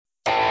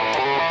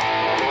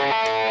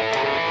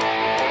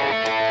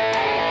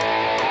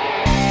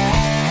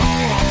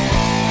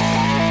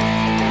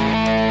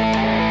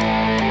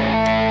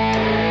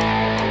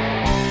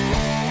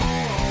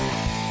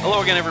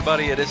Hello again,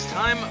 everybody. It is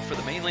time for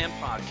the Mainland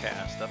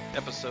Podcast,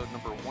 episode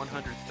number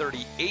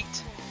 138.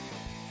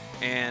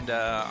 And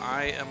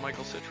I am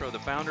Michael Citro, the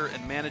founder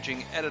and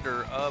managing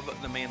editor of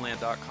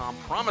themainland.com,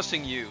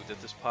 promising you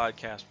that this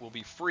podcast will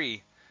be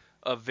free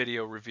of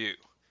video review.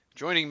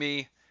 Joining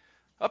me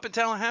up in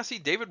Tallahassee,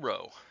 David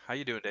Rowe. How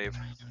you doing, Dave?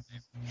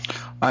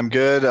 I'm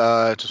good.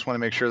 Just want to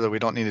make sure that we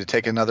don't need to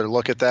take another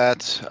look at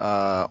that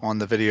on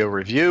the video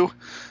review.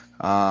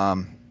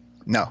 No.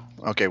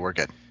 Okay, we're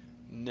good.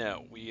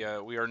 No, we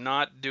are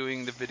not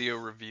doing the video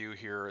review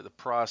here. The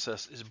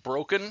process is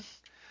broken.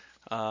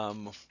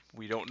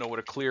 We don't know what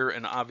a clear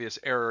and obvious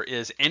error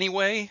is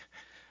anyway.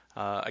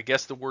 I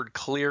guess the word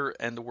clear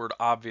and the word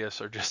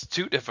obvious are just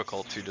too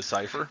difficult to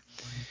decipher.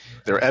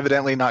 They're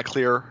evidently not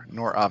clear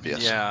nor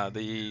obvious. Yeah,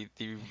 the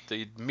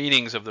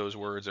meanings of those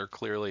words are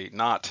clearly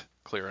not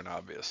clear and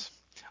obvious,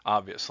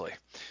 obviously.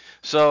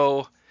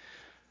 So,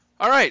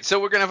 all right, so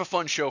we're gonna have a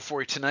fun show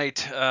for you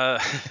tonight.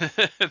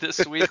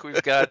 This week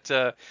we've got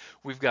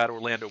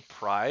Orlando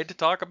Pride to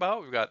talk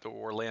about. We've got the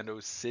Orlando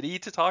City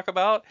to talk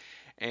about,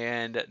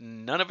 and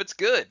none of it's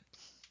good.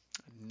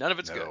 None of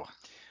it's good.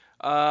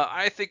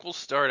 I think we'll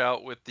start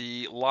out with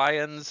the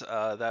Lions.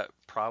 That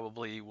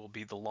probably will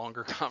be the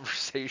longer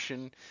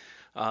conversation.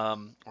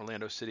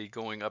 Orlando City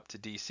going up to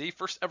DC.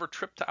 First ever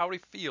trip to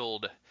Audi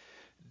Field,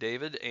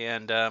 David.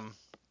 And,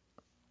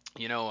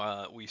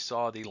 we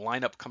saw the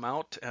lineup come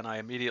out, and I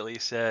immediately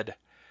said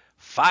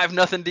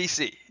 5-0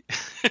 DC.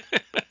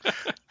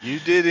 You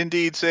did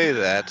indeed say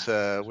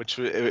that, which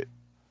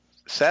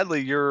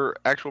sadly your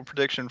actual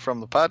prediction from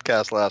the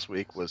podcast last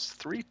week was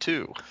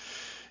 3-2.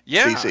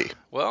 Yeah. DC.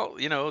 Well,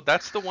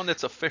 that's the one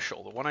that's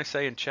official. The one I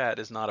say in chat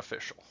is not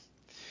official.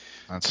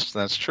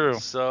 That's true.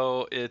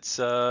 So it's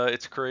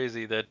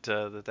crazy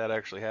that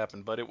actually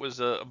happened, but it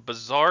was a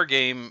bizarre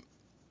game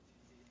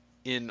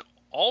in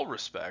all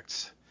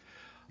respects.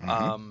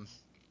 Mm-hmm.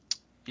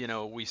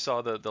 We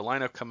saw the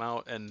lineup come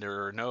out, and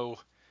there are no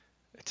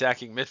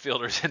attacking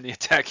midfielders in the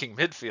attacking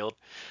midfield.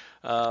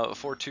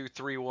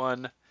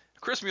 4-2-3-1.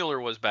 Chris Mueller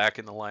was back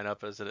in the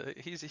lineup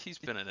he's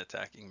been an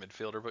attacking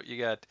midfielder, but you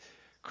got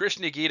Chris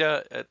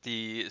Nagita at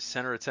the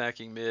center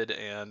attacking mid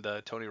and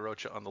Tony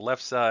Rocha on the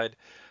left side.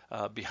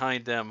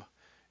 Behind them,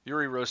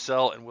 Yuri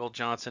Rosell and Will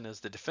Johnson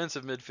as the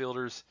defensive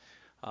midfielders.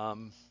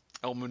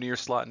 El Munir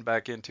slotting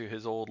back into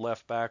his old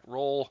left back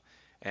role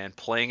and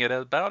playing it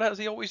about as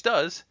he always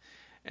does.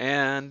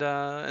 And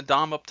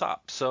Dom up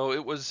top. So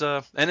it was,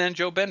 and then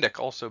Joe Bendick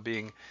also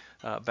being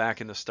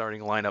back in the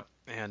starting lineup,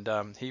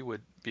 and he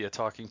would be a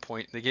talking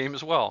point in the game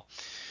as well.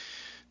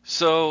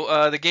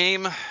 So the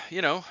game,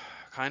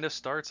 kind of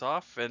starts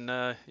off, and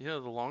the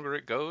longer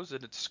it goes,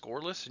 and it's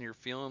scoreless, and you're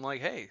feeling like,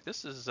 hey,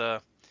 this is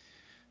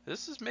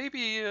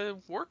maybe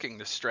working,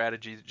 this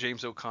strategy that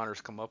James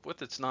O'Connor's come up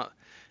with. It's not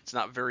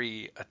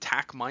very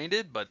attack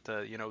minded, but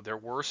there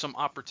were some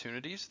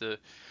opportunities.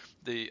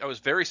 I was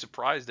very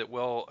surprised at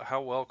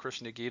how well Chris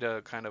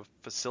Nagita kind of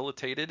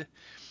facilitated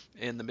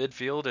in the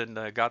midfield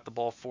and got the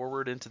ball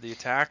forward into the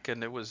attack,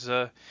 and it was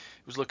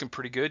looking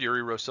pretty good.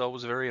 Yuri Rosell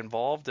was very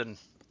involved, and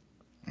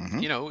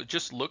it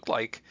just looked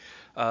like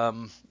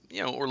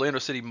Orlando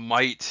City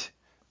might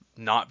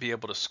not be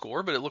able to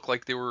score, but it looked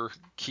like they were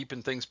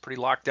keeping things pretty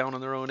locked down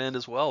on their own end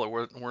as well. There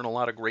weren't a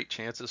lot of great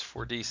chances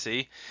for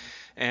DC,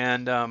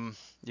 and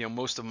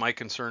most of my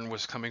concern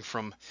was coming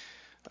from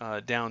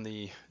down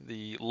the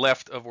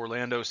left of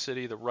Orlando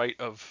City, the right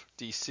of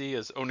DC,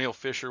 as O'Neal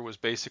Fisher was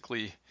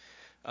basically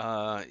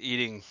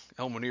eating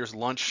El Munir's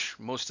lunch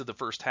most of the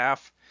first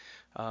half,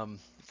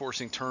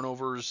 forcing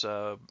turnovers,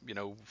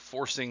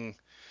 forcing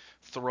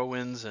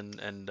throw-ins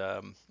and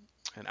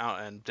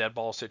dead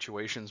ball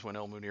situations when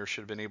El Munir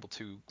should have been able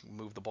to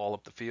move the ball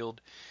up the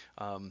field.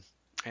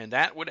 And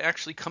that would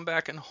actually come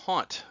back and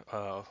haunt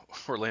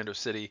Orlando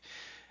City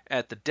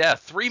at the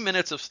death. 3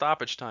 minutes of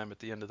stoppage time at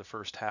the end of the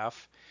first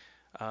half,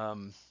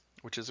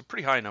 which is a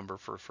pretty high number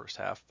for a first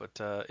half.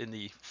 But in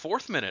the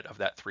fourth minute of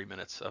that 3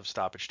 minutes of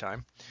stoppage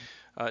time,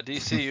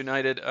 DC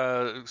United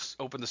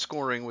opened the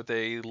scoring with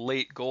a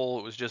late goal.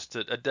 It was just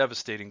a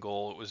devastating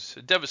goal. It was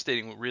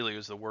devastating, really,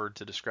 was the word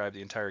to describe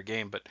the entire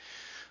game. But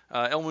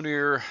El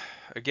Munir,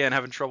 again,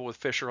 having trouble with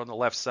Fisher on the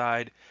left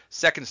side.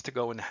 Seconds to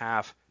go in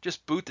half.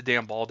 Just boot the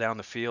damn ball down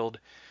the field.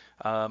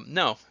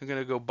 No, I'm going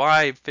to go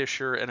by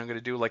Fisher, and I'm going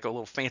to do like a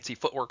little fancy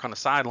footwork on the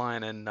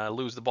sideline and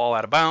lose the ball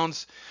out of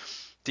bounds.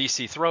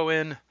 DC throw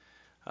in.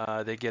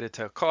 They get it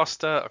to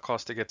Acosta.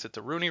 Acosta gets it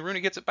to Rooney. Rooney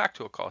gets it back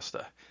to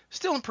Acosta.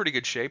 Still in pretty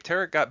good shape.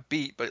 Tarek got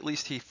beat, but at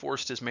least he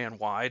forced his man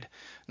wide.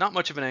 Not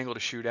much of an angle to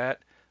shoot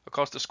at.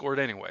 Acosta scored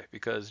anyway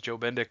because Joe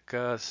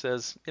Bendick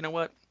says, you know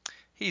what?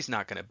 He's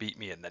not going to beat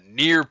me in the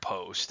near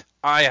post.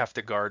 I have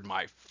to guard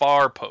my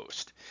far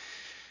post.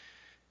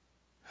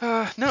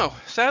 No,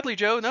 sadly,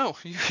 Joe, no.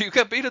 You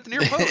got beat at the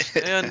near post,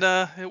 and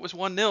it was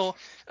 1-0,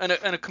 and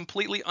a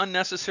completely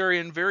unnecessary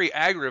and very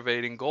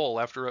aggravating goal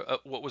after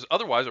what was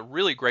otherwise a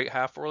really great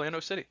half for Orlando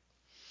City.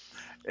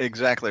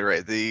 Exactly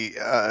right.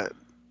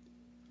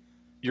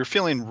 you're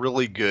feeling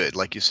really good,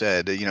 like you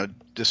said.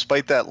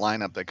 Despite that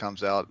lineup that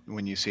comes out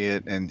when you see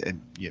it,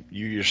 and you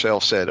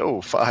yourself said,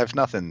 "Oh,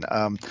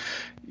 5-0."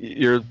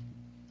 You're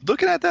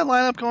looking at that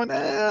lineup, going,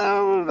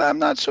 "I'm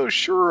not so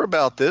sure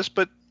about this."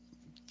 But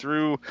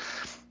through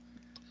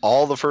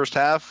all the first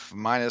half,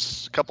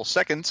 minus a couple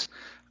seconds,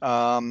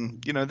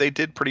 they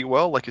did pretty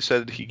well. Like you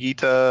said,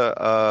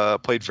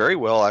 Higuita played very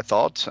well, I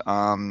thought.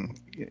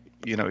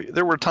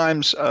 There were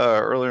times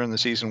earlier in the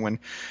season when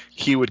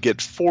he would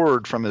get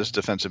forward from his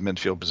defensive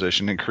midfield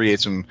position and create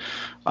some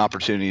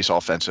opportunities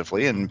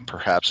offensively, and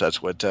perhaps that's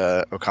what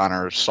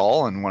O'Connor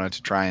saw and wanted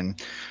to try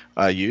and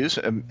use,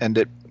 and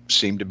it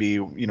seemed to be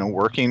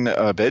working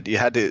a bit. You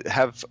had to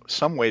have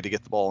some way to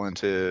get the ball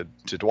into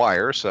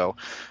Dwyer, so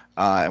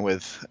and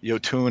with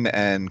Yotun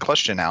and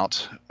Kleshtin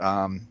out,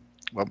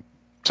 well,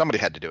 somebody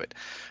had to do it.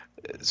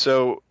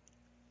 So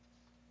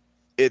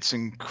it's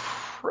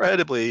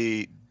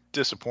incredibly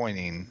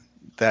disappointing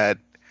that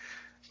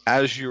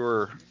as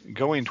you're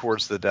going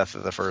towards the death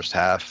of the first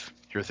half,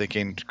 you're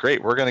thinking,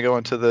 great, we're going to go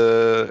into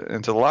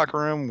the locker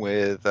room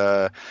with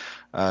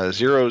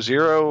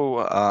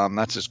 0-0.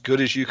 That's as good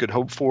as you could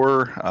hope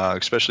for,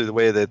 especially the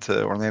way that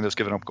Orlando's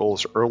given up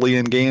goals early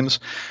in games.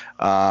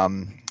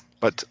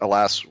 But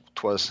alas,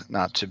 'twas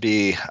not to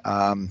be.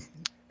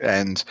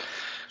 And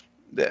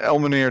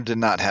Elmunir did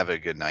not have a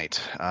good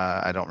night.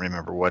 I don't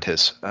remember what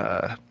his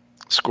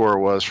score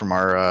was from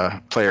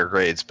our player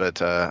grades,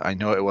 but I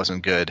know it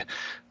wasn't good,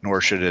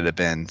 nor should it have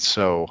been.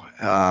 So,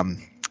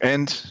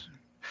 and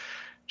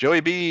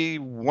Joey B,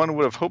 one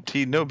would have hoped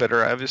he'd know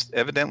better.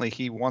 Evidently,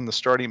 he won the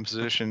starting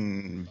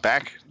position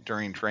back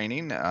during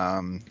training.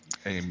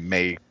 He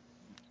may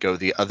go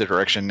the other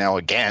direction now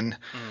again,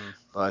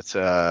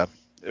 but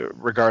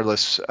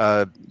regardless,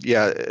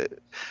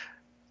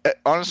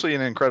 honestly,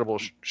 an incredible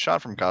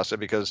shot from Costa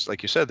because,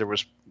 like you said, it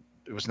was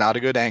not a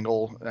good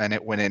angle and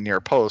it went in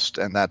near post,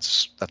 and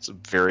that's a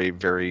very,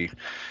 very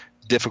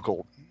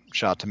difficult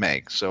shot to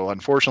make. So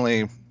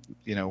unfortunately,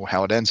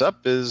 how it ends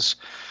up is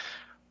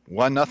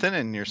 1-0,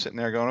 and you're sitting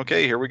there going,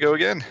 okay, here we go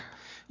again.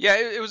 Yeah,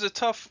 it was a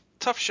tough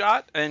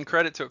shot, and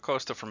credit to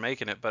Acosta for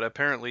making it. But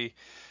apparently,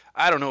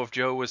 I don't know if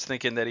Joe was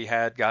thinking that he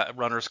had got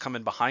runners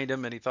coming behind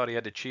him, and he thought he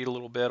had to cheat a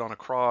little bit on a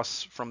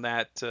cross from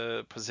that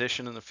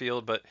position in the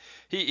field. But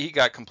he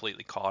got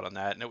completely caught on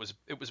that, and it was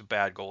a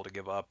bad goal to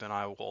give up. And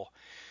I will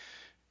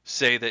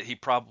say that he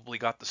probably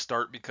got the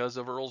start because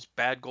of Earl's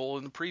bad goal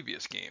in the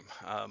previous game.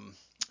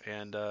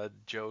 And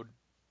Joe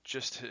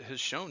just has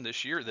shown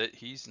this year that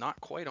he's not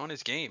quite on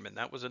his game, and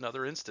that was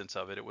another instance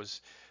of it. It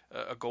was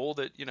a goal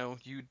that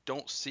you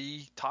don't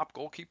see top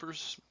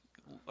goalkeepers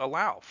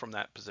allow from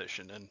that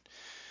position, and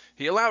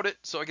he allowed it.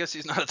 So I guess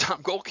he's not a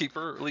top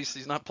goalkeeper, or at least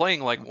he's not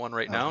playing like one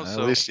right now.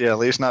 At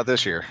least not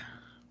this year.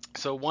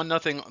 So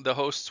 1-0, the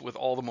hosts with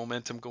all the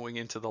momentum going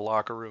into the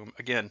locker room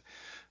again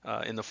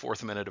in the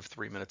 4th minute of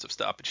 3 minutes of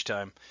stoppage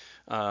time.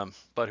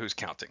 But who's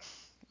counting?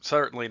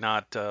 Certainly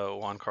not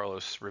Juan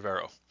Carlos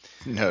Rivero.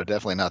 No,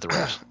 definitely not the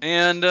refs.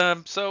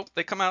 And so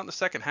they come out in the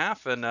second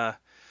half, and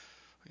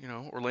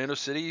Orlando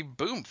City,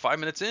 boom, 5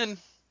 minutes in,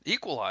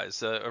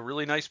 equalize. A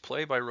really nice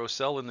play by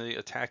Rosell in the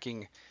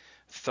attacking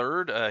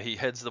third. He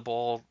heads the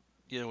ball,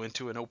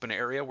 into an open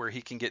area where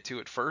he can get to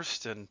it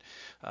first, and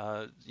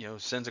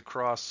sends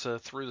across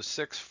through the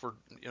six for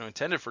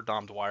intended for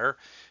Dom Dwyer,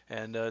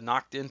 and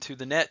knocked into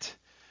the net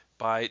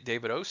by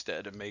David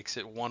Osted, and makes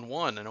it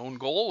 1-1, an own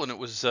goal. And it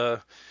was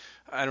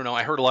I don't know.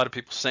 I heard a lot of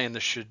people saying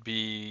this should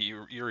be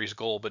Yuri's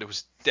goal, but it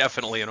was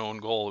definitely an own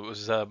goal. It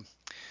was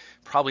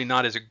probably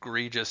not as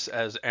egregious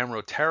as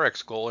Amro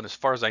Tarek's goal, and as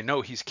far as I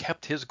know, he's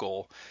kept his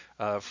goal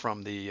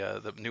from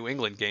the New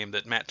England game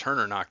that Matt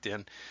Turner knocked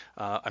in.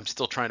 I'm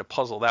still trying to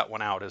puzzle that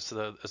one out as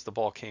the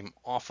ball came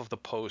off of the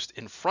post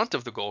in front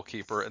of the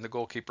goalkeeper, and the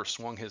goalkeeper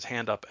swung his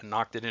hand up and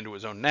knocked it into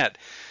his own net.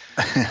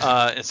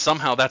 And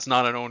somehow that's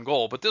not an own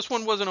goal, but this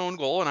one was an own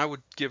goal, and I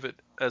would give it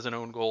as an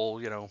own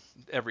goal,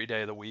 every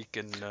day of the week,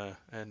 and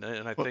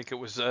I think it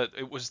was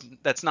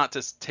that's not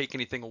to take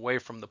anything away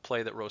from the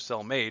play that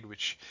Rosell made,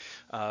 which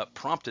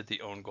prompted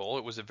the own goal.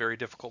 It was a very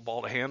difficult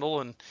ball to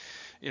handle, and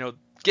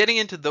getting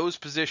into those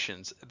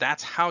positions,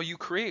 that's how you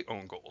create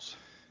own goals.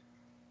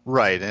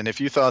 Right, and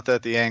if you thought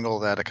that the angle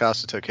that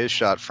Acosta took his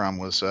shot from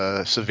was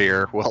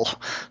severe, well,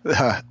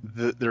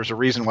 there's a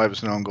reason why it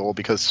was an own goal,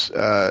 because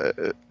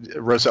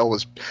Rosell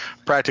was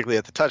practically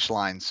at the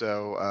touchline,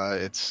 so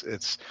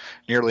it's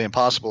nearly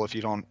impossible if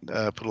you don't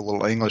put a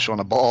little English on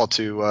a ball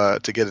to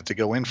get it to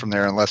go in from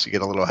there unless you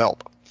get a little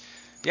help.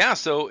 Yeah,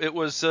 so it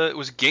was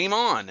game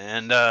on,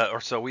 and or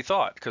so we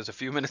thought, because a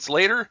few minutes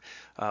later,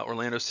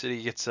 Orlando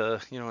City gets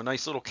a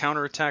nice little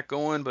counterattack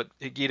going, but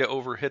Higuita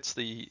overhits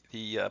the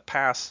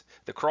pass,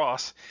 the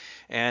cross,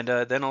 and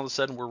then all of a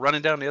sudden we're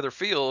running down the other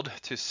field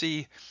to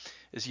see,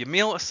 is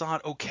Yamil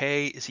Assad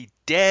okay? Is he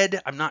dead?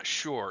 I'm not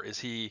sure. Is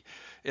he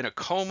in a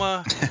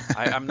coma?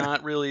 I'm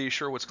not really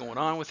sure what's going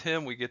on with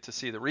him. We get to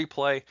see the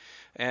replay,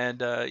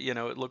 and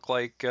it looked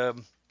like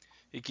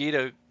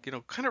Higuita,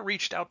 kind of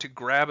reached out to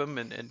grab him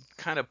and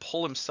kind of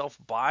pull himself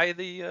by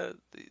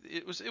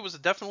it was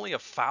definitely a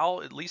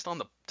foul, at least on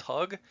the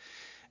tug.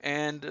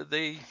 and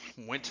they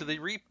went to they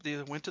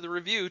went to the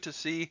review to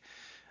see,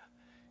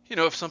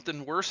 if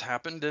something worse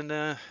happened,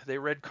 and they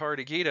red card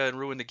Higuita and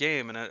ruined the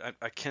game. And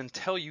I can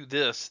tell you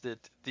this, that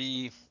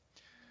there's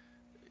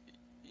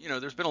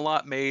been a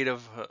lot made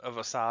of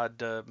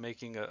Assad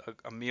making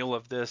a meal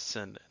of this,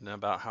 and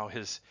about how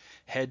his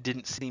head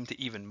didn't seem to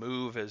even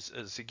move as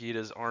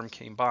Higuita's arm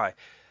came by.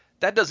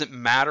 That doesn't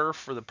matter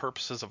for the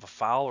purposes of a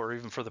foul or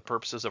even for the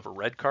purposes of a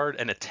red card.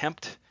 An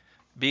attempt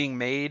being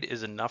made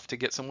is enough to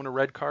get someone a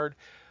red card.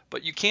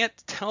 But you can't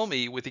tell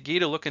me with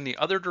Higuita looking the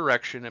other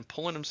direction and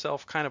pulling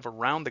himself kind of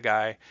around the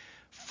guy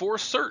for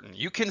certain.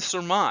 You can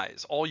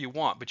surmise all you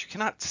want, but you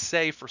cannot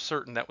say for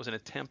certain that was an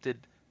attempted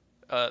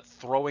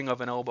throwing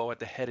of an elbow at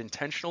the head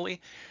intentionally.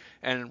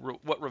 And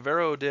what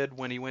Rivero did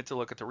when he went to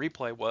look at the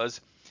replay was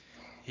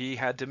he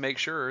had to make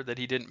sure that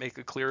he didn't make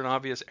a clear and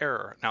obvious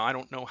error. Now, I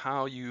don't know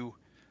how you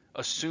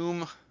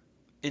assume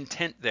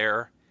intent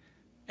there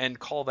and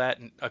call that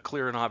a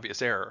clear and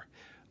obvious error,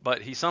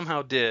 but he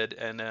somehow did,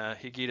 and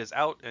Higuita's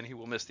out, and he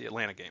will miss the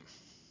Atlanta game.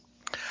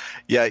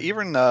 Yeah,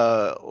 even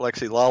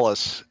Lexi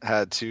Lawless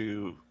had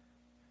to,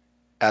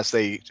 as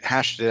they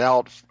hashed it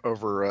out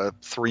over a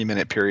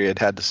 3-minute period,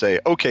 had to say,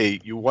 okay,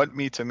 you want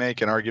me to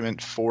make an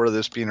argument for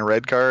this being a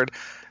red card?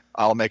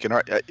 I'll make an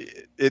argument.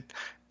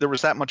 There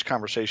was that much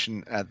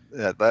conversation at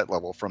that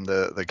level from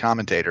the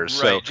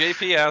commentators. Right. So,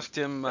 JP asked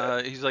him,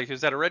 he's like,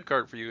 is that a red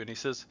card for you? And he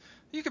says,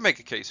 you can make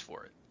a case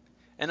for it.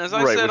 And as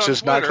I right, said which on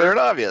is Twitter, not clear and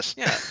obvious.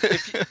 Yeah,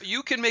 if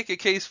you can make a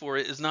case for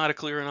it, is not a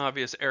clear and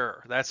obvious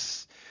error.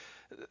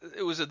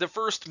 It was the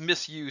first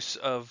misuse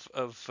of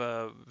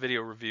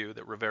video review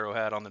that Rivero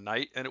had on the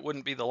night, and it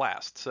wouldn't be the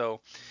last. So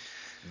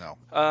no.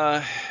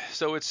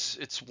 So it's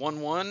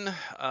 1-1,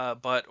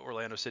 but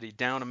Orlando City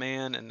down a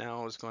man, and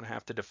now is going to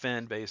have to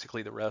defend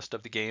basically the rest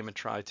of the game and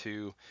try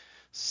to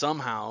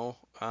somehow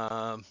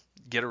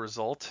get a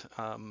result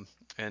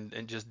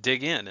and just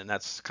dig in. And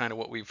that's kind of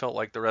what we felt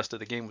like the rest of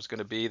the game was going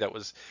to be. That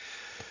was,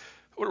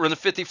 we're in the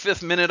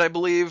 55th minute, I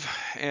believe,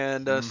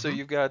 and so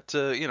you've got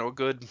a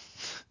good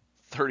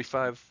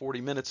 35,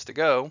 40 minutes to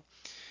go,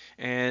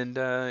 and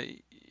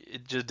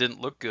it just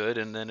didn't look good.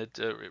 And then it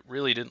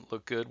really didn't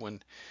look good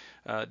when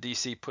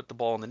DC put the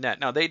ball in the net.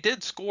 Now, they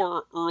did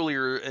score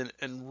earlier,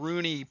 and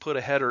Rooney put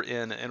a header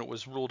in, and it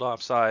was ruled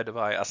offside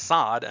by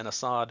Assad, and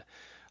Assad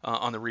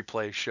on the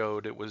replay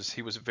showed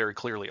he was very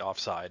clearly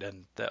offside,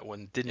 and that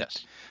one didn't.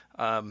 Yes.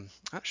 I'm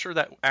not sure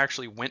that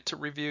actually went to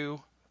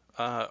review.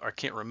 I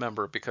can't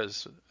remember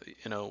because,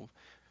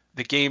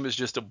 the game is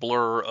just a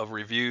blur of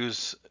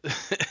reviews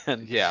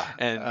and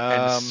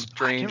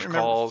strange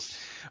calls.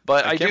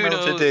 But I can't do remember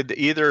know if it did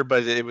either,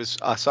 but it was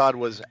Assad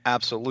was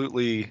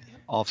absolutely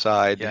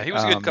offside. Yeah, he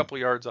was a good couple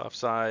yards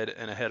offside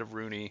and ahead of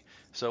Rooney.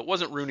 So it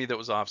wasn't Rooney that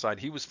was offside.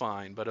 He was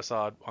fine, but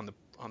Assad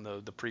on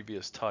the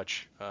previous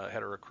touch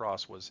header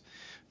across was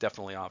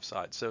definitely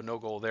offside. So no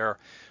goal there.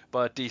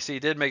 But DC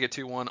did make it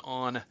 2-1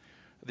 on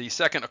the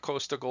second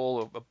Acosta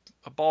goal,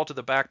 a ball to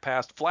the back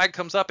pass. Flag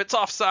comes up. It's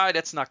offside.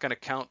 It's not going to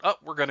count.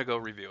 We're going to go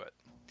review it.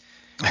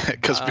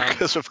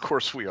 Because of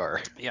course we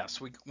are. Yes,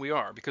 we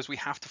are, because we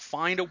have to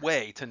find a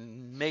way to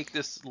make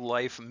this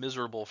life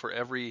miserable for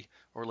every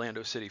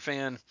Orlando City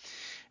fan.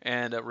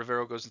 And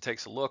Rivero goes and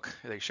takes a look.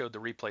 They showed the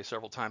replay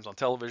several times on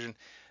television.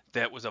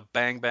 That was a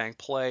bang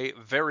play,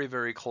 very,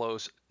 very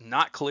close,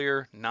 not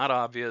clear, not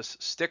obvious.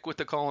 Stick with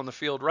the call on the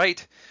field,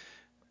 right?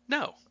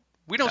 No,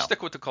 we don't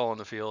stick with the call on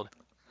the field.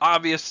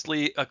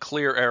 Obviously a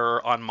clear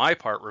error on my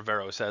part,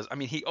 Rivero says. I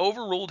mean, he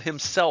overruled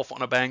himself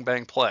on a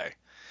bang play.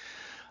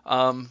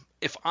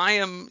 If I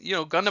am,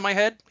 gun to my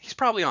head, he's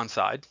probably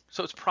onside,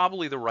 so it's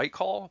probably the right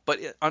call. But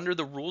under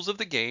the rules of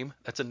the game,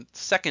 that's a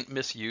second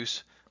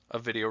misuse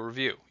of video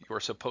review. You are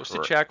supposed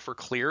to check for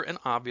clear and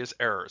obvious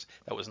errors.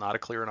 That was not a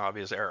clear and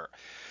obvious error.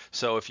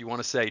 So if you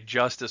want to say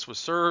justice was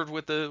served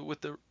with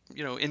the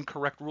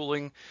incorrect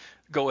ruling,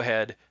 go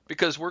ahead,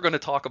 because we're going to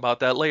talk about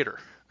that later.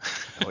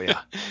 Oh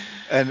yeah,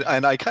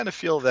 and I kind of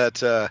feel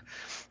that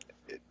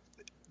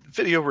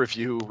video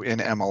review in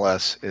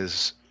MLS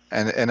is.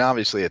 And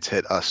obviously it's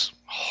hit us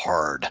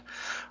hard,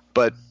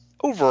 but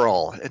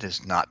overall it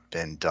has not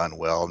been done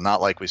well, not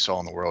like we saw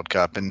in the World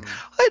Cup. And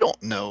I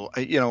don't know,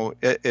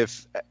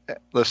 if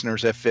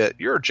listeners, if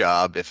your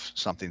job, if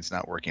something's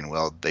not working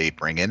well, they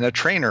bring in a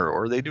trainer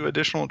or they do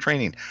additional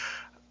training.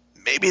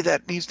 Maybe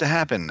that needs to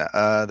happen.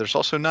 There's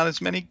also not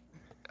as many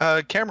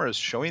cameras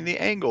showing the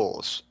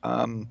angles.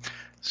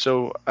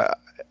 So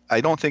I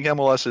don't think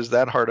MLS is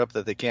that hard up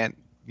that they can't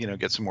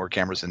get some more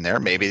cameras in there.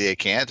 Maybe they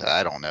can't.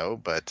 I don't know,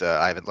 but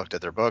I haven't looked at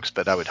their books.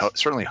 But I would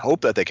certainly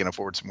hope that they can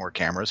afford some more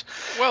cameras.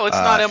 Well, it's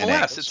not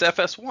MLS. It's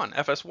FS1.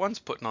 FS1's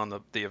putting on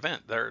the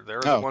event. They're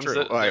the ones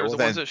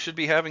ones that should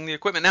be having the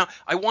equipment. Now,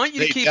 I want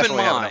you to keep in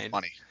mind.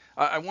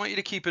 I want you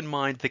to keep in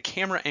mind the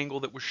camera angle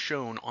that was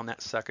shown on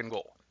that second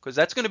goal, because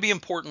that's going to be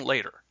important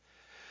later.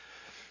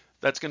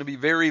 That's going to be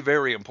very,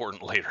 very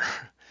important later.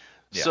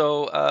 Yeah.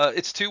 So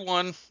it's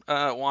 2-1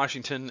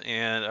 Washington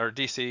or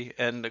DC,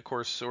 and of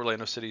course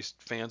Orlando City's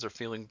fans are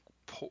feeling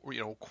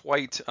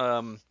quite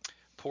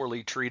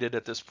poorly treated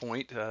at this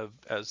point,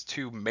 as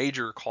two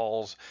major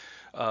calls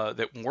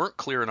that weren't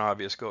clear and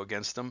obvious go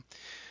against them.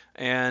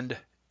 And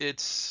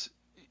it's,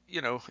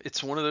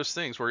 it's one of those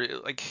things where,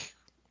 like,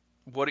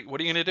 what are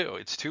you going to do?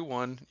 It's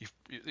 2-1.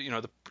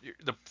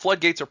 The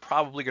floodgates are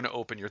probably going to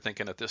open, you're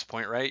thinking at this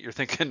point, right? You're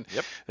thinking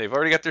Yep. they've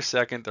already got their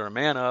second. They're a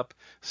man up.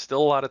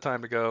 Still a lot of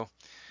time to go.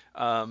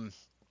 And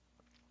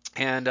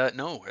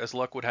no, as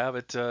luck would have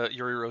it,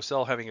 Yuri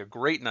Rosell having a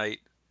great night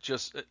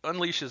just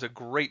unleashes a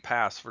great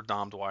pass for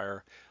Dom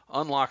Dwyer,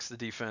 unlocks the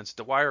defense.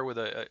 Dwyer with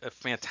a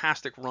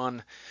fantastic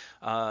run,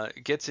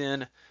 gets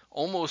in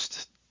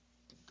almost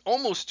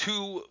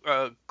too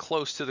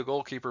close to the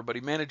goalkeeper, but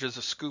he manages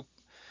a scoop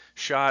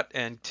shot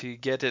and to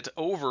get it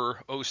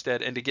over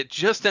Osted and to get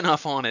just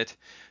enough on it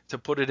to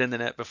put it in the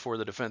net before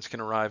the defense can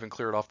arrive and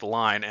clear it off the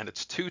line. And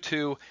it's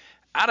 2-2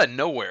 out of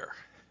nowhere.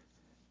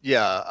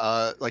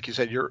 Yeah, like you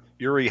said,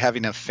 Yuri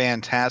having a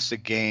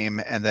fantastic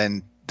game, and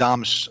then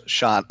Dom's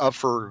shot up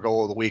for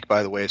goal of the week,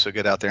 by the way, so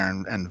get out there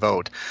and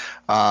vote.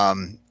 A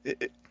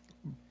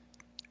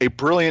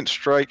brilliant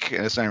strike,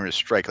 and it's not even a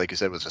strike, like you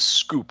said, it was a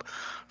scoop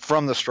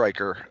from the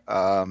striker.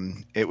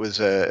 It was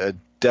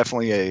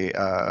definitely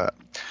a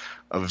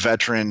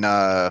veteran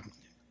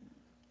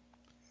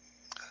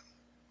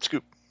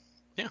scoop.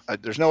 Yeah.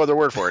 There's no other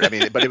word for it. I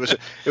mean, but it was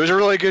a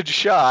really good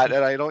shot,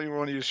 and I don't even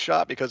want to use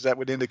shot because that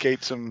would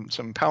indicate some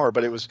power.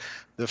 But it was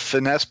the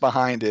finesse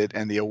behind it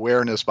and the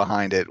awareness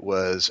behind it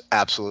was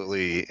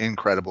absolutely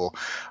incredible.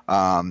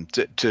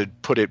 To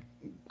put it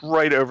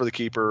right over the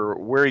keeper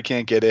where he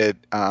can't get it,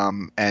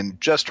 and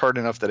just hard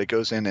enough that it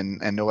goes in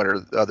and no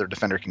other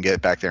defender can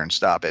get back there and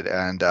stop it.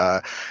 And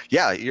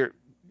yeah,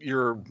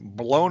 you're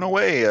blown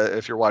away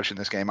if you're watching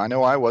this game. I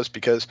know I was,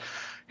 because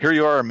here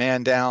you are, a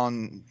man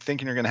down,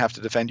 thinking you're going to have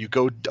to defend. You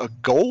go a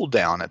goal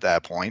down at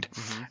that point,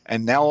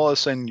 and now all of a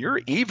sudden you're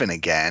even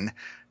again.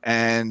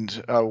 And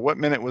what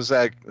minute was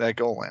that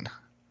goal in?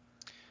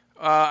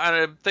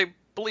 They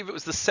believe it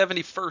was the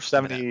 71st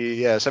 70, minute.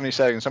 Yeah, 70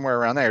 seconds, somewhere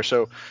around there.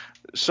 So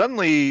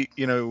suddenly,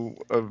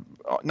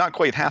 not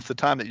quite half the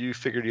time that you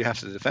figured you have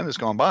to defend has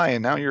gone by,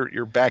 and now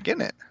you're back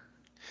in it.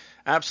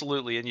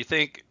 Absolutely, and you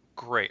think,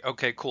 great,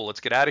 okay, cool, let's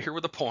get out of here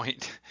with a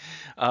point,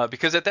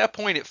 because at that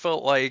point it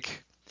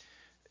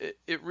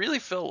really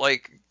felt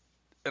like,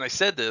 and I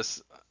said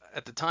this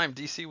at the time,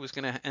 DC was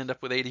going to end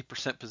up with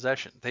 80%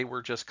 possession. They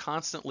were just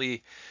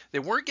constantly, they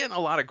weren't getting a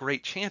lot of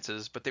great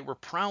chances, but they were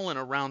prowling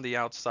around the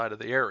outside of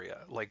the area,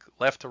 like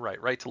left to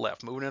right to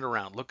left, moving it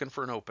around, looking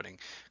for an opening,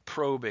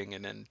 probing,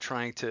 and then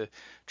trying to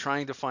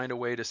find a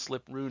way to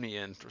slip Rooney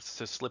in,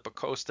 to slip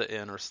Acosta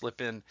in, or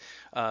slip in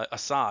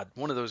Assad,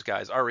 one of those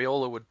guys.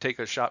 Areola would take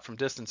a shot from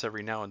distance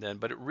every now and then,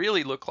 but it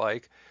really looked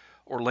like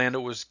Orlando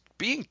was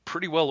being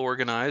pretty well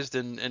organized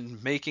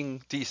and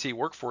making DC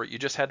work for it. You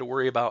just had to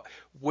worry about,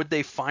 would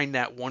they find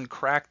that one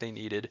crack they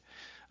needed,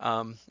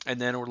 and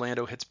then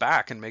Orlando hits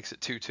back and makes it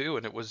 2-2,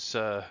 and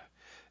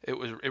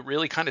it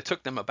really kind of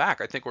took them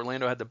aback. I think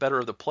Orlando had the better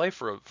of the play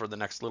for the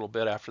next little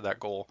bit after that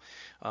goal.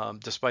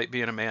 Despite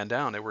being a man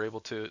down, they were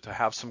able to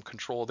have some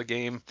control of the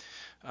game,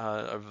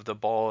 of the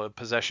ball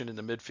possession in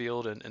the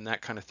midfield and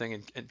that kind of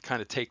thing, and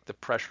kind of take the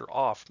pressure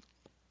off.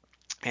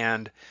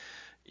 And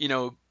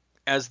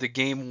as the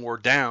game wore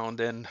down,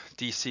 then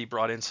DC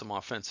brought in some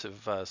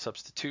offensive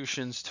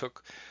substitutions,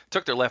 took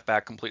their left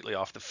back completely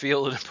off the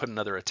field and put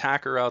another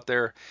attacker out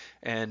there,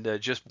 and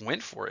just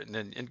went for it.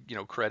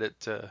 And credit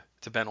to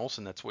Ben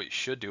Olsen. That's what you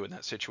should do in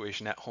that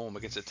situation at home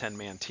against a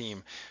 10-man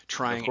team,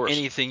 trying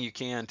anything you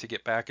can to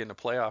get back into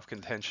playoff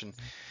contention.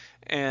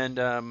 And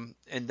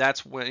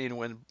that's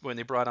when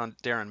they brought on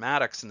Darren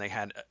Maddox and they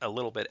had a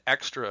little bit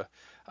extra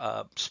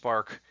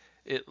spark.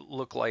 It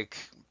looked like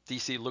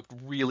DC looked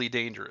really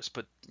dangerous,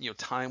 but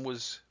time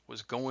was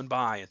going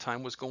by,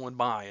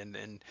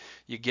 and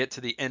you get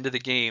to the end of the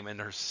game and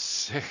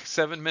there's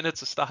 7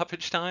 minutes of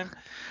stoppage time.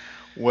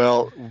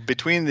 Well,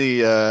 between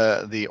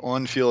the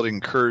on-field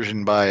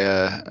incursion by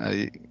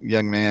a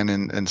young man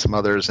and some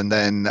others, and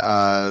then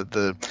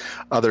the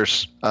other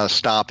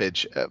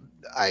stoppage,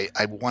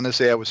 I want to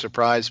say I was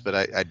surprised, but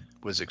I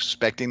was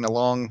expecting a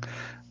long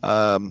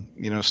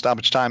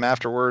stoppage time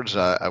afterwards.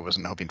 I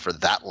wasn't hoping for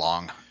that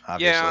long.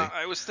 Obviously. Yeah,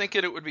 I was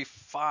thinking it would be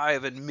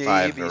 5 and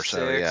maybe 6,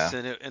 so, yeah.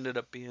 And it ended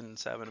up being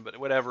 7. But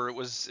whatever, it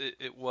was,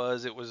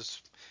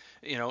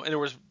 and there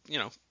was,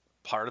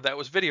 part of that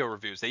was video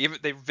reviews.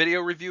 They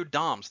video reviewed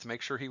Dom's to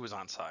make sure he was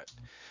onside,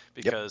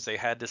 because they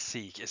had to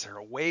seek, is there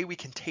a way we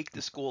can take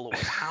this goal away?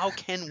 How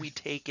can we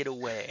take it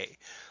away?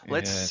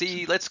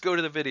 Let's go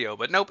to the video.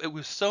 But nope, it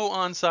was so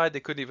onside they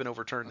couldn't even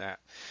overturn that.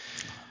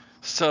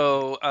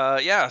 So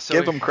so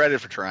give them credit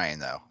for trying,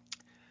 though.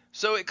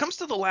 So it comes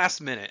to the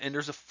last minute, and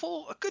there's a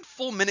good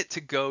full minute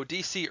to go.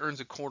 DC earns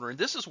a corner, and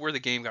this is where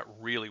the game got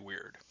really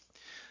weird.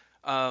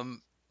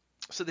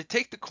 So they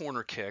take the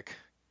corner kick,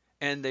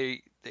 and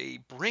they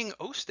bring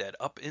Osted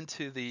up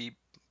into the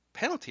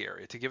penalty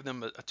area to give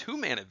them a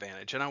 2-man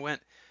advantage. And I went,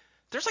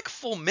 there's like a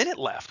full minute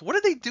left. What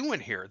are they doing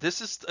here?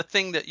 This is a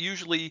thing that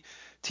usually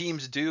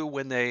teams do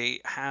when they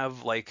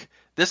have like,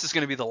 this is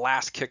going to be the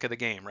last kick of the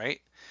game,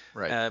 right?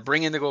 Right.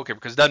 Bring in the goalkeeper,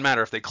 because it doesn't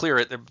matter if they clear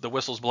it, the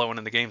whistle's blowing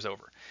and the game's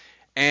over.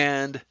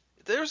 And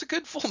there's a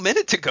good full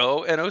minute to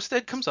go, and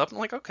Osted comes up and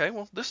like, okay,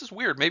 well, this is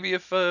weird. Maybe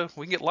if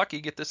we can get lucky,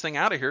 get this thing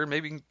out of here,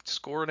 maybe we can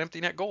score an empty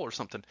net goal or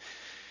something.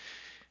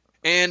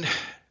 And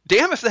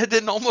damn if that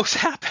didn't almost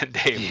happen,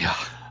 Dave.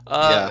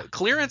 Yeah.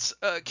 Clearance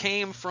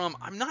came from,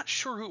 I'm not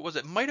sure who it was.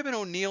 It might have been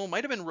O'Neill,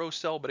 might have been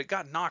Rossell, but it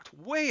got knocked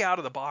way out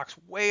of the box,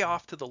 way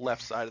off to the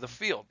left side of the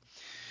field.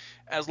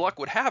 As luck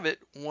would have it,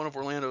 one of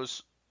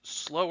Orlando's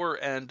slower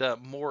and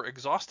more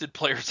exhausted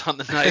players on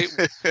the night,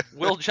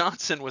 Will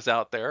Johnson, was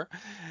out there,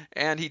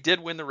 and he did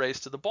win the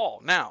race to the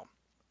ball. Now,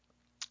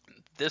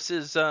 this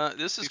is going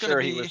to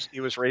be.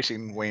 He was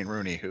racing Wayne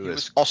Rooney, who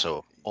is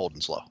also old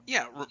and slow.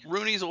 Yeah,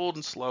 Rooney's old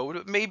and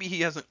slow. Maybe he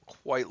hasn't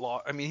quite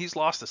lost. I mean, he's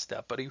lost a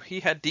step, but he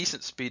had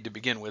decent speed to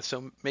begin with,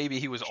 so maybe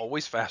he was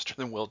always faster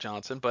than Will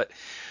Johnson. But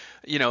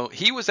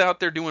he was out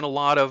there doing a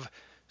lot of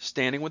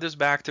standing with his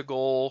back to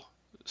goal,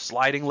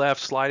 sliding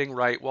left, sliding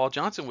right, while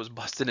Johnson was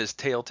busting his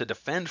tail to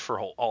defend for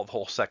the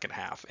whole second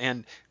half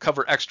and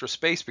cover extra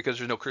space because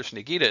there's no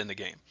Christian Higuita in the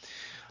game.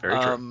 Very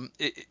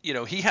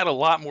true. He had a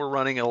lot more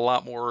running and a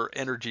lot more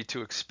energy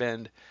to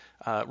expend.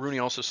 Rooney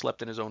also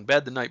slept in his own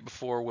bed the night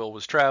before. Will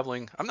was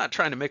traveling. I'm not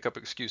trying to make up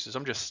excuses.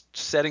 I'm just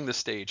setting the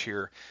stage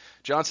here.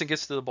 Johnson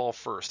gets to the ball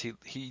first.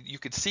 You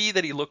could see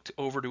that he looked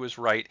over to his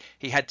right.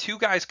 He had two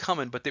guys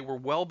coming, but they were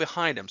well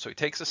behind him. So he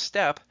takes a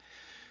step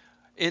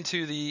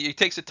he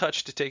takes a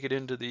touch to take it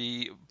into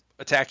the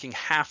attacking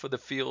half of the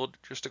field,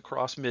 just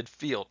across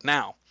midfield.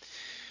 Now,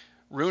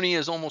 Rooney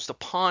is almost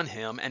upon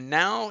him, and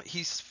now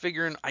he's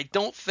figuring, I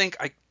don't think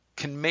I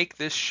can make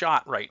this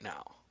shot right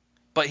now.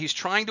 But he's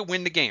trying to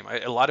win the game.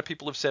 A lot of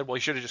people have said, well,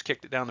 he should have just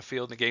kicked it down the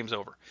field and the game's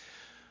over.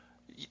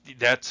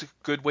 That's a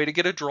good way to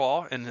get a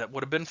draw, and that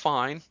would have been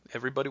fine.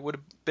 Everybody would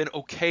have been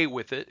okay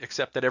with it,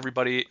 except that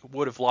everybody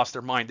would have lost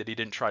their mind that he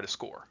didn't try to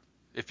score,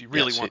 if you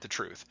really want the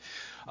truth.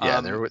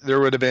 Yeah, there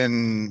would have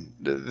been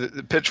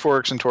the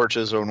pitchforks and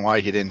torches on why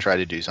he didn't try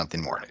to do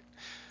something more. Right.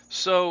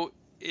 So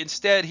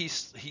instead,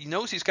 he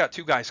knows he's got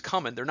two guys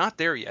coming. They're not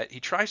there yet. He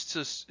tries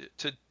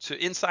to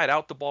inside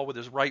out the ball with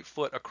his right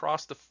foot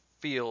across the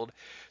field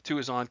to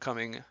his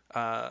oncoming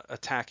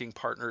attacking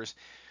partners.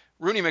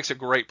 Rooney makes a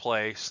great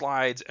play,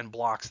 slides, and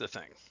blocks the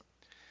thing.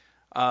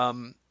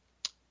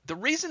 The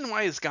reason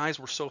why his guys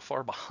were so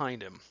far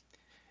behind him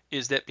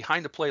is that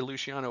behind the play,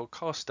 Luciano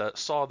Acosta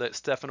saw that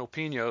Stefano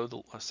Pino,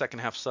 the second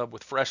half sub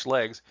with fresh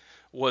legs,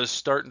 was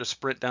starting to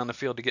sprint down the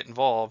field to get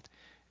involved,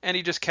 and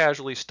he just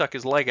casually stuck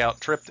his leg out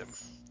and tripped him.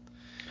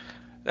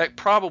 That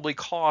probably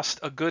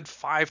cost a good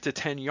 5 to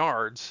 10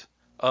 yards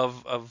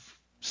of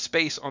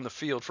space on the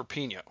field for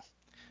Pino.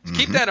 So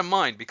keep that in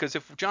mind, because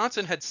if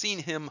Johnson had seen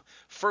him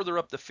further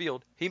up the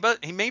field, he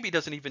maybe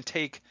doesn't even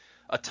take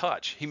a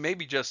touch. He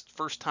maybe just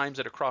first times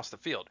it across the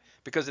field,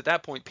 because at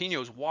that point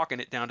Pino's walking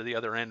it down to the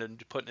other end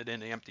and putting it in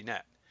the empty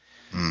net.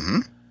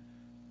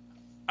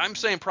 I'm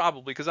saying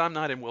probably because I'm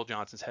not in Will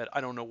Johnson's head.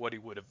 I don't know what he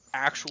would have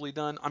actually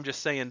done. I'm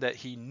just saying that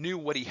he knew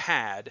what he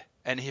had,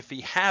 and if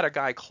he had a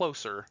guy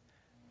closer,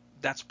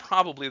 that's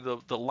probably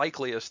the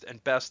likeliest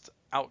and best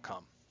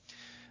outcome.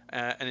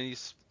 And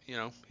he's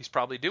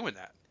probably doing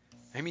that.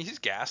 I mean, he's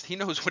gassed. He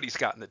knows what he's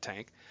got in the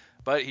tank,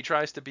 but he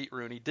tries to beat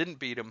Rooney. Didn't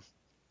beat him.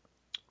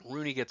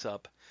 Rooney gets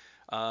up,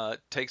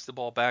 takes the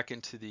ball back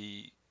into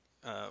the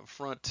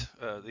front,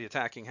 the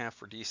attacking half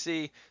for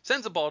DC,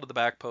 sends the ball to the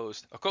back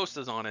post.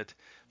 Acosta's on it.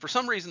 For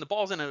some reason, the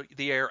ball's in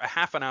the air a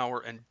half an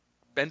hour, and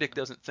Bendik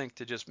doesn't think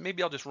to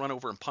maybe I'll just run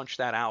over and punch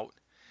that out.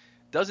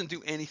 Doesn't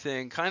do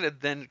anything, kind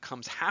of then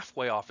comes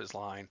halfway off his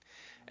line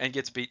and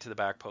gets beat to the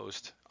back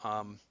post,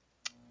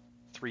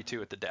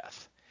 3-2 at the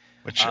death.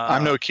 Which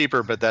I'm no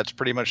keeper, but that's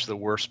pretty much the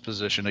worst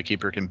position a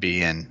keeper can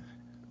be in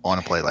on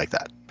a play like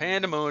that.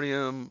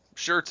 Pandemonium,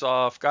 shirts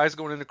off, guys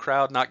going in the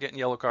crowd, not getting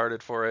yellow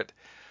carded for it.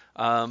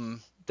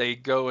 They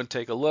go and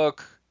take a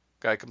look.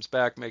 Guy comes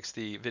back, makes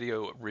the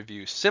video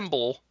review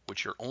symbol,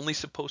 which you're only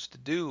supposed to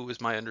do, is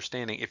my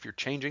understanding, if you're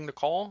changing the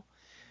call.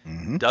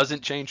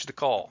 Doesn't change the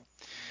call.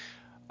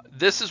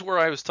 This is where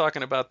I was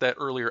talking about that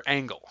earlier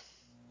angle.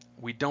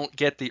 We don't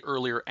get the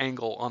earlier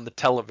angle on the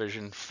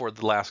television for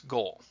the last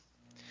goal.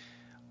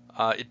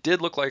 It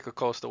did look like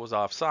Acosta was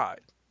offside.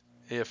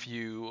 If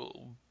you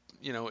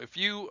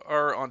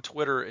are on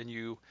Twitter and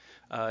you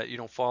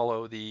don't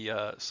follow the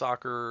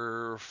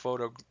soccer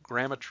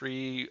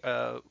photogrammetry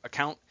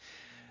account,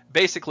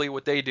 basically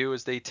what they do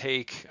is they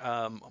take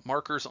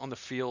markers on the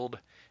field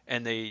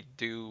and they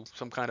do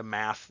some kind of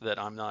math that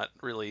I'm not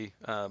really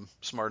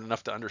smart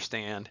enough to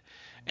understand,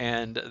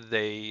 and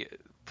they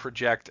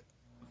project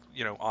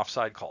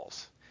offside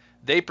calls.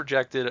 They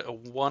projected a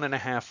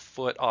 1.5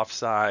 foot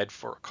offside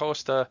for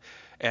Acosta,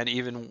 and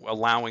even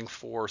allowing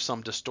for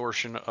some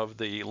distortion of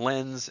the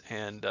lens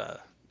and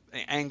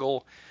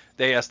angle,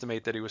 they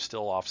estimate that he was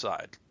still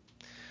offside.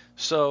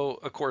 So,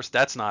 of course,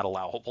 that's not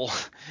allowable.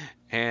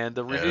 And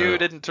the review No.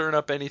 didn't turn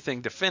up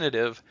anything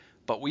definitive,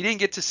 but we didn't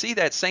get to see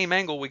that same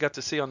angle we got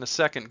to see on the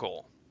second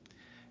goal,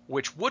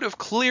 which would have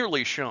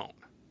clearly shown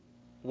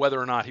whether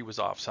or not he was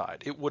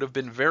offside. It would have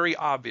been very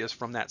obvious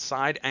from that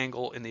side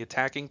angle in the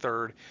attacking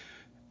third,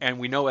 and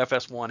we know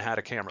FS1 had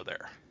a camera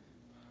there.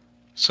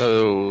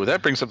 So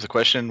that brings up the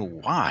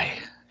question, why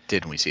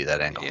didn't we see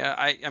that angle? Yeah,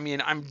 I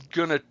mean, I'm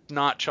going to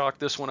not chalk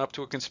this one up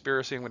to a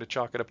conspiracy. I'm going to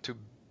chalk it up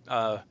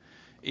to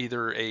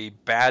either a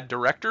bad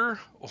director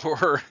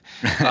or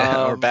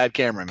Or bad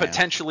cameraman.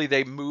 potentially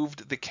they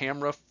moved the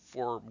camera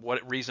for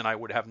what reason I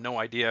would have no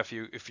idea.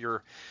 If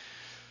you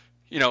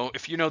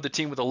know the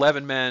team with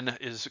 11 men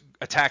is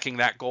attacking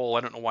that goal,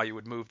 I don't know why you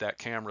would move that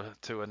camera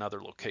to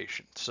another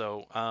location.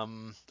 So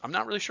I'm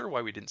not really sure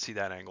why we didn't see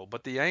that angle,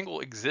 but the angle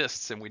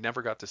exists and we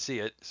never got to see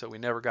it. So we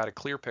never got a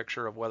clear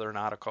picture of whether or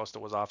not Acosta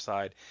was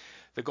offside.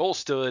 The goal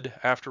stood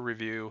after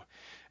review,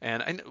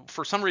 and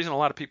for some reason a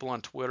lot of people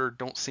on Twitter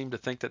don't seem to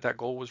think that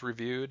goal was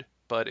reviewed,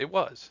 but it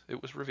was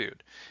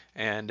reviewed,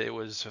 and it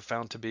was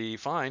found to be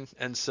fine.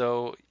 And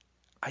so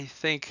I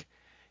think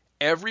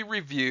every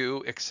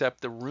review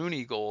except the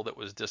Rooney goal that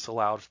was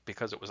disallowed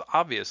because it was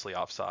obviously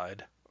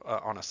offside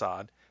on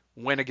Assad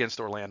went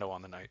against Orlando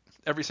on the night.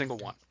 Every single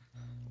one.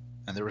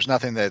 And there was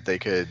nothing that they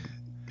could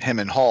hem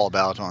and haw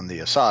about on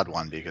the Assad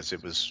one because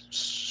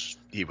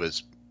he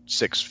was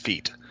 6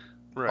 feet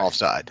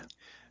offside.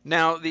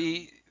 Now,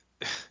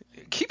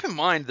 keep in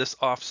mind this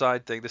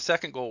offside thing. The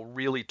second goal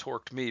really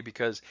torqued me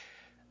because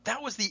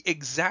that was the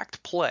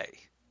exact play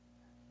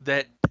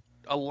that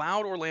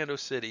allowed Orlando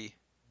City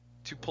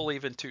to pull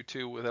even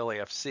 2-2 with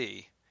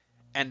LAFC,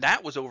 and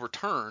that was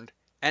overturned,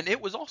 and it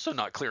was also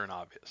not clear and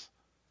obvious.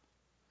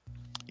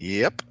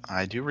 Yep,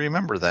 I do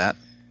remember that.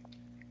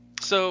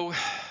 So,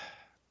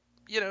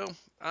 there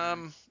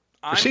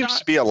seems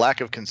to be a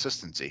lack of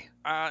consistency.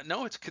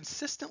 No, it's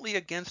consistently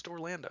against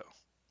Orlando.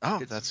 Oh,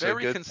 it's that's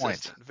very a good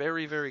consistent, point.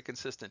 very, very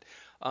consistent.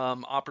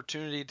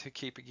 Opportunity to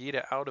keep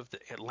Aguita out of the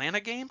Atlanta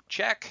game?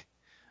 Check.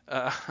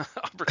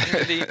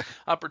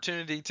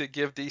 Opportunity to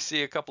give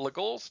DC a couple of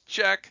goals?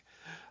 Check.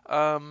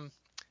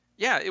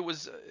 Yeah, it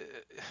was.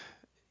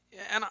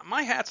 And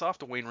my hat's off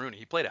to Wayne Rooney.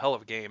 He played a hell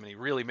of a game, and he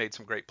really made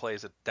some great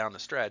plays down the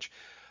stretch.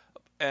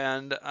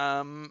 And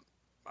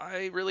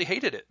I really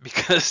hated it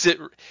because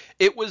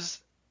it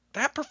was.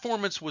 That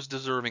performance was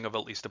deserving of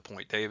at least a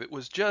point, Dave. It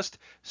was just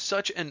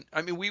such an.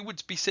 I mean, we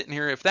would be sitting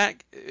here if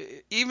that,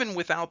 even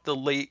without the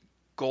late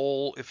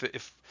goal,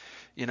 if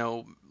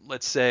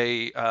let's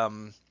say,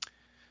 Johnson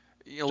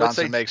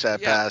makes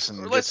that pass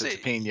and gets it to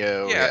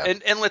Pino. Yeah,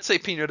 and let's say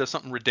Pino does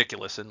something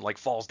ridiculous and like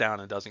falls down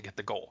and doesn't get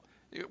the goal.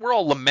 We're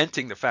all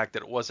lamenting the fact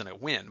that it wasn't a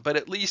win, but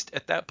at least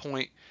at that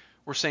point,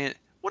 we're saying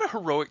what a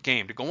heroic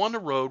game to go on the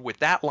road with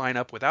that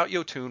lineup, without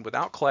Yotun,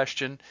 without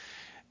question,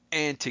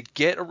 and to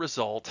get a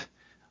result.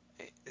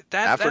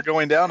 After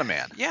going down a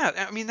man.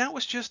 Yeah, I mean that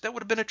would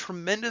have been a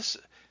tremendous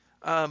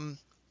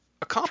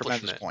accomplishment.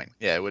 Tremendous point.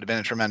 Yeah, it would have been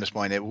a tremendous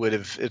point.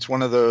 It's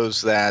one of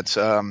those that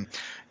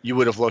you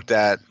would have looked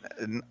at,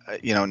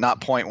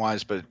 not point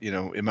wise, but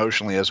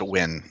emotionally as a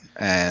win,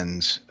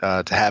 and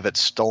to have it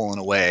stolen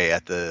away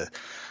at the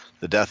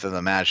death of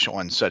the match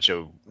on such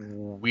a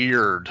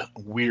weird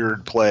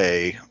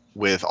play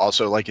with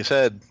also, like you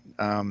said,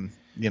 an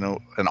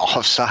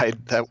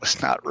offside that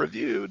was not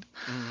reviewed.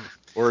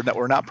 Or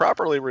not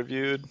properly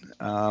reviewed.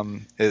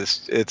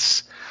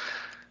 It's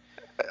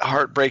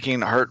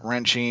heartbreaking,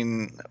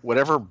 heart-wrenching,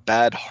 whatever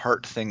bad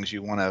heart things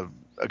you want to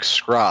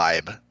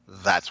ascribe,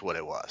 that's what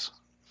it was.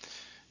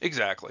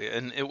 Exactly,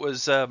 and it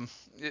was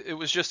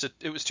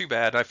too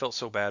bad. I felt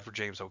so bad for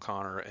James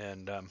O'Connor,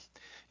 and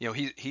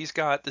he's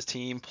got the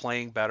team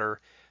playing better.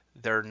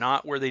 They're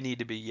not where they need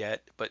to be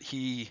yet, but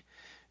you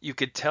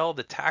could tell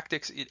the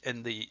tactics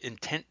and the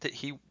intent that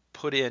he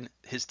put in.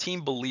 His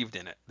team believed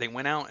in it. They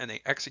went out and they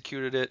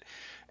executed it,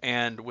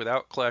 and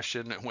without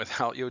question,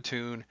 without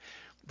Yotun,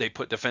 they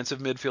put defensive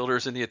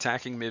midfielders in the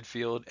attacking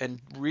midfield, and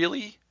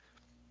really,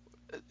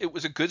 it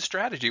was a good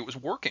strategy. It was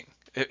working.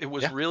 It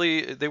was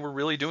really, they were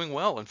really doing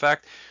well. In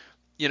fact,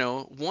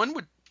 one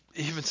would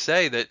even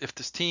say that if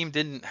this team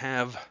didn't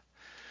have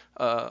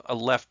a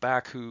left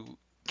back who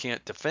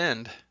can't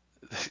defend,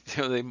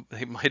 they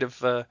might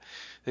have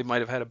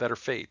had a better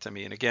fate. I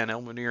mean, again,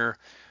 El Munir,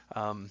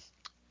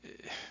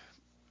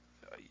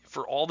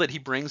 for all that he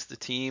brings the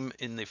team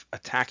in the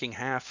attacking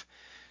half,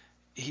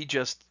 he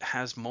just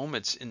has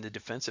moments in the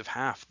defensive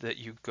half that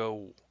you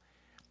go,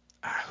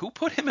 who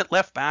put him at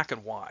left back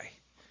and why?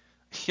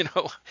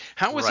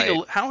 How was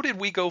he? How did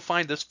we go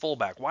find this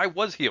fullback? Why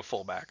was he a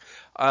fullback?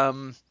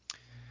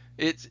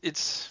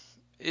 It's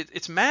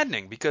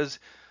maddening because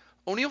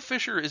O'Neal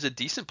Fisher is a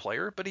decent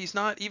player, but he's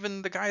not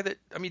even the guy that.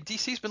 I mean,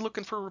 DC's been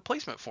looking for a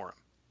replacement for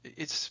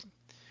him.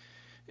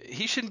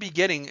 He shouldn't be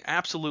getting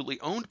absolutely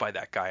owned by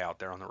that guy out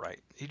there on the right.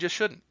 He just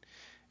shouldn't.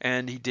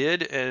 And he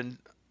did. And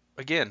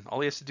again,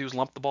 all he has to do is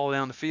lump the ball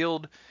down the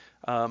field.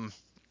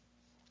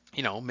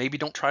 Maybe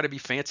don't try to be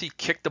fancy.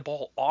 Kick the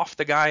ball off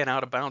the guy and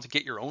out of bounds and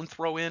get your own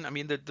throw in. I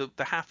mean, the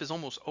half is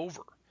almost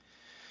over.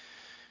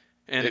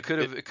 and It,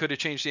 it it could have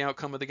changed the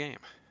outcome of the game.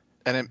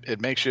 and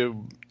it makes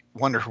you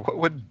wonder what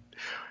would.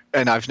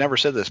 And I've never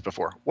said this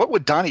before. What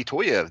would Donnie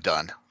Toya have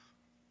done?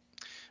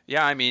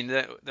 Yeah, I mean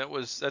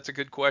that's a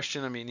good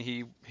question. I mean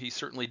he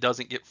certainly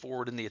doesn't get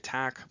forward in the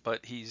attack,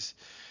 but he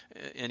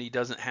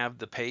doesn't have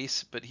the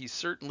pace, but he's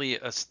certainly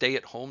a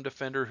stay-at-home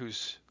defender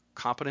who's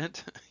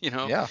competent. You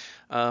know, Yeah.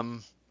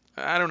 um,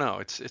 I don't know.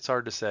 It's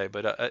hard to say,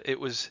 but it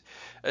was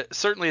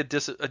certainly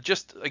just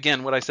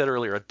again what I said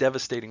earlier, a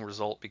devastating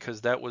result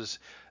because that was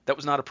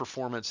not a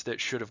performance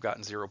that should have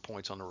gotten 0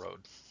 points on the road.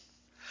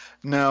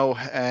 No,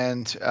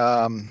 and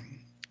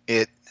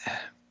it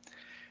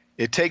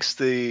it takes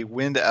the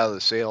wind out of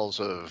the sails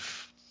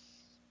of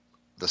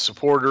the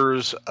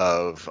supporters,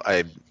 of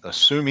I'm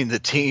assuming the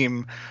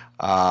team.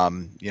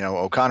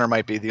 O'Connor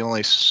might be the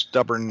only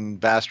stubborn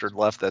bastard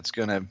left that's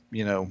going to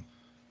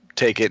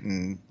take it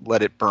and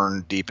let it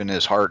burn deep in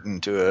his heart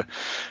into a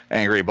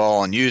angry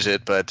ball and use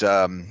it. But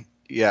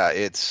yeah,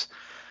 it's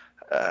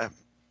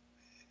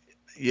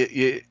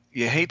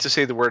you hate to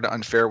say the word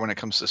unfair when it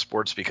comes to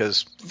sports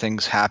because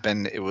things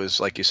happen. It was,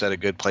 like you said, a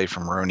good play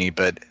from Rooney,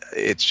 but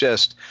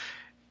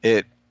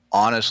it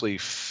honestly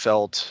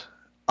felt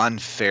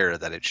unfair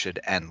that it should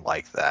end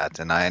like that.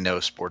 And I know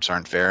sports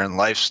aren't fair and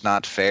life's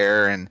not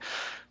fair and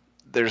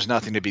there's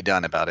nothing to be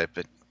done about it,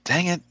 but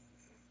dang it,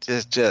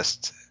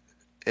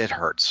 it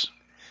hurts.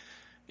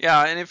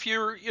 Yeah, and if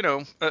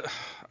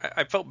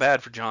I felt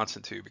bad for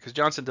Johnson too because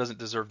Johnson doesn't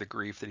deserve the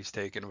grief that he's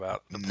taken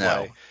about the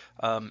play.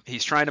 No.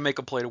 He's trying to make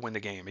a play to win the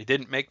game. He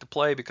didn't make the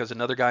play because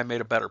another guy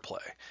made a better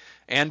play,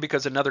 and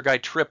because another guy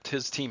tripped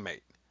his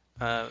teammate.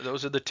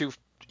 Those are the two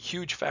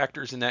huge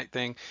factors in that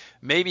thing.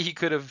 Maybe he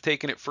could have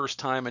taken it first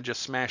time and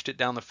just smashed it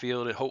down the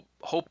field and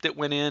hoped it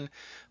went in,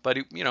 but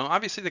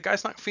obviously the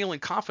guy's not feeling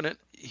confident.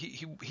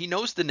 He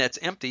knows the net's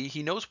empty.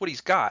 He knows what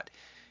he's got.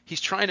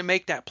 He's trying to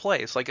make that play.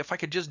 It's like if I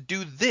could just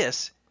do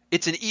this,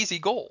 it's an easy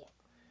goal.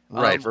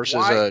 Right,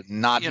 versus a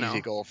not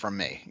easy goal from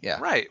me. Yeah.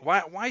 Right.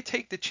 Why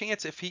take the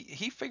chance if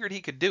he figured he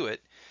could do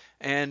it?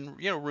 And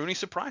Rooney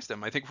surprised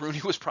him. I think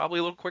Rooney was probably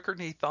a little quicker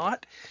than he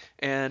thought,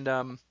 and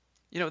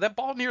that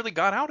ball nearly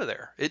got out of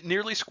there. It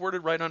nearly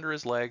squirted right under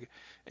his leg,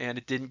 and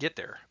it didn't get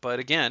there. But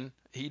again,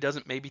 he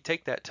doesn't maybe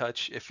take that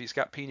touch if he's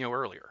got Pino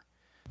earlier.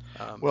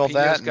 Well,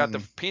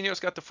 Pino's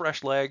got the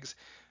fresh legs.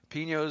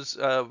 Pino's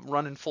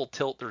running full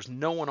tilt. There's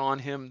no one on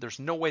him. There's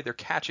no way they're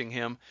catching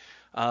him.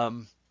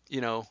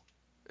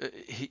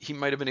 He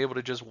might have been able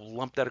to just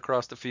lump that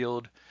across the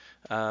field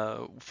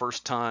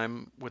first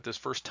time with his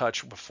first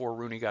touch before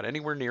Rooney got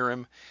anywhere near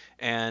him,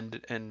 and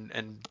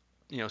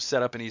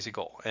set up an easy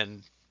goal.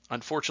 And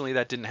unfortunately,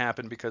 that didn't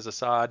happen because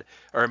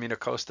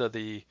Acosta,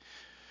 the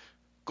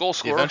goal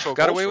scorer,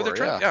 got away with a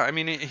trip. Yeah, I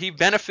mean he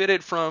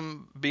benefited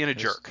from being a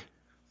jerk.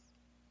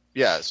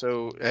 Yeah.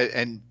 So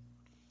and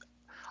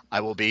I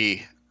will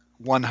be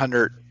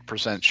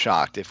 100%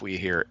 shocked if we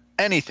hear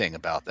anything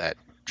about that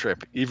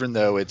trip, even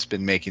though it's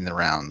been making the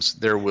rounds.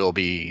 There will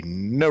be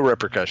no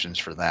repercussions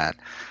for that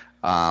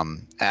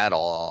at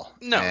all.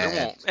 No,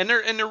 there won't, and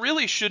there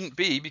really shouldn't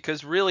be,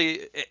 because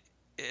really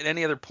at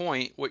any other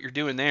point, what you're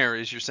doing there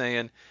is you're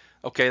saying,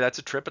 okay, that's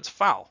a trip, it's a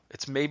foul.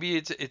 It's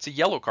a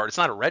yellow card. It's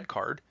not a red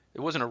card. It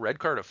wasn't a red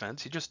card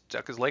offense. He just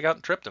stuck his leg out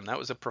and tripped him. That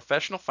was a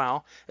professional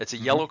foul. It's a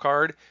yellow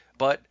card,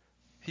 but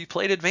he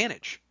played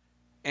advantage.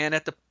 And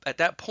at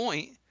that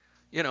point,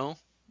 Will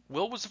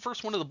was the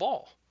first one to the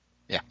ball.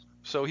 Yeah.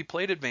 So he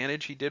played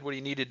advantage. He did what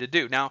he needed to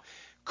do. Now,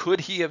 could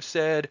he have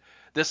said,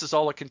 this is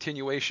all a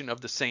continuation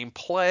of the same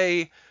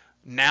play?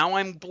 Now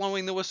I'm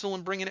blowing the whistle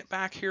and bringing it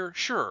back here?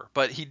 Sure.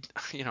 But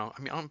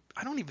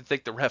I don't even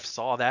think the ref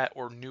saw that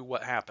or knew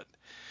what happened.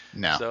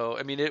 No. So,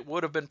 it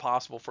would have been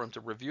possible for him to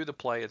review the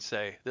play and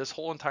say, this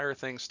whole entire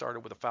thing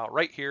started with a foul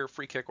right here,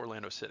 free kick,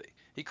 Orlando City.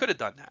 He could have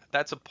done that.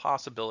 That's a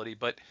possibility.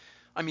 But,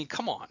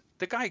 come on.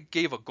 The guy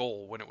gave a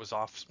goal when it was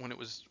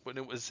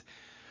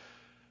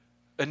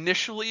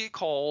initially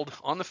called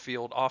on the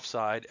field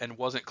offside and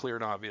wasn't clear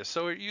and obvious.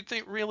 So you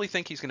really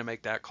think he's going to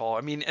make that call?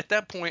 At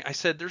that point I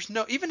said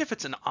even if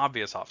it's an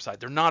obvious offside,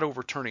 they're not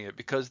overturning it,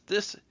 because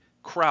this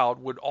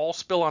crowd would all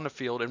spill on the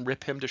field and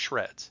rip him to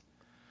shreds.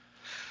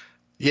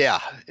 Yeah.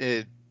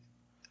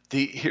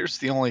 Here's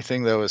the only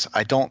thing though, is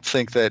I don't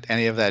think that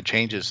any of that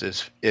changes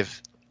if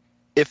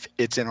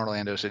it's in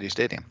Orlando City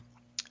Stadium.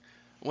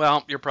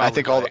 Well, you're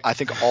probably right. I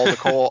think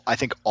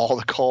all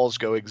the calls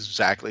go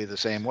exactly the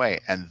same way,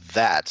 and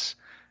that's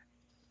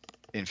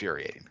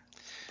infuriating.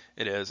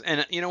 It is.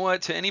 And you know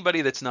what? To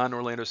anybody that's not an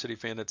Orlando City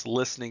fan that's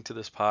listening to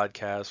this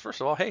podcast,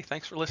 first of all, hey,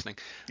 thanks for listening.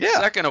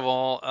 Yeah. Second of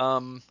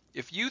all,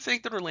 if you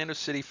think that Orlando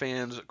City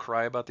fans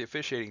cry about the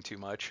officiating too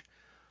much,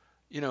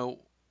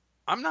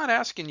 I'm not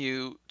asking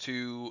you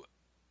to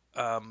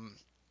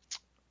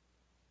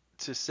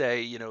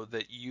say,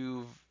 that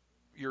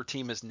your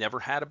team has never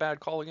had a bad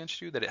call against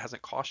you, that it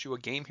hasn't cost you a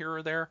game here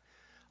or there.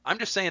 I'm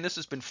just saying this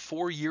has been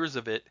 4 years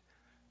of it,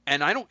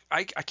 and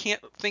I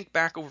can't think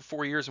back over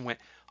 4 years and went,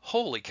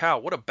 holy cow,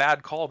 what a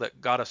bad call that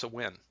got us a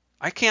win.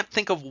 I can't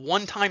think of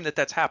one time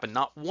that's happened,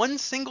 not one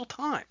single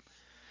time.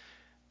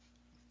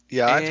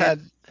 Yeah,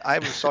 And I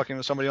was talking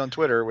with somebody on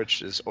Twitter,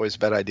 which is always a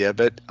bad idea,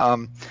 but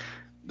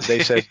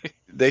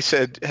they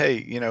said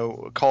hey,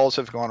 calls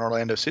have gone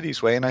Orlando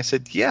City's way, and I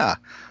said, yeah,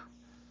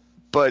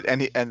 but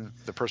and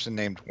the person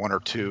named one or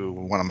two.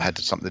 One of them had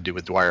something to do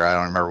with Dwyer. I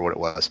don't remember what it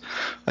was.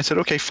 I said,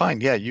 okay,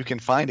 fine, yeah, you can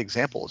find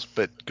examples,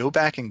 but go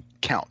back and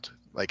count.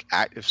 Like,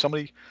 if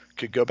somebody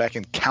could go back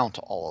and count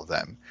all of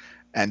them,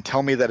 and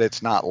tell me that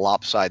it's not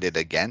lopsided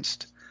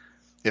against.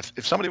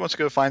 If somebody wants to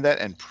go find that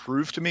and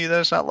prove to me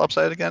that it's not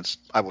lopsided against,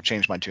 I will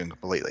change my tune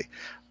completely.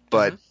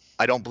 But Mhm.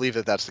 I don't believe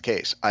that that's the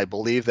case. I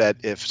believe that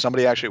if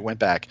somebody actually went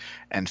back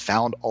and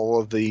found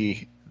all of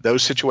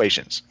those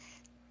situations,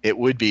 it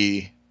would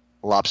be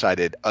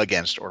lopsided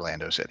against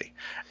Orlando City.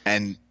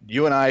 And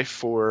you and I,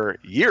 for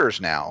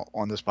years now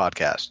on this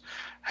podcast,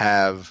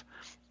 have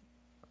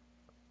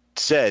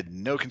said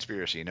no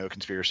conspiracy, no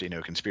conspiracy,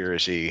 no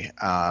conspiracy.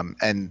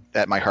 And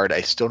at my heart,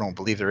 I still don't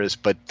believe there is.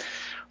 But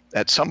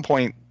at some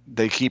point,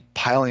 they keep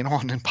piling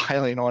on,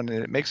 and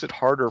it makes it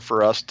harder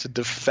for us to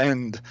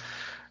defend.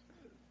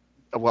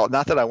 Well,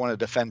 not that I want to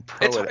defend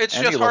Pro at it's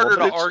any just level, harder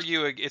but to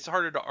argue. It's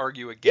harder to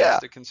argue yeah,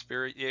 against a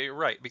conspiracy. Yeah, you're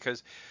right,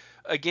 because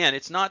again,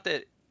 it's not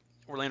that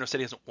Orlando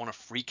City hasn't won a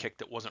free kick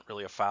that wasn't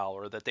really a foul,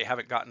 or that they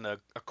haven't gotten a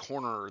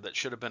corner that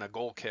should have been a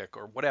goal kick,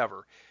 or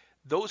whatever.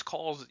 Those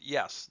calls,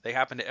 yes, they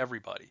happen to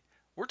everybody.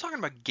 We're talking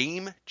about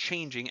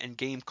game-changing and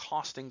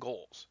game-costing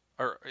goals,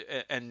 or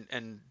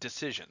and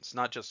decisions,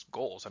 not just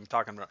goals. I'm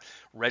talking about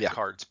red yeah.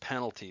 cards,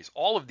 penalties,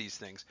 all of these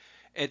things.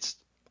 It's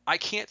I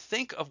can't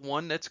think of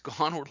one that's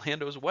gone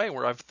Orlando's way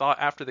where I've thought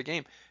after the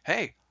game,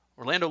 hey,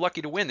 Orlando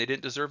lucky to win. They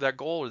didn't deserve that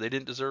goal, or they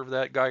didn't deserve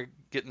that guy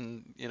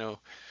getting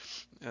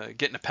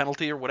a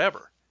penalty or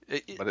whatever. But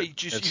You it's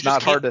just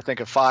not can't. hard to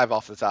think of five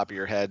off the top of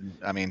your head.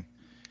 I mean,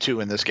 two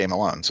in this game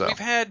alone. So We've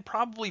had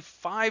probably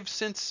 5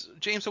 since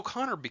James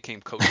O'Connor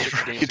became coach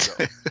 6 games right.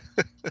 ago.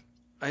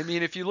 I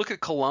mean, if you look at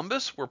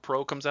Columbus, where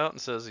Pro comes out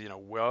and says,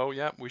 well,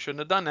 yeah, we shouldn't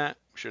have done that.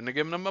 We shouldn't have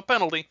given them a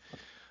penalty.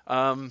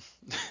 Um,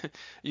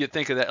 you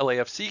think of the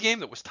LAFC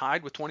game that was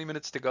tied with 20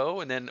 minutes to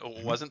go, and then it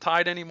Mhm. wasn't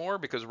tied anymore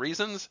because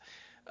reasons.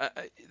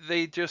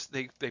 They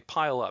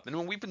pile up. And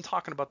when we've been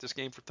talking about this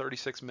game for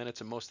 36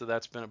 minutes, and most of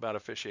that's been about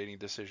officiating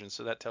decisions,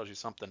 so that tells you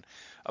something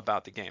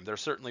about the game. There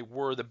certainly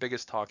were the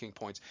biggest talking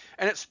points,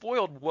 and it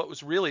spoiled what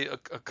was really a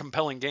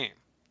compelling game.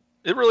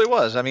 It really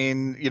was. I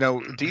mean,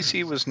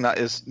 DC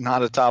is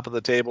not a top of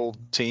the table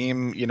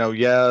team.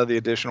 Yeah, the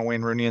additional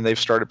Wayne Rooney, and they've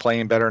started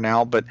playing better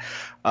now, but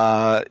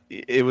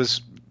it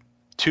was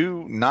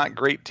two not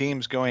great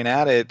teams going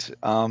at it.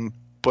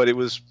 But it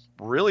was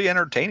really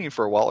entertaining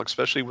for a while,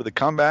 especially with the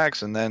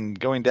comebacks and then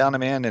going down a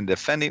man and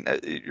defending.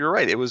 You're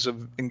right. It was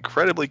an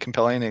incredibly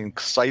compelling and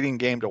exciting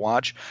game to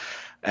watch.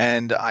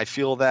 And I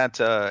feel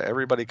that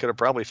everybody could have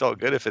probably felt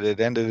good if it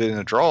had ended in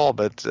a draw,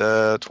 but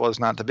it was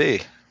not to be.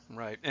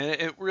 Right. And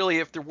it really,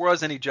 if there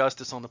was any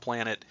justice on the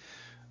planet,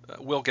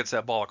 Will gets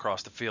that ball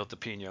across the field to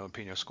Pino, and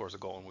Pino scores a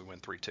goal, and we win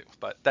 3-2.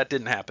 But that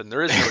didn't happen.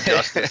 There is no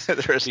justice.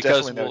 There is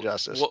because definitely no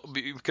justice.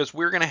 because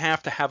we're going to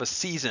have a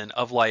season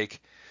of where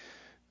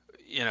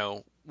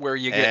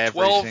you get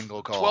Every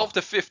single call. 12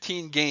 to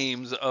 15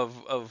 games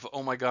of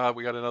oh my God,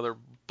 we got another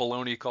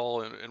baloney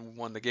call and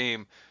won the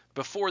game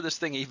before this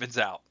thing evens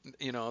out.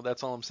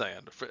 That's all I'm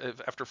saying.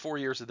 After 4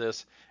 years of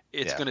this,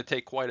 it's going to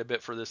take quite a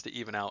bit for this to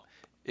even out.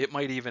 It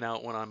might even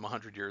out when I'm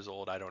 100 years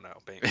old. I don't know.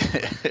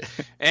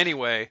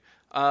 Anyway,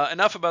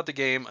 enough about the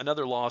game.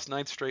 Another loss,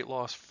 9th straight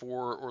loss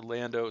for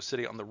Orlando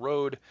City on the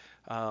road.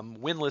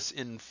 Winless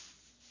in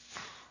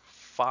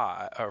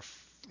 4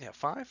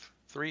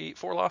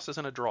 losses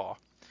and a draw.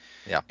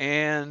 Yeah.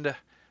 And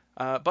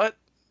but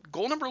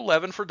goal number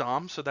 11 for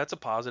Dom, so that's a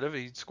positive.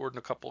 He scored in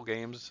a couple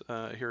games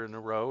here in a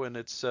row, and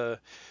it's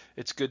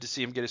good to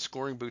see him get his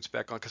scoring boots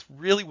back on, because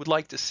really would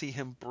like to see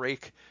him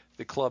break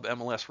the club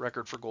MLS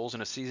record for goals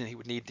in a season. He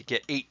would need to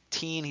get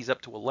 18. He's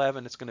up to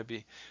 11. It's going to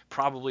be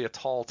probably a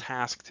tall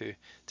task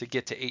to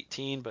get to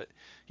 18, but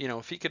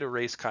if he could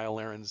erase Kyle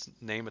Laren's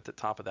name at the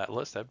top of that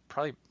list, that'd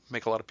probably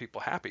make a lot of people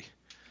happy.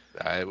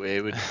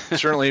 It would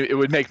certainly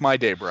make my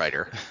day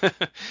brighter.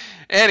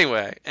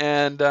 Anyway,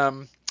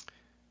 and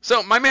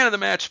so my man of the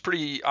match,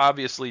 pretty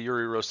obviously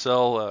Yuri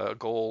Rosell, a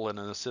goal and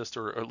an assist,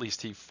 or at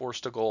least he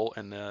forced a goal,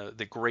 and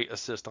the great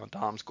assist on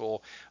Dom's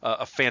goal.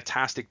 A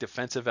fantastic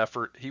defensive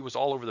effort. He was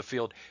all over the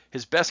field.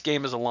 His best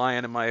game as a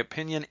Lion, in my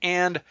opinion,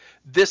 and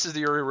this is the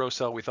Yuri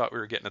Rosell we thought we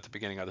were getting at the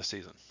beginning of the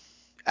season.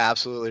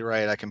 Absolutely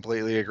right. I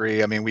completely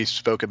agree. I mean, we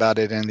spoke about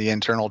it in the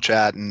internal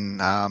chat,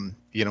 and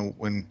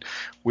when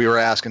we were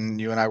asking,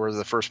 you and I were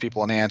the first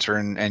people to answer,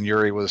 and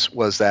Yuri was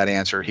that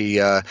answer.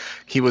 He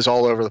was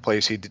all over the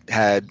place. He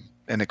had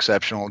an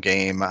exceptional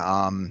game,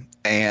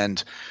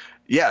 and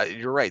yeah,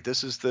 you're right.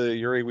 This is the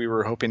Yuri we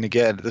were hoping to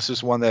get. This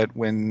is one that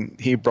when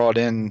he brought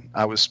in,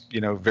 I was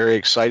very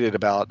excited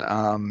about,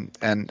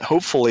 and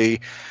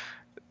hopefully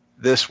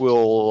this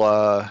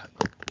will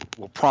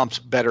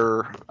prompt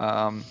better.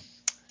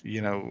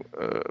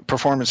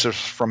 Performances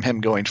from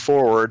him going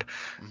forward,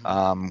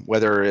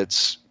 whether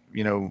it's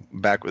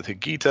back with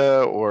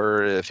Higuita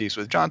or if he's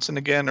with Johnson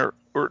again, or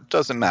it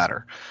doesn't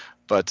matter.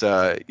 But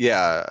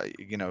yeah,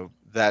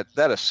 that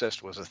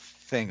assist was a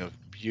thing of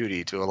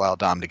beauty to allow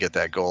Dom to get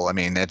that goal. I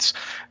mean, it's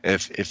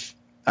if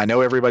I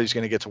know everybody's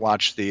going to get to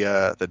watch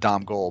the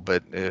Dom goal,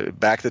 but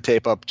back the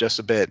tape up just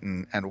a bit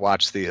and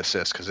watch the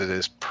assist because it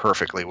is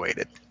perfectly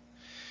weighted.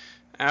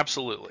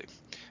 Absolutely.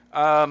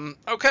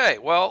 Okay,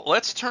 well,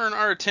 let's turn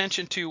our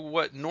attention to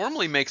what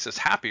normally makes us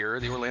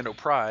happier, the Orlando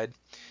Pride.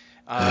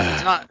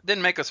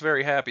 Didn't make us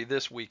very happy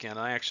this weekend.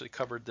 I actually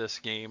covered this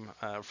game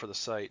for the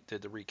site,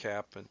 did the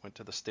recap, and went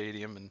to the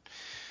stadium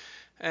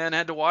and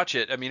had to watch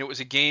it. I mean, it was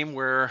a game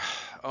where,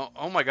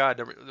 oh my God,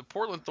 the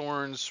Portland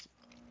Thorns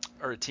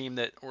are a team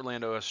that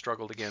Orlando has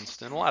struggled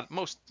against, and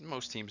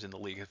most teams in the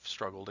league have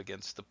struggled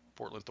against the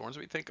Portland Thorns.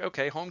 We think,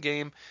 okay, home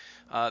game,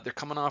 they're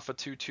coming off a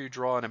 2-2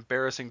 draw, an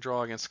embarrassing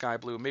draw against Sky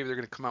Blue. Maybe they're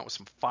going to come out with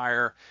some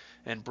fire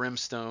and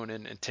brimstone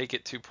and take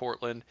it to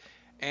Portland.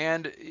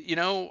 And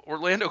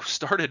Orlando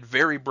started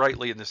very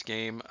brightly in this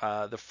game.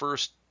 The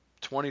first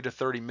 20 to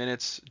 30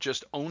 minutes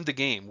just owned the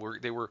game.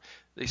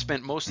 They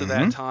spent most of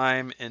that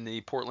time in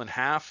the Portland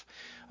half,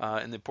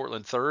 in the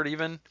Portland third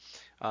even.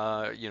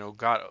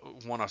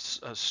 Won a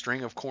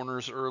string of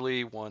corners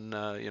early.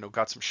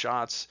 Got some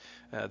shots.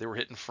 They were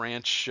hitting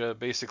French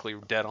basically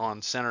dead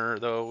on center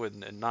though,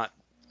 and not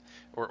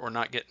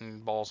not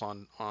getting balls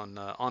on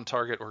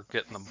target or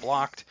getting them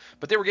blocked.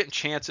 But they were getting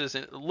chances,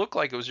 and it looked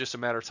like it was just a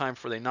matter of time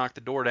before they knocked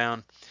the door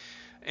down.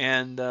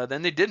 And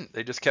then they didn't.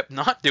 They just kept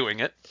not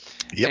doing it.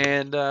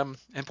 Yep.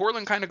 And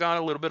Portland kind of got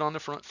a little bit on the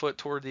front foot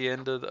toward the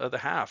end of the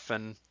half,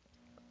 and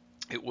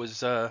it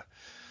was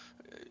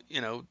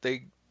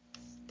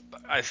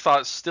I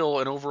thought still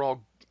an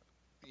overall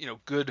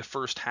good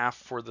first half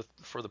for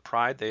the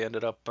Pride. They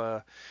ended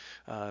up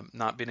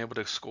not being able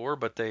to score,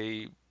 but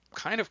they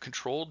kind of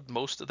controlled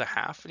most of the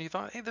half, and you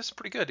thought, hey, this is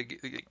pretty good to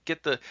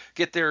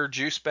get their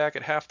juice back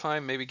at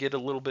halftime, maybe get a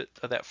little bit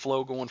of that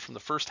flow going from the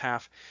first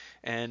half,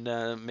 and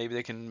maybe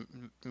they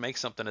can make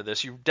something of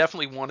this. You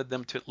definitely wanted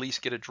them to at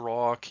least get a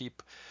draw,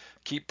 keep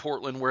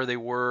Portland where they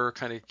were,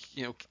 kind of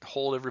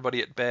hold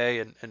everybody at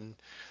bay,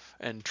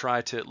 and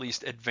try to at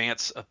least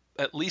advance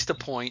at least a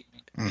point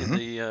in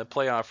the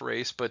playoff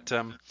race. But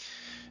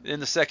in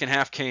the second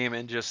half came,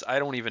 and just I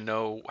don't even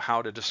know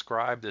how to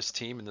describe this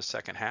team in the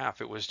second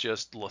half. It was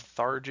just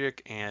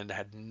lethargic and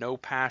had no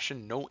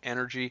passion, no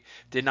energy,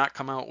 did not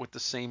come out with the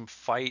same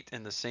fight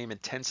and the same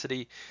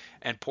intensity.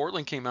 And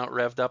Portland came out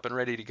revved up and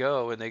ready to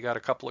go, and they got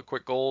a couple of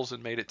quick goals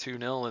and made it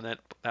 2-0. And at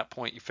that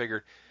point you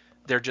figured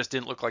there just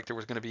didn't look like there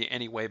was going to be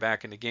any way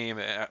back in the game.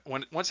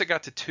 Once it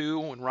got to 2,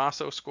 when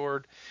Rosso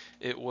scored,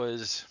 it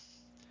was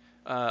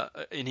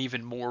an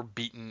even more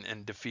beaten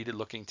and defeated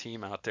looking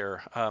team out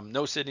there.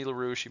 No Sidney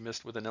LaRue, she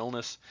missed with an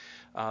illness,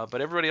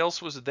 but everybody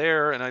else was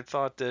there, and I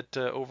thought that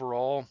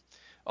overall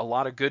a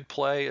lot of good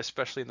play,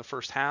 especially in the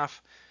first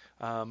half.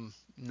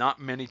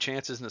 Not many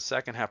chances in the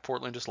second half.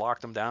 Portland just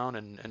locked them down,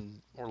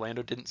 and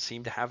Orlando didn't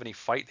seem to have any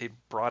fight. They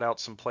brought out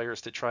some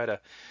players to try to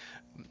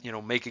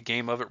make a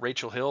game of it.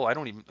 Rachel Hill,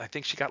 I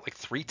think she got like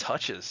 3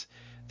 touches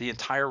the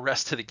entire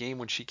rest of the game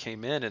when she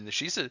came in, and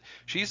she's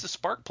the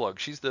spark plug.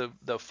 She's the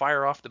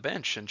fire off the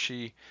bench, and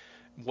she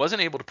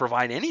wasn't able to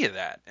provide any of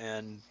that.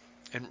 And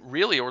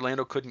really,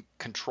 Orlando couldn't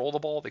control the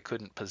ball. They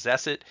couldn't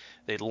possess it.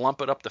 They'd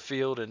lump it up the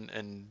field,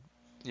 and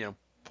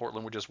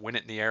Portland would just win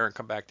it in the air and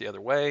come back the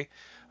other way,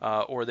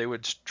 or they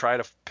would try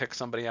to pick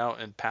somebody out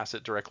and pass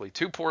it directly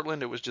to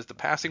Portland. It was just the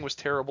passing was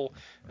terrible.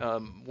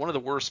 One of the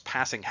worst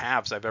passing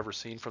halves I've ever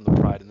seen from the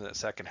Pride in that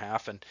second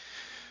half, and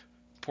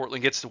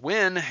Portland gets the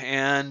win,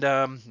 and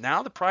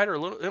now the Pride are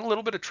in a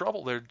little bit of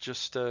trouble. They're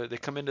just they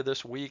come into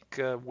this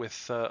week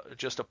with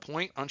just a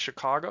point on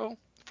Chicago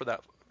for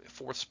that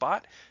 4th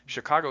spot.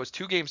 Chicago has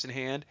 2 games in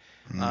hand.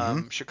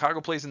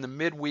 Chicago plays in the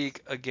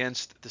midweek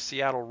against the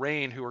Seattle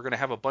Reign, who are going to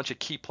have a bunch of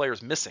key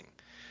players missing.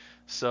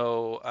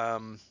 So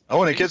and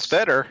it gets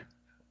better.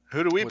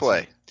 Who do we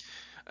play?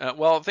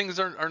 Well, things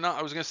are not.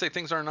 I was going to say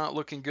things are not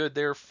looking good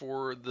there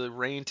for the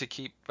Reign to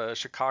keep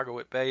Chicago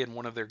at bay in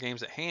one of their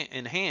games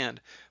in hand.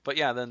 But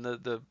yeah, then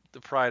the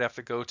Pride have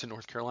to go to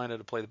North Carolina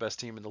to play the best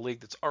team in the league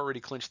that's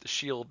already clinched the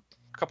Shield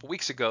a couple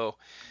weeks ago,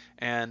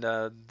 and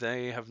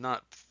they have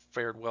not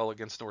fared well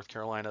against North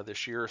Carolina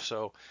this year.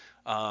 So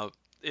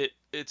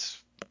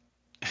it's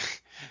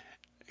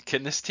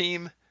can this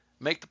team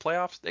make the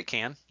playoffs? They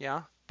can,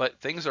 yeah. But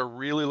things are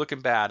really looking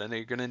bad, and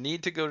they're going to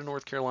need to go to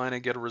North Carolina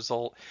and get a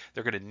result.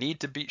 They're going to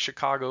need to beat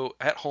Chicago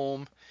at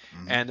home,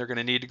 and they're going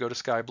to need to go to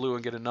Sky Blue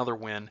and get another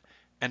win,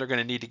 and they're going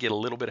to need to get a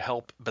little bit of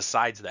help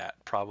besides that,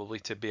 probably,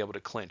 to be able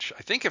to clinch.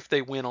 I think if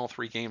they win all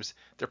 3 games,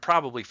 they're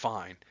probably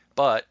fine.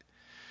 But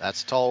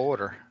that's tall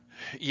order.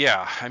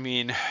 Yeah, I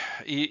mean,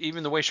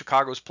 even the way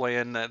Chicago's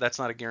playing, that's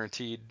not a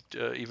guaranteed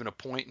even a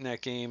point in that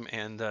game.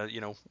 And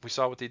we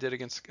saw what they did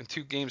in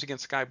 2 games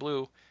against Sky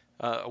Blue,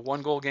 a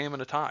 1-goal game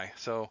and a tie.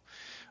 So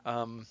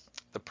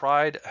the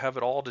Pride have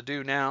it all to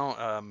do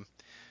now.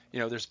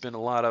 There's been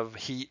a lot of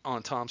heat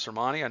on Tom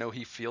Sermanni. I know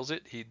he feels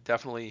it. He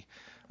definitely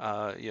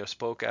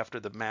spoke after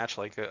the match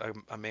like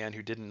a man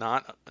who did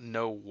not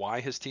know why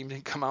his team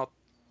didn't come out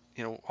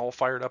all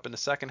fired up in the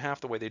second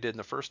half the way they did in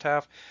the first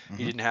half. He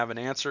Hmm. didn't have an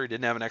answer. He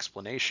didn't have an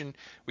explanation.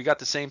 We got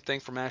the same thing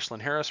from Ashlyn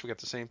Harris. We got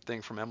the same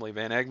thing from Emily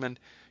Van Egmond.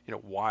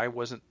 Why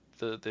wasn't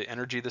the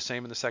energy the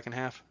same in the second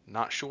half?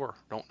 Not sure.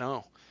 Don't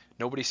know.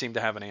 Nobody seemed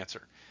to have an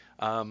answer.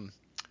 Um,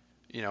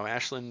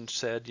 Ashlyn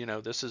said,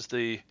 this is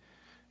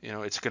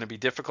it's going to be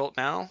difficult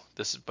now.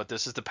 But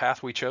this is the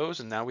path we chose,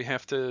 and now we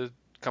have to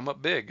come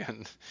up big.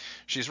 And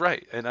she's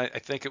right. And I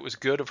think it was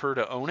good of her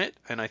to own it.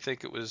 And I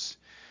think it was,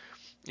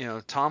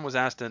 Tom was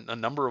asked in a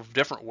number of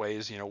different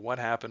ways, what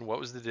happened, what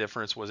was the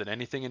difference, was it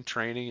anything in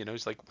training?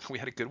 He's like, we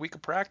had a good week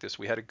of practice,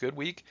 we had a good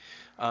week.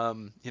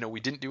 We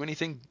didn't do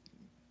anything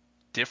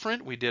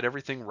different. We did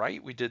everything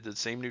right. We did the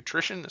same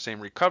nutrition, the same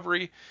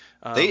recovery.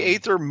 They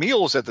ate their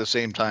meals at the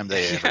same time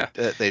Yeah.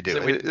 they do.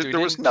 So we There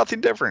was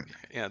nothing different.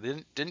 Yeah,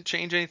 they didn't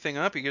change anything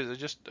up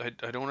because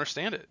I don't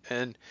understand it.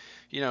 And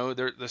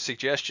the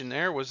suggestion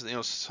there was,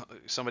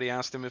 somebody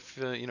asked him if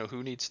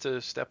who needs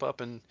to step up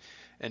and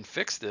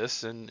fix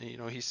this, and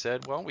he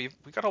said, well, we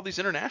got all these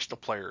international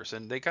players,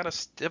 and they got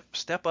to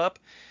step up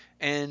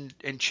and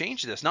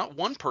change this. Not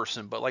one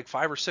person, but like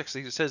 5 or 6.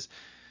 He says,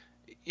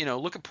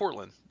 look at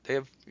Portland. They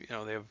have,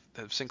 they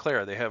have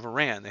Sinclair, they have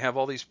Iran, they have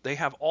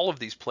all of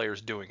these players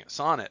doing it.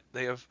 Sonnet,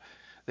 they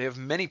have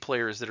many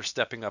players that are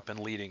stepping up and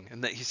leading.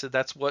 And he said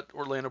that's what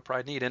Orlando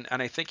Pride need. And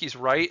I think he's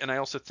right. And I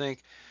also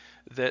think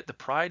that the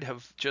Pride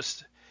have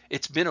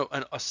it's been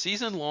a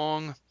season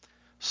long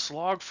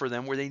slog for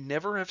them where they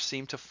never have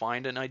seemed to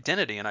find an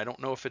identity. And I don't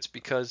know if it's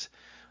because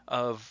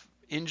of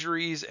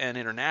injuries and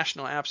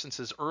international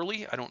absences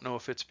early. I don't know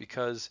if it's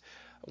because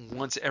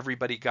once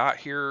everybody got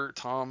here,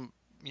 Tom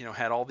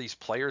had all these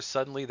players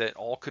suddenly that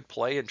all could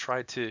play and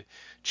tried to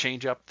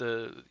change up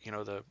the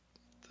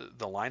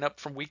lineup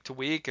from week to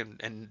week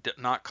and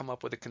not come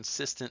up with a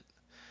consistent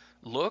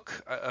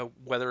look.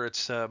 Whether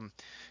it's a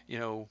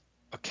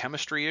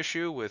chemistry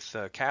issue with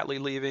Catley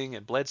leaving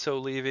and Bledsoe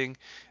leaving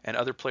and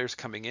other players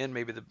coming in,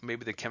 maybe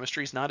the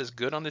chemistry is not as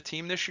good on the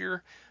team this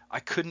year. I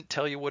couldn't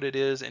tell you what it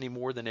is any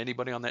more than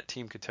anybody on that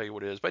team could tell you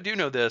what it is. But I do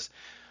know this: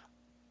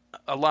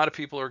 a lot of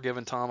people are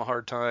giving Tom a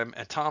hard time,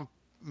 and Tom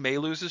may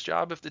lose his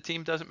job if the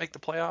team doesn't make the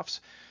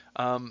playoffs,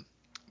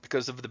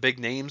 because of the big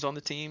names on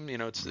the team.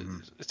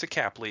 It's a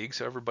cap league,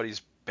 so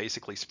everybody's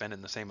basically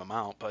spending the same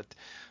amount. But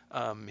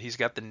he's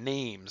got the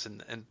names,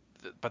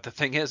 but the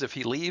thing is, if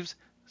he leaves,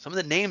 some of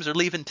the names are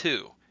leaving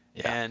too.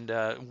 Yeah. And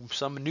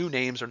some new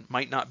names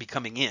might not be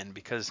coming in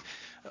because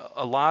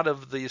a lot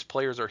of these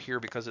players are here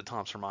because of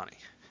Tom Sermanni.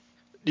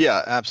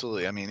 Yeah,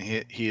 absolutely. I mean,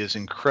 he is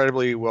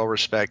incredibly well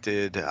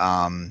respected.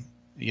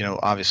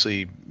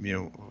 Obviously,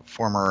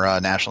 former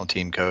national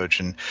team coach,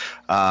 and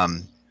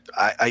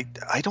I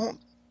don't.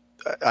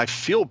 I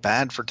feel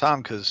bad for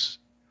Tom because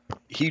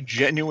he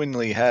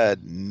genuinely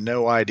had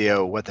no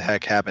idea what the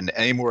heck happened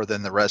any more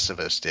than the rest of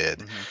us did.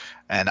 Mm-hmm.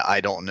 And I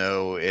don't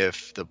know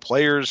if the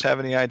players have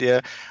any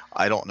idea.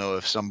 I don't know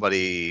if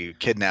somebody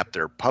kidnapped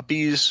their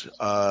puppies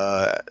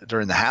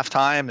during the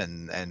halftime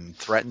and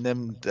threatened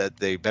them that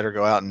they better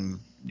go out and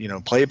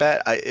play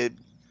bet.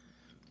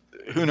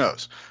 Who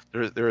knows?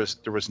 There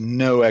was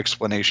no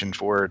explanation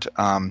for it.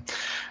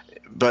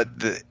 But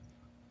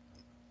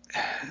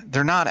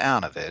they're not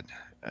out of it.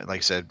 Like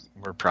I said,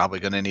 we're probably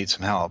going to need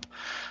some help.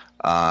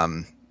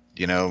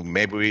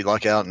 Maybe we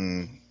luck out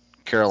and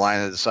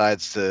Carolina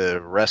decides to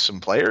rest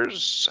some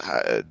players.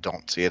 I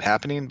don't see it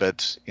happening,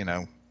 but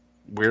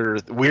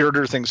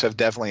weirder things have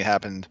definitely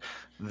happened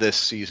this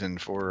season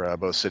for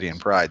both City and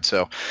Pride.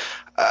 So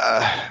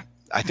I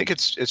think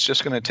it's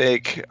just going to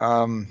take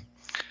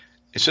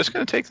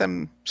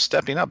them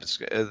stepping up.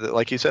 It's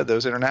like you said,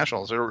 those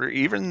internationals, or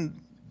even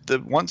the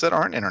ones that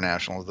aren't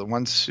international, the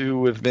ones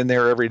who have been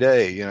there every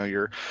day.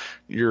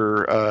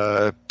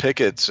 Your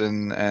Pickett's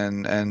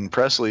and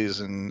Presley's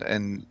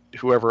and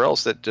whoever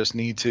else that just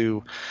need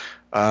to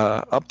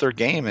up their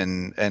game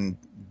and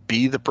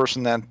be the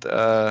person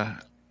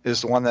that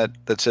is the one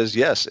that says,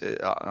 yes,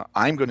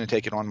 I'm going to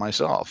take it on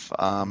myself.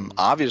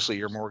 Obviously,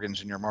 your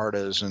Morgans and your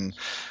Martas and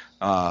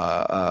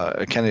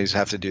Kennedys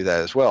have to do that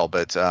as well.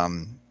 But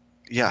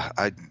yeah,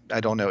 I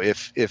don't know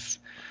if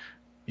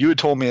you had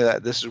told me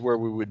that this is where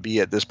we would be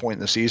at this point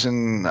in the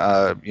season,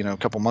 a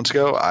couple months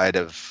ago, I'd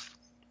have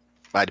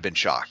been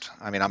shocked.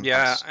 I mean,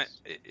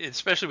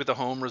 especially with the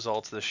home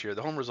results this year.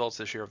 The home results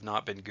this year have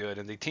not been good,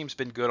 and the team's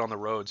been good on the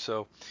road.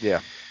 So yeah.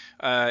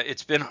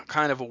 It's been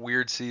kind of a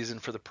weird season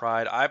for the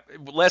Pride.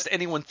 Lest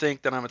anyone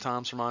think that I'm a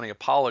Tom Sermanni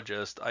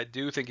apologist, I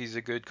do think he's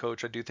a good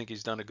coach. I do think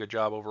he's done a good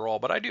job overall,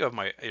 but I do have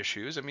my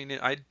issues. I mean,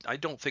 I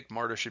don't think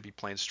Marta should be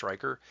playing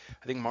striker.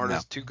 I think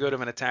Marta's too good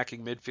of an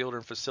attacking midfielder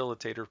and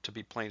facilitator to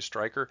be playing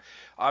striker.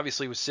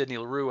 Obviously, with Sydney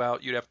Leroux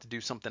out, you'd have to do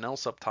something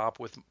else up top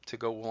to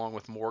go along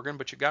with Morgan,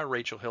 but you got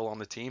Rachel Hill on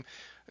the team.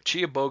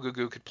 Chia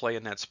Bogugu could play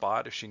in that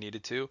spot if she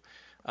needed to.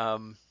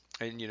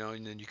 And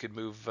then you could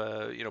move,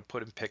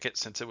 put in Pickett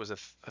since it was a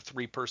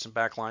three-person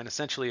back line.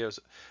 Essentially, it was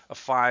a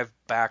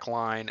 5-back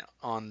line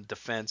on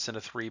defense and a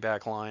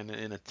 3-back line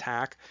in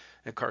attack.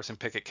 And Carson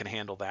Pickett can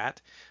handle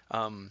that.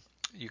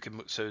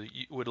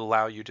 It would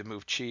allow you to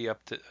move Chi up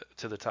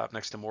to the top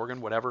next to Morgan,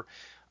 whatever.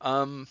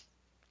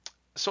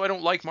 So I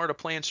don't like Marta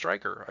playing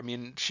striker. I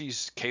mean,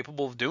 she's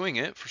capable of doing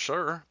it for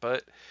sure,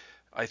 but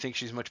I think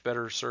she's much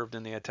better served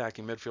in the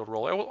attacking midfield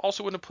role. I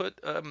also wouldn't have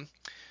put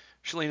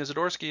Shalina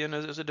Zadorsky in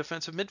as a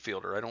defensive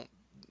midfielder.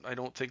 I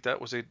don't think that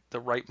was the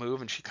right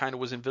move, and she kind of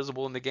was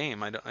invisible in the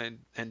game.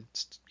 And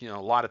you know,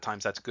 a lot of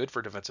times that's good for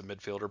a defensive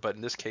midfielder, but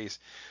in this case,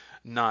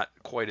 not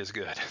quite as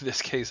good. In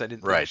this case, I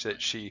didn't think Right.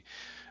 that she.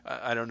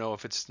 I don't know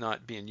if it's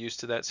not being used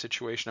to that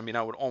situation. I mean,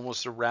 I would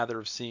almost rather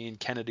have seen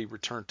Kennedy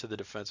return to the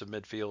defensive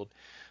midfield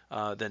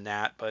than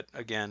that. But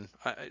again,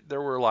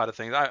 there were a lot of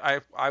things.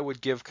 I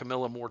would give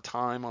Camilla more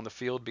time on the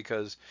field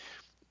because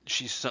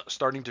she's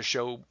starting to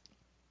show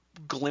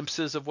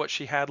glimpses of what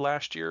she had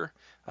last year.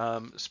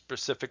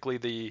 Specifically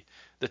the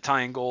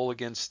tying goal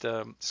against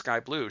Sky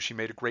Blue. She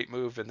made a great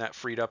move, and that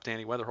freed up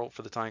Danny Weatherholt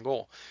for the tying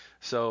goal.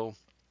 So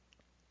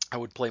I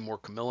would play more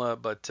Camilla,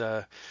 but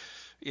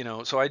you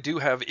know, so I do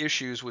have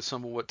issues with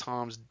some of what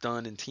Tom's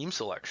done in team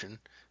selection,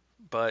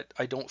 but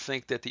I don't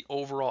think that the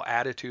overall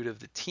attitude of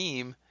the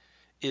team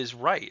is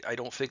right. I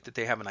don't think that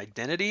they have an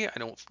identity. I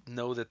don't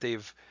know that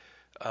they've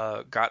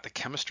got the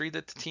chemistry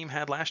that the team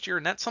had last year,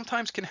 and that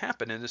sometimes can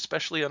happen, and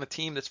especially on a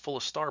team that's full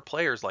of star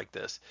players like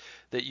this,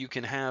 that you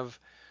can have,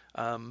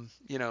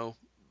 you know,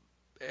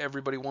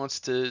 everybody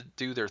wants to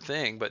do their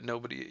thing, but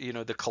nobody, you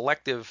know, the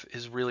collective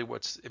is really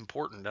what's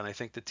important, and I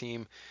think the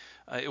team.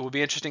 It will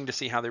be interesting to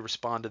see how they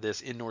respond to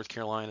this in North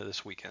Carolina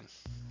this weekend.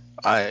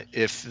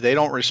 If they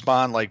don't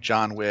respond like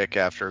John Wick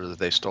after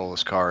they stole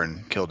his car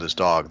and killed his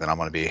dog, then I'm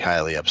going to be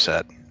highly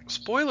upset.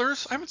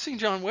 Spoilers. I haven't seen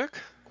John Wick.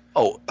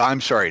 Oh, I'm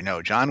sorry.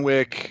 No, John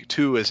Wick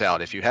 2 is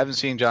out. If you haven't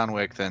seen John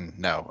Wick, then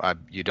no,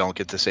 you don't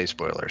get to say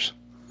spoilers.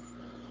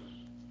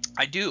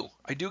 I do.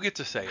 I do get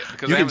to say it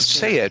because You I can haven't seen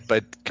say it,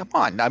 but come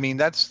on. I mean,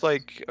 that's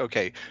like,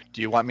 okay,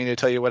 do you want me to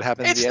tell you what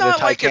happened at It's the end of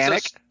not like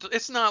Titanic?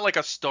 it's not like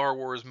a Star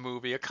Wars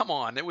movie. Come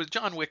on, it was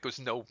John Wick was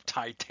no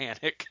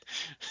Titanic.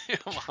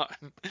 Come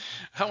on,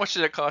 how much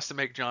did it cost to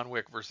make John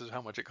Wick versus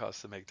how much it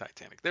cost to make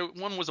Titanic?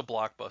 One was a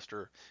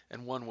blockbuster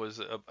and one was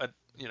a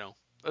you know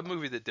a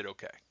movie that did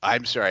okay.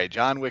 I'm sorry.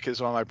 John Wick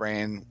is on my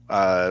brain.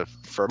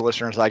 For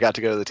listeners, I got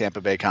to go to the Tampa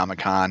Bay Comic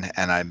Con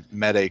and I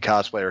met a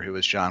cosplayer who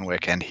was John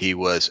Wick, and he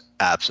was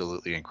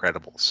absolutely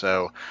incredible.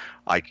 So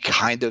I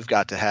kind of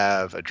got to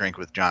have a drink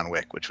with John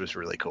Wick, which was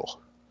really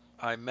cool.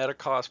 I met a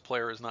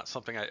cosplayer is not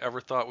something I ever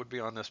thought would be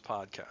on this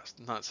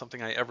podcast. Not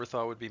something I ever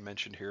thought would be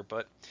mentioned here,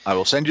 but I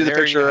will send you the there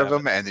picture of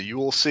have him, it. and you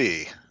will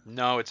see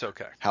No, it's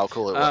okay. how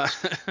cool it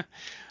was.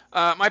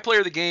 My player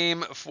of the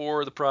game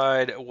for the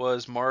Pride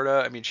was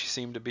Marta. I mean, she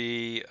seemed to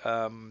be,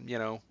 you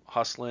know,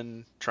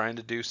 hustling, trying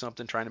to do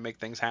something, trying to make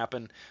things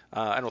happen.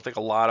 I don't think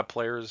a lot of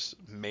players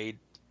made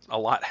a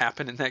lot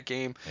happen in that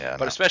game, Yeah,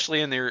 but no.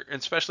 especially in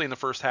the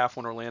first half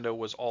when Orlando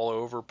was all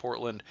over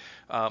Portland,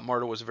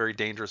 Marta was a very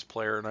dangerous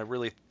player, and I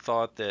really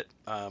thought that.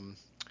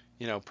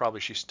 You know, probably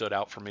she stood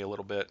out for me a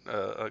little bit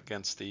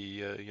against the,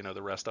 you know,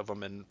 the rest of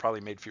them, and probably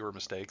made fewer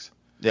mistakes.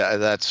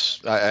 Yeah,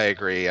 I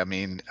agree. I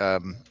mean,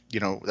 you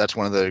know, that's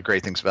one of the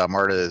great things about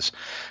Marta is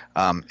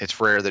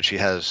it's rare that she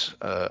has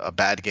a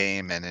bad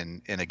game,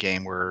 and in a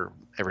game where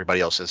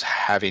everybody else is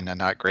having a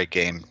not great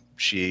game,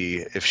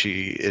 if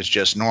she is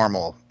just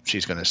normal,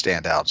 she's going to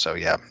stand out. So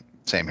yeah,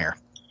 same here.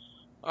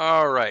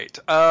 All right.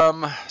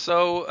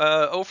 So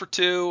 0 for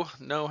 2,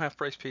 no half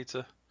price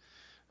pizza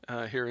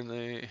here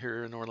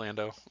in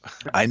Orlando.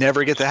 I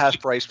never get the half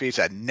price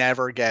pizza. I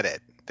never get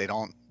it. They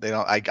don't.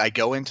 I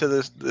go into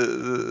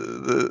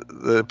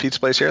the pizza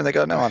place here, and they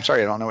go, "No, I'm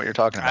sorry, I don't know what you're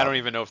talking about." I don't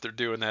even know if they're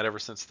doing that ever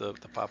since the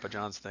Papa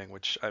John's thing,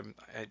 which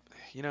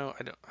you know,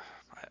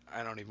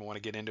 I don't even want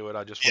to get into it.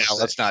 I just want to say,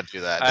 let's not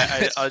do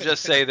that. I'll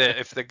just say that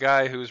if the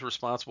guy who's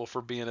responsible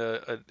for being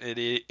an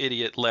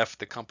idiot left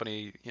the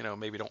company, you know,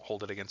 maybe don't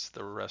hold it against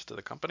the rest of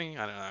the company.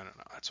 I don't know.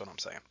 That's what I'm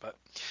saying. But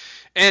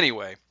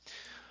anyway.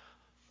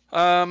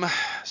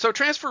 So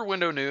transfer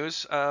window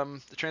news.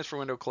 The transfer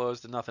window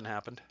closed and nothing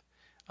happened.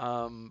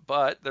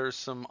 But there's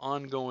some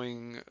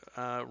ongoing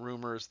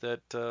rumors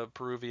that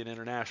Peruvian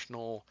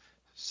international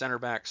center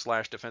back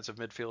 / defensive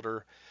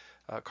midfielder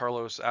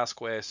Carlos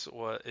Asquez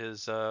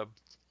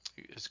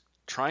is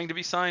trying to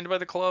be signed by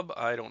the club.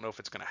 I don't know if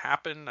it's going to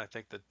happen. I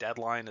think the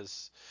deadline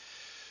is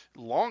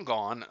long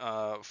gone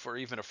for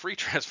even a free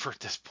transfer at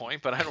this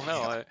point. But I don't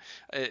know.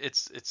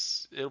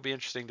 It'll be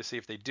interesting to see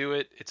if they do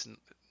it. It's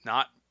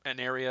not an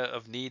area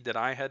of need that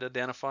I had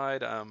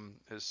identified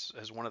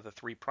as one of the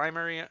 3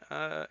 primary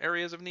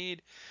areas of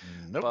need.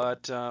 Nope.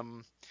 But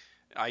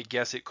I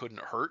guess it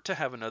couldn't hurt to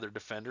have another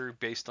defender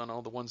based on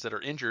all the ones that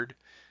are injured.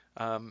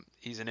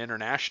 He's an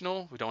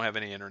international. We don't have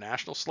any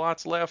international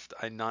slots left.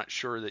 I'm not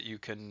sure that you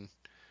can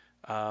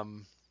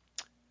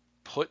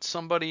put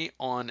somebody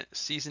on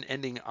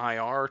season-ending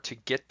IR to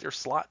get their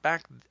slot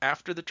back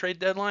after the trade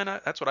deadline.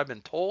 That's what I've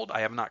been told. I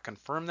have not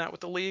confirmed that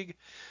with the league.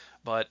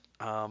 But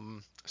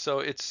so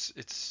it's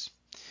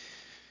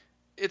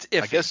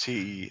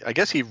iffy. I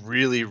guess he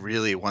really,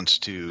 really wants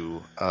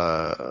to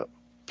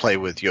play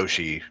with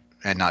Yoshi,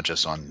 and not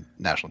just on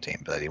national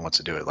team, but he wants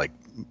to do it like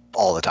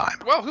all the time.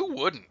 Well, who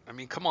wouldn't? I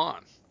mean, come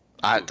on.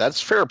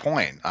 That's a fair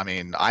point. I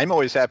mean, I'm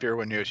always happier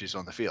when Yoshi's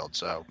on the field,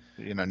 so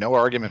no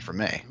argument from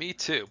me. Me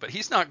too, but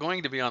he's not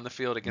going to be on the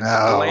field against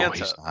No,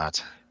 he's Atlanta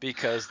not.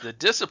 because the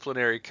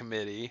disciplinary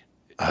committee.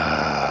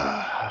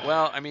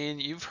 Well, I mean,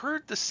 you've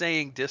heard the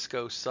saying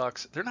 "disco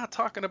sucks." They're not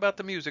talking about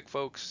the music,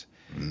 folks.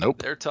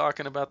 Nope. They're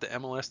talking about the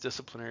MLS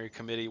disciplinary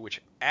committee,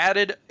 which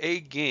added a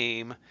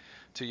game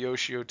to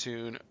Yoshi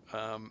Otune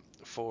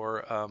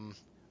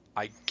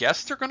I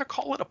guess they're going to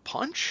call it a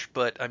punch,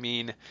 but I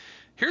mean,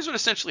 here's what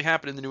essentially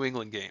happened in the New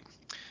England game.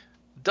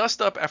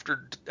 Dust up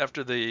after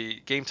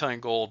the game time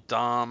goal.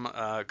 Dom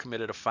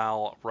committed a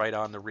foul right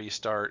on the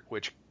restart,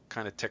 which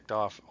kind of ticked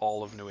off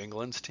all of New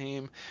England's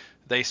team.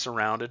 They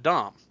surrounded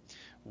Dom.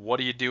 What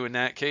do you do in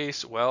that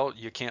case? Well,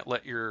 you can't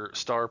let your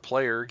star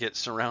player get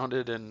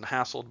surrounded and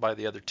hassled by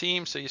the other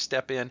team, so you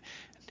step in.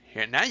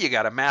 And now you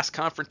got a mass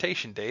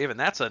confrontation, Dave, and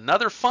that's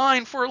another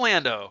fine for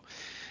Orlando.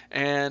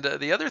 And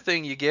the other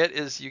thing you get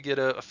is you get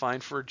a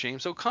fine for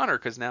James O'Connor,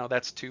 because now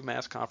that's 2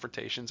 mass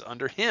confrontations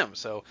under him.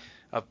 So,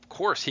 of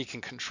course, he can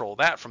control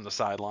that from the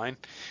sideline.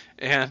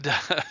 And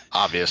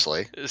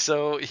obviously.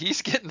 So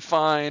he's getting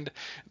fined.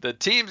 The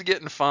team's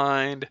getting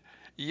fined.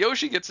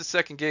 Yoshi gets a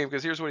second game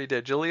because here's what he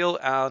did.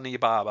 Jaleel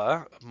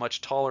Anibaba, a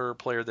much taller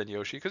player than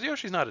Yoshi, because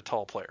Yoshi's not a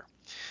tall player,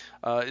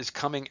 is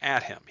coming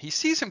at him. He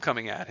sees him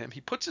coming at him.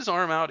 He puts his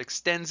arm out,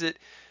 extends it.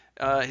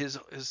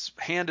 His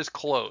hand is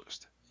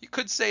closed. You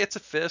could say it's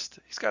a fist.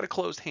 He's got a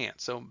closed hand,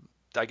 so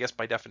I guess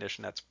by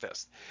definition that's a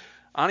fist.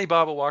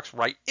 Anibaba walks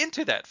right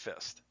into that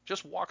fist.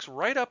 Just walks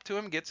right up to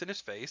him, gets in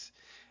his face,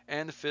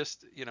 and the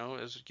fist,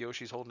 as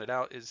Yoshi's holding it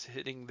out, is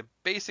hitting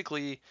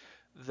basically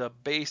the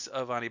base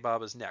of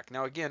Anibaba's neck.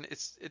 Now again,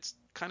 it's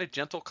kind of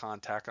gentle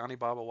contact.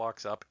 Anibaba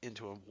walks up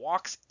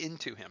walks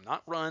into him,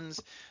 not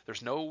runs.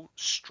 There's no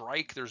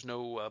strike. There's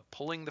no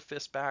pulling the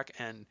fist back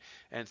and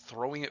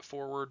throwing it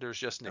forward. There's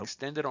just an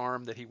extended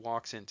arm that he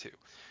walks into.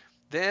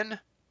 Then,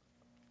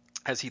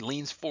 as he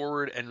leans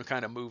forward and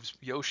kind of moves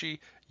Yoshi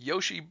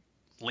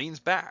leans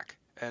back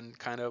and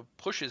kind of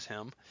pushes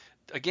him.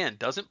 Again,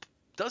 does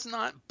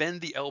not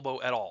bend the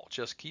elbow at all.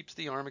 Just keeps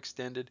the arm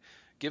extended,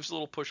 gives a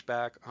little push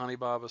back.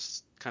 Anibaba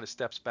kind of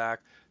steps back,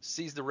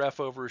 sees the ref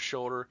over his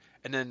shoulder,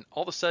 and then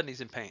all of a sudden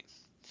he's in pain.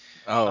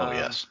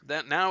 Yes.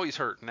 Now he's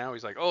hurt. Now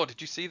he's like, oh, did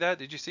you see that?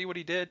 Did you see what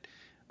he did?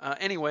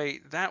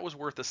 Anyway, that was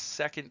worth a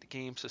second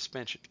game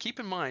suspension.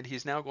 Keep in mind,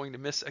 he's now going to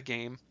miss a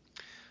game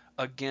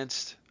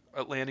against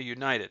Atlanta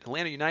United.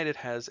 Atlanta United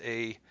has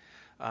a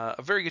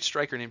very good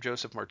striker named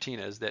Joseph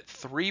Martinez that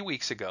 3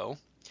 weeks ago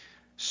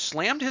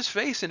slammed his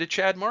face into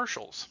Chad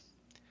Marshall's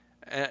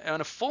on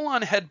a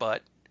full-on headbutt.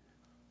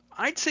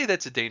 I'd say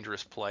that's a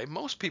dangerous play.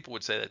 Most people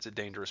would say that's a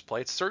dangerous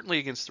play. It's certainly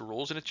against the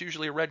rules, and it's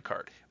usually a red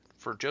card.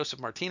 For Joseph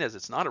Martinez,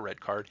 it's not a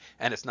red card,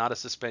 and it's not a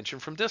suspension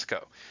from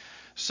Disco.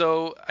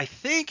 So I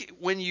think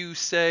when you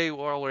say,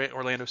 well,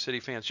 Orlando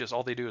City fans, just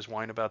all they do is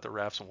whine about the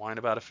refs and whine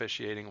about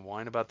officiating and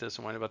whine about this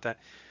and whine about that,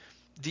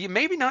 do you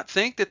maybe not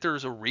think that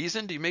there's a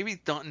reason? Do you maybe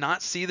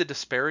not see the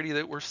disparity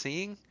that we're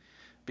seeing?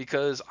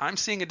 Because I'm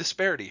seeing a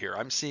disparity here.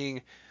 I'm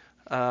seeing,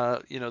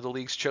 the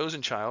league's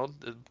chosen child,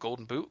 the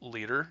Golden Boot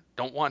leader.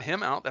 Don't want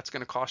him out. That's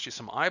going to cost you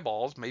some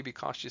eyeballs, maybe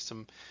cost you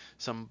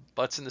some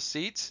butts in the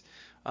seats,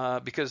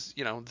 because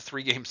the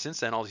 3 games since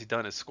then, all he's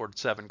done is scored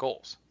 7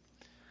 goals.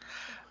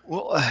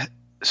 Well,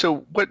 so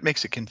what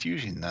makes it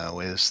confusing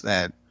though is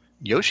that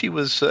Yoshi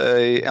was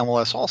a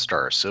MLS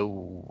All-Star, so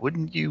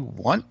wouldn't you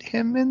want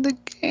him in the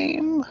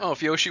game? Oh,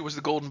 if Yoshi was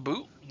the Golden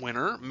Boot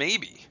winner,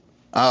 maybe.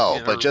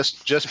 Oh, but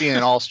just being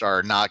an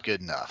All-Star, not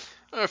good enough.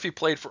 Or if he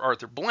played for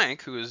Arthur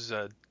Blank, who is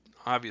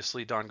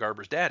obviously Don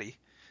Garber's daddy,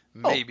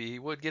 maybe he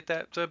would get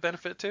that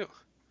benefit too.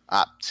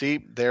 See,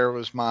 there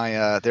was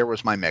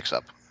my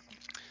mix-up.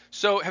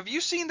 So, have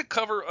you seen the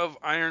cover of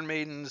Iron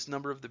Maiden's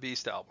Number of the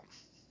Beast album?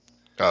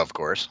 Of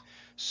course.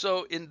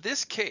 So, in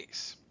this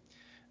case,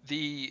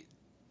 the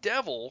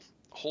devil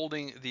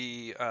holding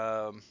the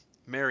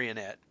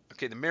marionette.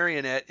 Okay, the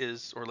marionette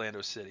is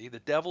Orlando City. The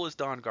devil is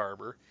Don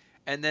Garber,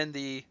 and then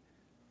the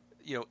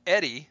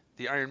Eddie,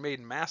 the Iron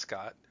Maiden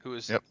mascot, who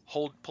is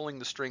pulling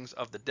the strings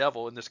of the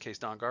devil, in this case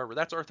Don Garber.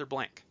 That's Arthur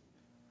Blank.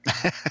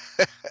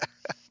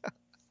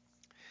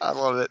 I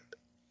love it.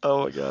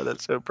 Oh my God,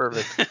 that's so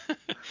perfect.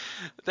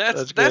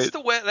 that's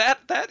the way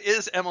that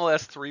is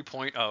MLS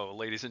 3.0,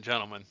 ladies and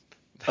gentlemen.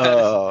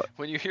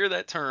 When you hear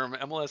that term,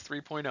 MLS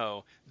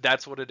 3.0,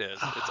 that's what it is.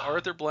 It's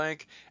Arthur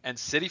Blank and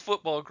City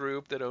Football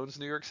Group that owns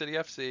New York City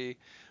FC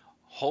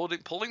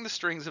pulling the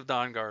strings of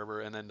Don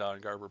Garber, and then Don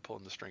Garber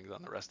pulling the strings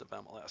on the rest of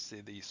MLS,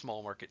 the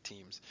small market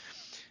teams.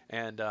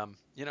 And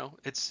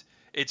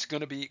it's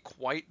going to be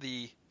quite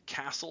the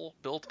castle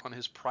built on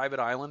his private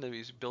island.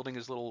 He's building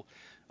his little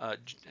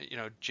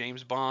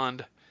James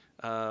Bond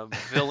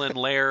villain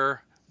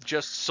lair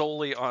just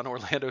solely on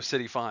Orlando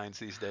City fines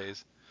these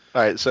days.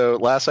 All right, so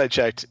last I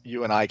checked,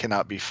 you and I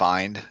cannot be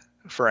fined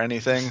for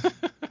anything.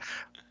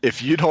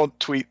 If you don't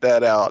tweet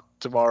that out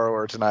tomorrow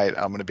or tonight,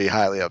 I'm going to be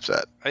highly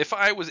upset. If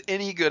I was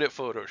any good at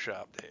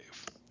Photoshop,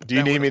 Dave. Do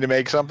you need me to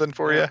make something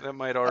for you? That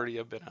might already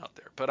have been out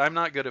there, but I'm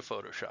not good at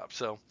Photoshop.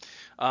 So,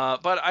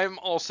 but I'm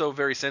also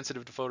very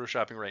sensitive to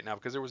photoshopping right now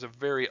because there was a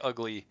very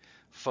ugly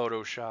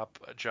Photoshop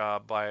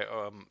job by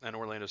an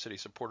Orlando City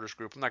supporters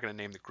group. I'm not going to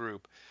name the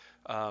group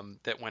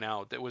that went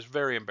out. That was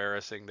very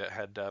embarrassing. That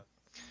had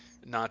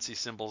Nazi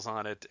symbols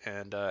on it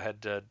and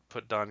had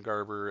put Don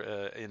Garber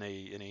in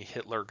a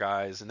Hitler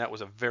guise, and that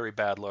was a very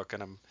bad look.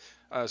 And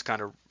I was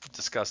kind of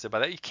disgusted by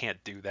that. You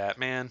can't do that,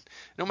 man.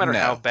 No matter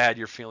how No. bad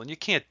you're feeling, you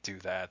can't do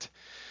that.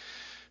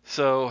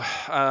 So,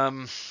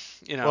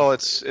 Well,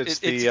 it's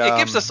it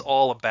gives us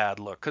all a bad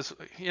look because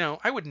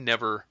I would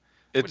never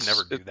do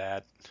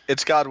that.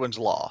 it's Godwin's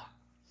law.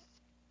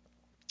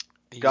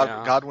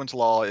 Yeah, Godwin's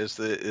law is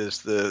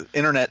the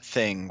internet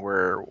thing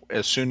where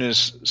as soon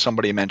as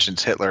somebody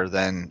mentions Hitler,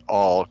 then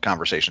all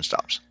conversation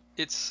stops.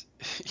 it's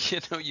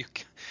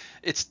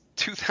it's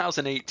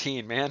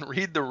 2018, man.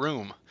 Read the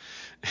room.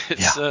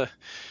 It's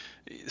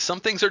some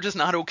things are just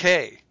not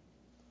okay.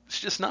 It's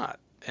just not.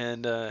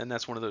 And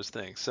that's one of those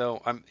things.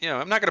 So I'm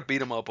not gonna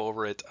beat him up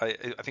over it. I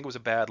think it was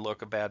a bad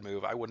look, a bad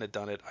move. I wouldn't have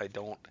done it. I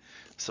don't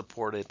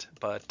support it,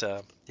 but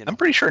I'm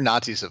pretty sure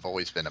Nazis have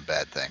always been a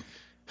bad thing.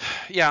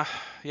 yeah,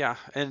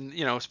 and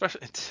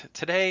especially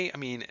today. I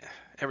mean,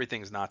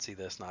 everything's Nazi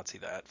this, Nazi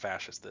that,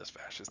 fascist this,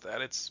 fascist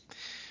that. It's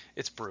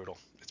brutal.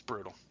 It's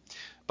brutal.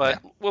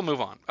 But we'll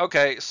move on.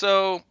 Okay,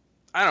 so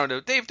I don't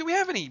know, Dave. Do we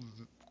have any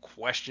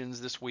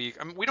questions this week?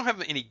 I mean, we don't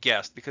have any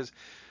guests because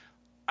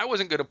I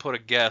wasn't going to put a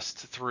guest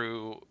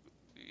through,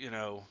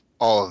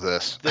 all of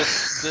this.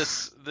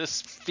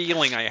 this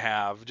feeling I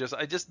have.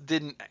 I just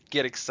didn't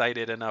get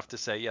excited enough to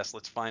say yes.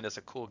 Let's find us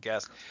a cool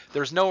guest.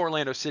 There's no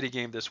Orlando City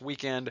game this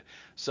weekend,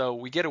 so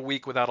we get a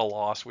week without a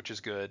loss, which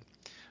is good.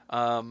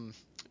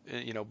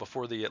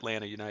 Before the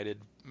Atlanta United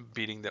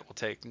beating that we'll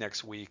take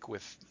next week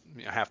with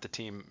half the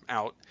team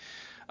out.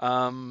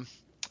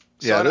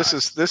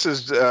 This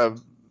is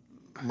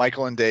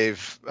Michael and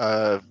Dave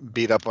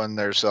beat up on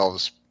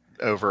themselves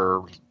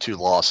over 2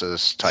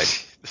 losses type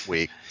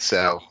week.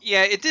 So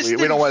yeah,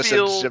 we don't want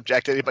to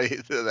subject anybody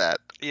to that.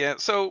 Yeah,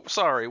 so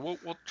sorry. We'll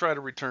try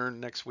to return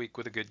next week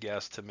with a good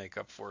guest to make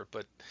up for it.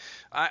 But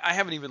I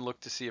haven't even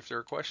looked to see if there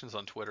are questions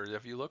on Twitter.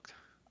 Have you looked?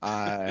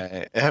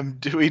 I am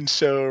doing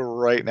so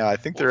right now. I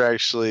think they're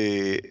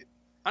actually.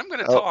 I'm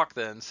going to talk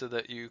then, so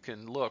that you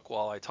can look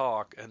while I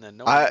talk, and then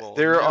no one will.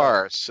 There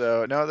are.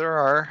 So no, there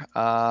are.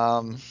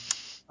 All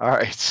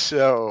right.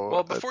 So.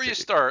 Well, before you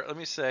start, let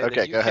me say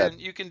that go ahead.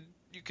 You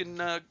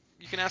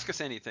can ask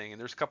us anything,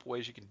 and there's a couple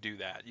ways you can do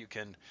that. You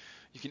can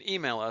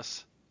email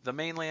us.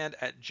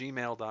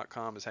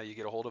 themainland@gmail.com is how you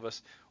get a hold of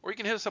us, or you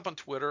can hit us up on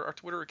Twitter. Our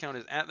Twitter account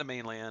is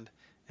 @themainland,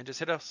 and just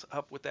hit us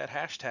up with that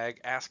hashtag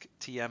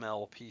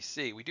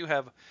AskTMLPC. We do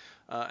have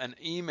an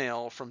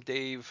email from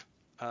Dave,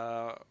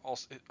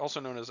 also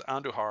known as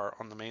Andujar,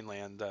 on the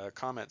Mainland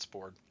comments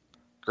board.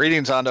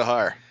 Greetings,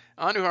 Andujar.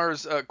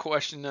 Andujar's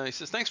question, he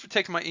says, thanks for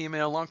taking my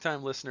email.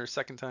 Long-time listener,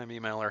 second-time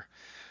emailer.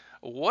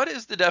 What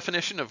is the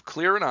definition of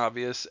clear and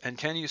obvious, and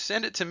can you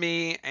send it to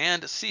me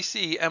and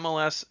CC,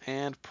 MLS,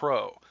 and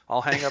Pro?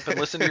 I'll hang up and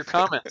listen to your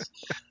comments.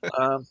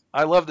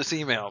 I love this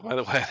email, by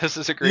the way. This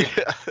is a great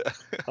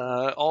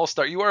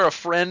all-star. You are a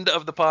friend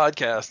of the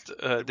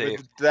podcast,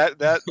 Dave.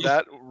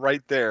 That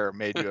right there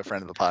made you a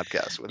friend of the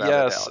podcast, without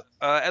a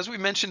doubt. As we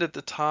mentioned at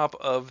the top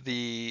of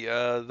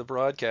the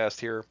broadcast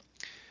here,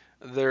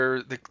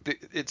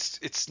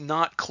 it's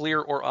not clear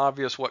or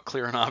obvious what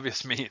clear and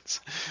obvious means.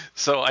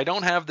 So I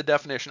don't have the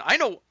definition. I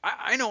know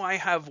I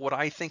have what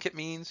I think it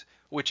means,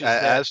 which is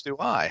as do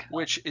I.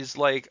 Which is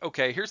like,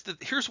 okay,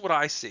 here's what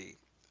I see.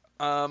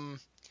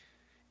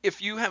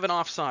 If you have an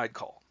offside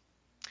call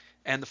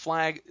and the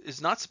flag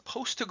is not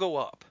supposed to go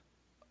up,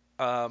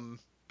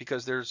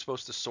 because they're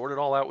supposed to sort it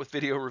all out with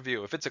video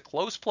review. If it's a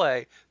close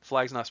play, the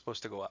flag's not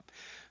supposed to go up.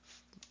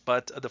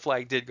 But the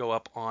flag did go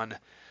up on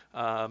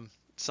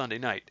Sunday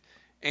night.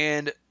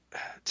 And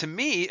to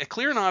me, a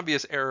clear and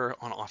obvious error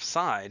on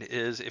offside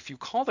is if you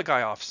call the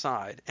guy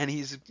offside and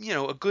he's,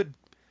 a good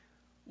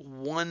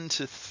 1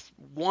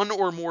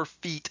 or more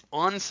feet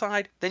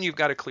onside, then you've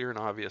got a clear and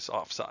obvious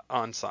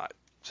onside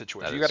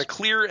situation. You got a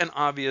clear and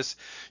obvious,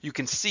 you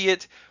can see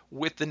it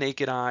with the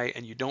naked eye,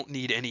 and you don't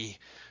need any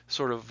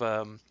sort of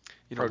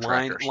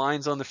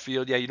lines on the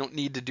field. Yeah, you don't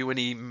need to do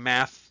any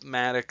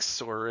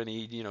mathematics or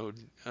any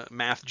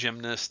math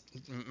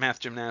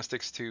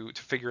gymnastics to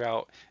figure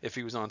out if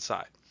he was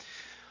onside.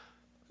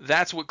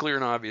 That's what clear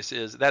and obvious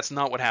is. That's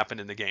not what happened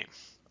in the game.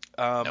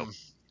 Nope.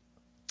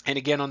 And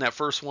again, on that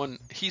first one,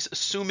 he's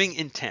assuming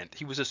intent.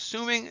 He was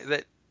assuming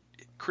that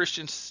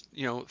Christian,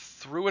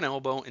 threw an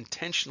elbow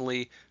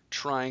intentionally,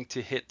 trying to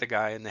hit the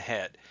guy in the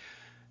head.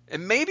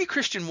 And maybe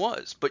Christian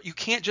was, but you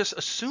can't just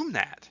assume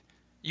that.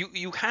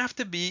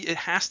 It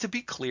has to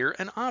be clear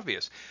and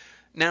obvious.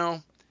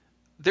 Now,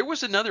 there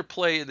was another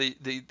play,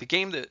 the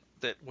game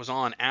that was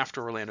on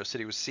after Orlando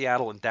City was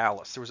Seattle and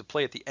Dallas. There was a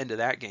play at the end of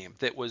that game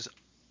that was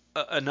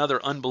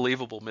another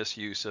unbelievable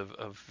misuse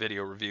of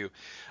video review.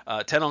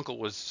 Ted Uncle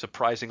was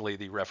surprisingly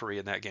the referee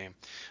in that game.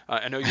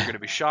 I know you're going to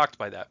be shocked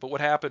by that, but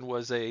what happened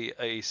was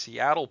a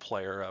Seattle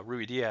player,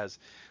 Rui Diaz,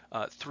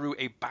 threw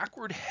a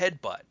backward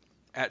headbutt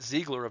at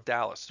Ziegler of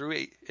Dallas.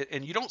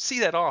 And you don't see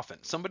that often.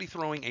 Somebody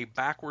throwing a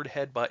backward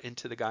headbutt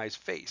into the guy's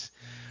face.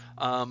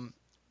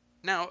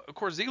 Now, of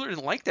course, Ziegler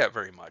didn't like that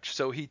very much,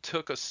 so he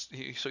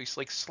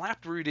like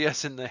slapped Rui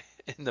Diaz in the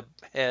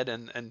head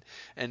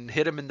and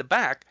hit him in the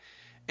back.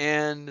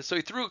 And so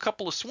he threw a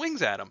couple of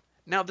swings at him.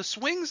 Now, the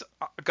swings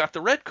got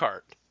the red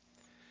card,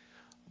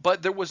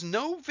 but there was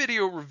no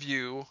video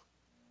review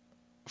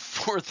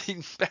for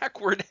the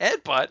backward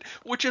headbutt,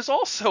 which is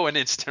also an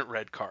instant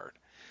red card.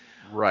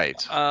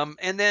 Right.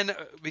 And then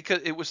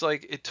because it was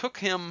like it took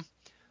him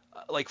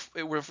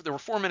there were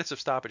 4 minutes of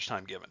stoppage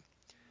time given.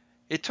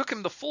 It took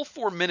him the full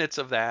 4 minutes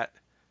of that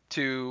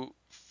to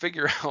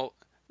figure out,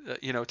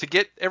 to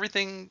get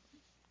everything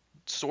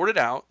sorted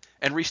out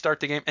and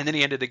restart the game, and then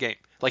he ended the game.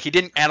 Like, he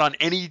didn't add on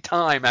any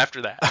time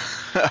after that.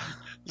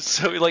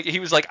 So like he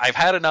was like, I've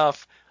had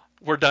enough,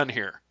 we're done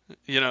here,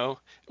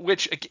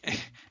 which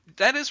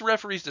that is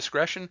referee's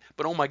discretion,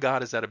 but oh my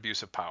God, is that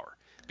abuse of power?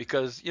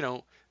 Because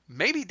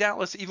maybe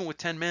Dallas, even with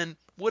 10 men,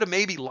 would have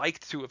maybe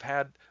liked to have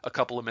had a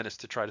couple of minutes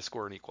to try to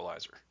score an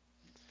equalizer.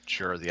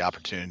 Sure, the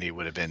opportunity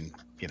would have been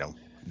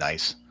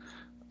nice,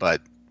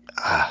 but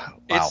wow.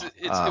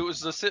 It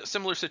was a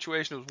similar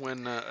situation as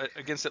when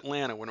against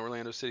Atlanta, when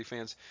Orlando City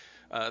fans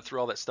threw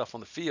all that stuff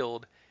on the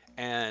field,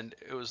 and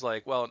it was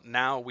like, well,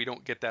 now we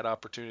don't get that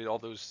opportunity. All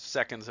those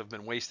seconds have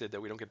been wasted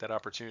that we don't get that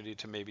opportunity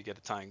to maybe get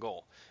a tying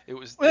goal.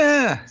 It's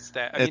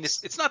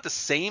not the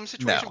same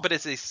situation, but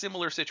it's a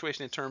similar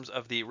situation in terms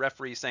of the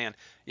referee saying,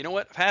 you know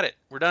what, I've had it,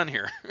 we're done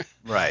here.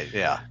 Right,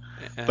 yeah.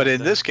 But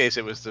in this case,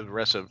 it was the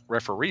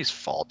referee's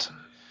fault.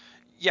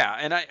 Yeah,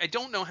 and I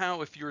don't know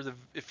how, if you're the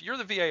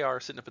VAR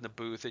sitting up in the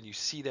booth and you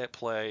see that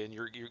play and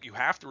you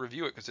have to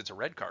review it because it's a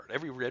red card.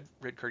 Every red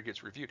card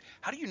gets reviewed.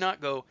 How do you not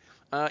go?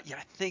 I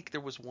think there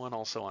was one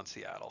also on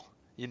Seattle.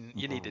 You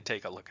need to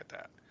take a look at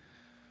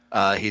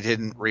that. He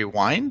didn't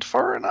rewind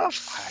far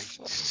enough.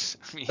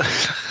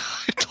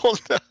 I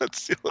don't know.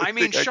 That's the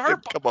only thing I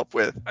could come up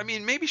with. I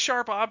mean, maybe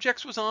Sharp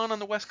Objects was on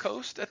the West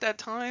Coast at that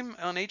time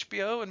on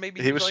HBO, and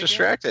maybe he was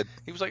distracted.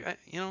 He was like,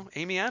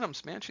 Amy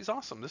Adams, man, she's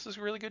awesome. This is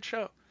a really good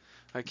show.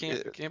 I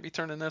can't be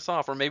turning this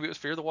off. Or maybe it was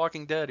Fear the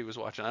Walking Dead he was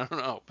watching. I don't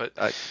know, but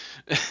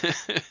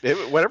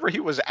whatever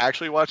he was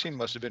actually watching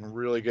must have been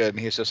really good. And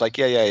he's just like,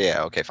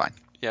 yeah, okay, fine.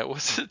 Yeah,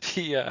 was it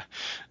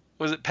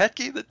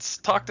Petke that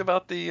talked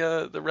about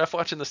the ref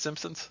watching The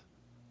Simpsons?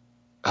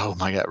 Oh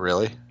my God,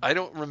 really? I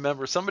don't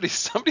remember. Somebody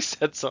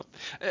said something.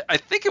 I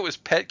think it was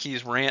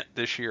Petke's rant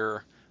this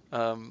year,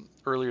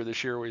 earlier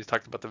this year, where he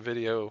talked about the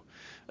video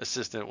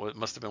assistant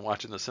must have been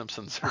watching The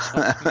Simpsons or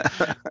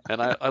something.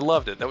 And I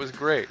loved it. That was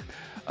great.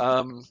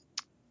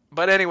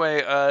 But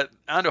anyway,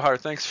 Andujar,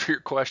 thanks for your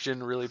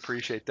question. Really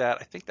appreciate that.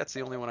 I think that's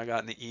the only one I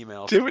got in the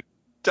email.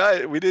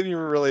 We didn't even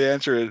really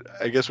answer it.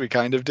 I guess we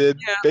kind of did.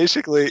 Yeah,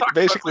 basically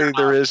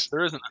there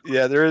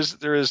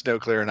is no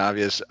clear and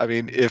obvious. I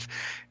mean, if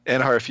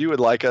you would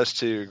like us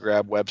to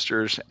grab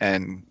Webster's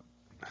and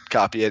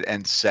copy it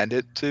and send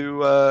it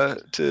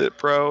to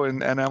Pro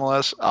and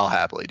MLS, I'll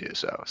happily do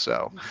so.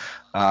 So,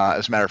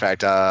 as a matter of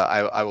fact,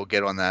 I will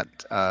get on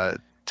that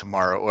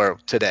tomorrow or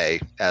today,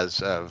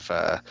 as of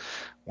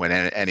when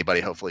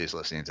anybody hopefully is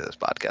listening to this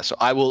podcast. So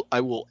I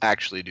will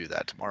actually do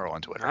that tomorrow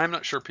on Twitter. I'm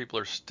not sure people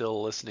are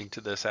still listening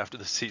to this after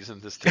the season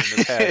this team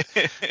has had.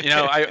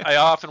 I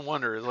often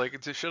wonder,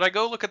 like, should I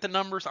go look at the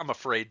numbers? I'm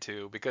afraid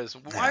to, because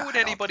why would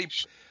anybody?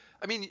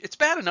 I mean, it's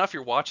bad enough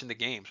you're watching the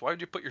games. Why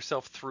would you put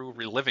yourself through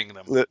reliving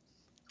them?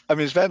 I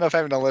mean, it's bad enough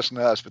having to listen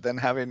to us, but then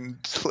having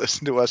to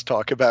listen to us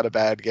talk about a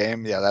bad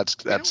game, yeah, that's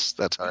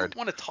hard. I don't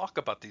want to talk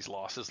about these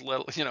losses,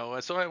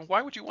 so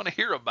why would you want to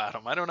hear about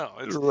them? I don't know.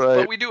 Right.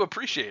 But we do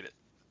appreciate it.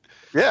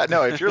 Yeah,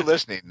 no, if you're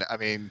listening, I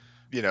mean,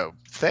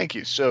 thank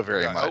you so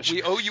very much.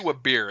 We owe you a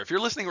beer. If you're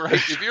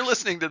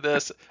listening to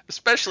this,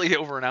 especially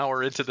over an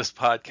hour into this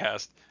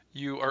podcast,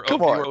 you are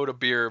owed a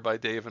beer by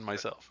Dave and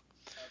myself.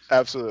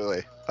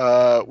 Absolutely.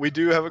 We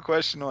do have a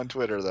question on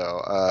Twitter,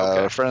 though.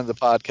 Okay. A friend of the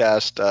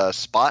podcast,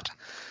 Spot,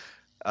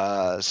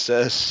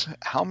 says,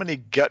 how many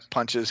gut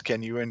punches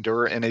can you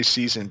endure in a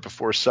season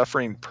before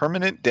suffering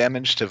permanent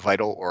damage to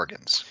vital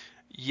organs?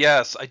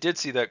 Yes, I did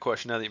see that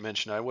question now that you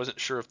mentioned it. I wasn't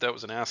sure if that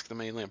was an Ask the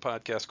Mainland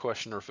podcast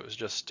question or if it was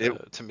just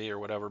to me or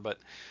whatever. But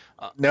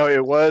no,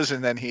 it was,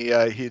 and then he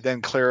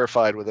then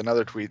clarified with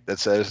another tweet that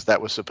says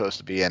that was supposed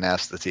to be an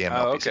Ask the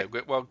TMLPC. Okay,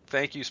 good. Well,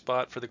 thank you,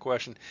 Spot, for the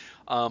question.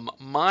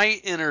 My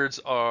innards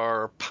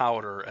are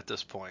powder at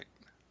this point.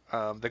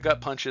 The gut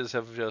punches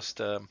have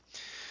just,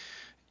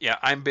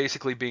 I'm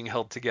basically being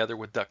held together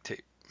with duct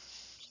tape.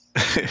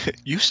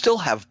 You still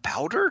have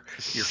powder?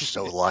 You're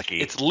so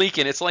lucky. It's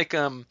leaking. It's like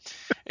a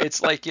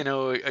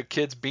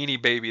kid's Beanie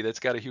Baby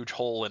that's got a huge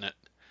hole in it.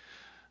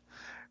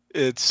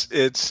 It's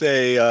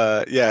the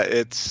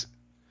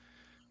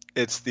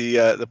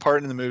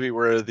part in the movie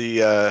where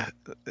the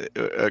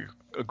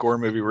a gore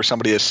movie where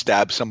somebody has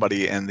stabbed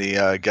somebody in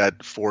the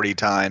gut 40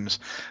 times,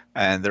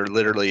 and they're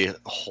literally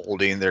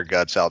holding their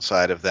guts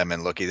outside of them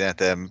and looking at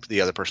them.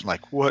 The other person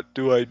like, "What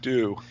do I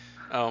do?"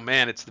 Oh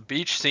man, it's the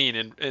beach scene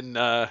in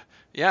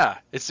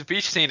it's the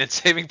beach scene in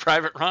Saving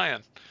Private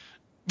Ryan.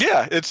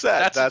 Yeah, it's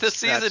that. That's what this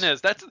season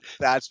is.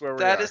 That's where we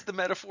That are. is the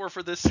metaphor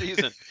for this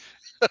season.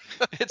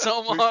 It's We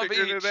Omaha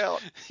figured Beach. it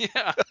out.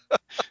 Yeah,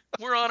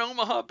 we're on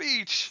Omaha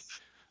Beach.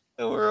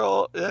 And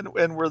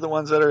we're the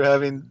ones that are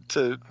having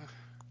to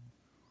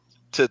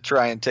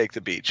try and take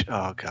the beach.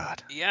 Oh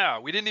God. Yeah,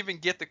 we didn't even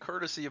get the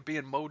courtesy of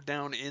being mowed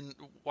down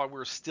while we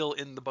were still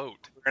in the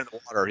boat. We're in the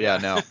water.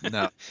 Yeah,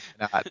 Yeah.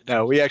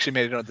 no. We actually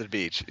made it onto the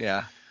beach.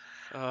 Yeah.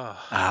 Oh.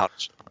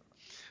 Ouch.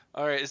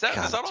 All right, is God,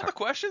 that all that's the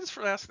questions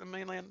for Ask the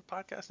Mainland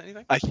podcast?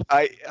 Anything?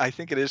 I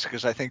think it is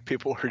because I think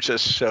people were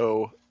just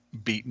so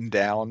beaten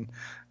down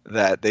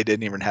that they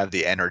didn't even have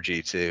the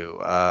energy to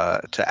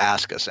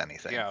ask us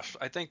anything. Yeah,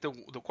 I think the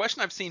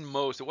question I've seen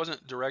most, it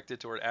wasn't directed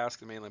toward Ask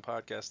the Mainland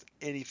podcast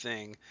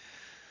anything,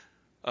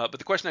 but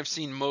the question I've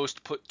seen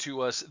most put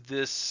to us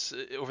this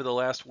over the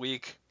last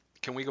week: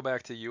 can we go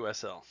back to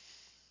USL?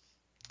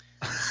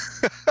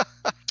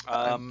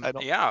 I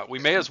don't. Yeah, we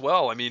may as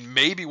well. I mean,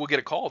 maybe we'll get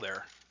a call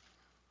there.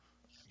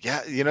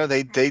 Yeah,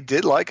 they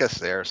did like us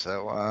there,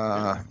 so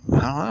I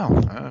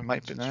don't know. It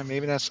might be,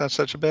 maybe that's not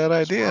such a bad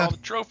That's idea. where all the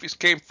trophies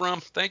came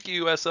from. Thank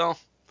you, USL.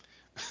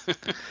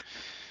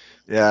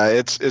 Yeah,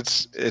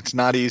 it's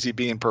not easy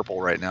being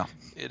purple right now.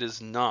 It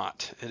is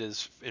not. It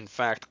is, in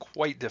fact,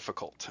 quite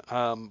difficult.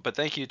 But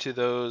thank you to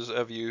those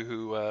of you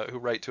who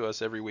write to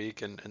us every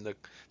week, and the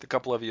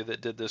couple of you that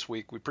did this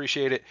week. We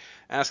appreciate it.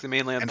 Ask the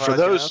Mainland And podcast for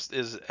those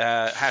is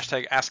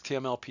hashtag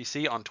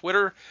AskTMLPC on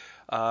Twitter,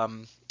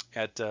 and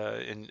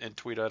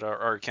tweet at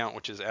our account,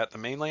 which is at the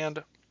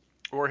Mainland,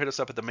 or hit us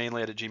up at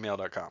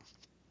themainland@gmail.com.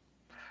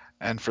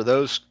 And for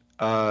those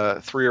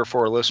 3 or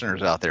 4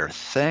 listeners out there,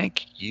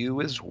 thank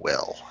you as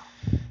well.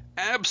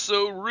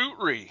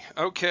 Absolutely.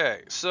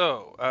 Okay,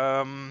 so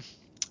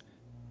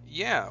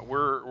yeah,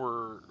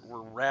 we're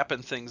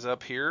wrapping things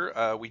up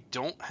here. We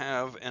don't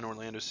have an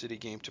Orlando City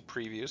game to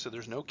preview, so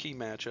there's no key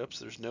matchups.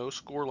 There's no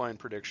scoreline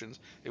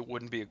predictions. It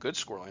wouldn't be a good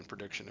scoreline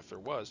prediction if there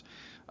was.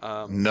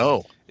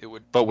 No, it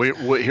would. But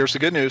here's the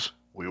good news: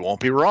 we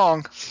won't be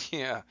wrong.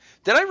 Yeah.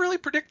 Did I really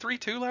predict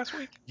 3-2 last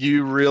week?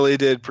 You really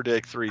did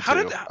predict 3-2. How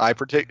did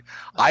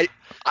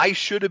I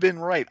should have been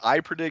right.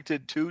 I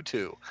predicted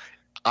 2-2.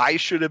 I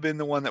should have been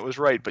the one that was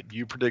right, but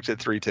you predicted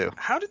 3-2.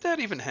 How did that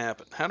even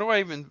happen? How do I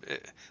even?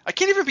 I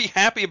can't even be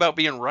happy about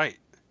being right.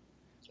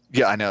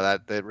 Yeah, I know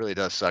that really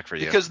does suck for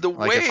you. Because the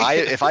way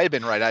if I had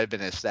been right, I'd have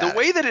been ecstatic. The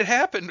way that it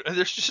happened,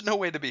 there's just no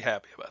way to be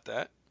happy about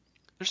that.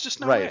 There's just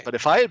no way. Right, but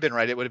if I had been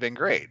right, it would have been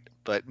great.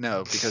 But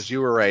no, because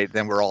you were right,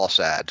 then we're all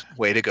sad.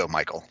 Way to go,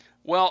 Michael.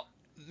 Well,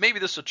 maybe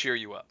this will cheer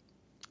you up.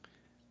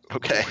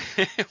 Okay.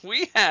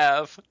 We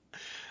have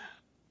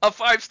a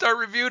 5-star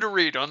review to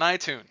read on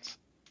iTunes.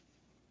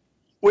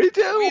 We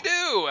do. We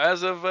do.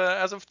 As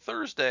of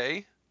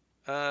Thursday,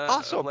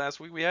 awesome. Last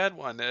week we had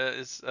one.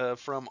 It's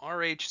from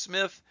R.H.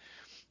 Smith.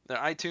 The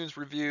iTunes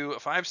review,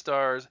 5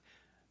 stars.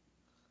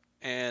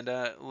 And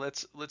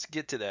let's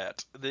get to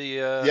that.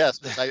 Yes,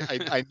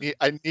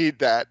 I need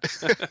that.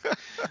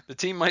 The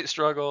team might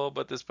struggle,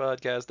 but this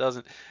podcast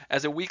doesn't.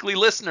 As a weekly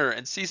listener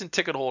and season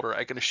ticket holder,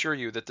 I can assure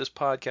you that this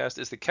podcast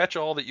is the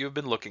catch-all that you've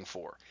been looking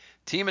for.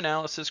 Team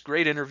analysis,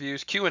 great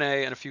interviews,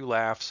 Q&A, and a few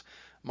laughs.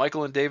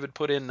 Michael and David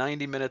put in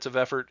 90 minutes of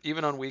effort,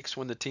 even on weeks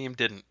when the team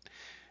didn't.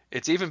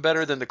 It's even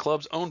better than the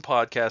club's own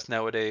podcast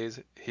nowadays.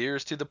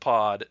 Here's to the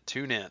pod.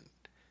 Tune in.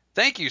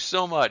 Thank you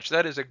so much.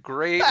 That is a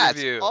great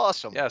review. That's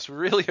awesome. Yes, we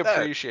really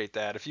appreciate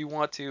that. If you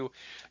want to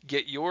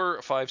get your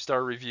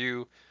 5-star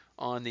review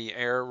on the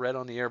air, read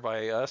on the air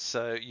by us,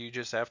 you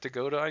just have to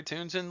go to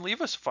iTunes and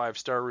leave us a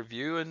 5-star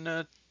review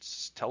and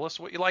tell us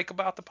what you like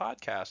about the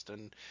podcast,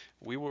 and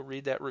we will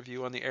read that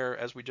review on the air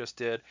as we just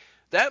did.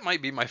 That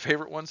might be my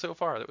favorite one so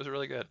far. That was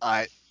really good.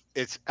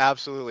 It's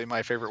absolutely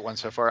my favorite one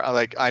so far.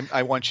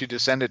 I want you to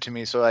send it to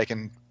me so I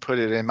can put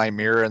it in my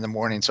mirror in the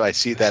morning so I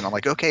see that and I'm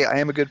like, okay, I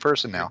am a good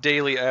person now. Your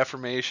daily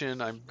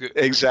affirmation. I'm good.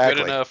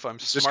 Exactly. Good enough. I'm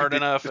smart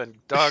enough, and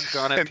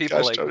doggone it,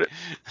 people like me.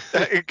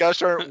 Gosh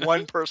darn,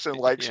 one person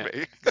likes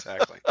me.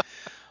 Exactly.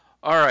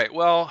 All right.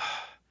 Well,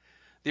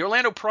 the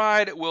Orlando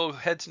Pride will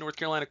head to North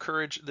Carolina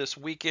Courage this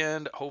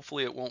weekend.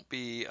 Hopefully, it won't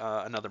be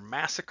another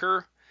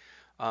massacre.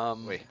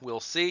 We'll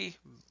see.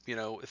 You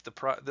know, if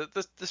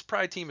this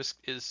Pride team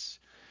is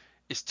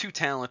too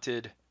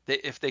talented.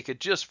 If they could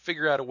just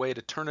figure out a way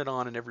to turn it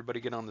on and everybody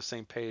get on the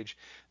same page,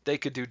 they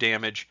could do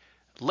damage.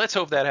 Let's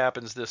hope that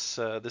happens this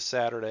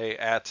Saturday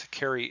at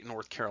Cary,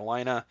 North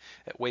Carolina,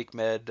 at Wake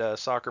Med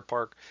Soccer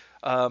Park.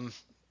 I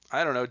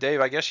don't know,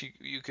 Dave. I guess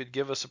you could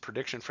give us a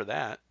prediction for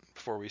that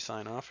before we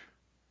sign off.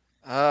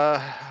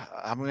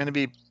 I'm going to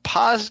be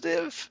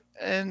positive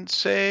and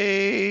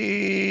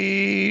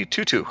say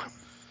 2-2.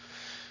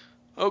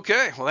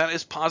 Okay, well that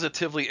is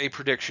positively a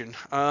prediction.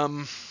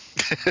 I'm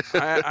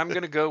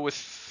going to go with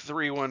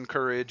 3-1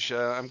 Courage.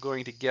 I'm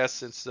going to guess,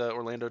 since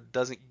Orlando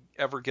doesn't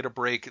ever get a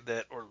break,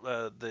 that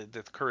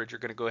the Courage are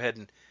going to go ahead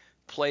and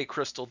play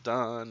Crystal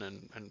Dunn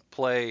and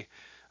play,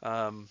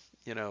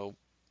 you know,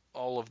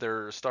 all of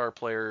their star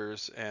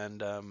players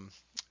and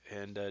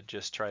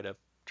just try to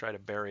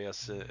bury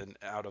us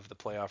out of the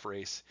playoff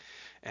race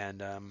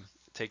and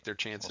take their Well,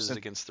 chances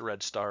against the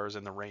Red Stars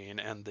and the Rain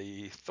and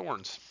the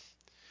Thorns.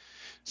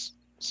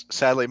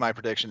 sadly, my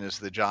prediction is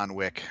the John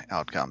Wick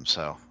outcome.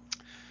 So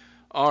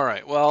All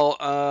right.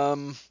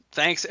 Well,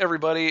 thanks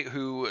everybody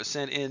who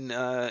sent in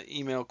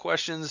email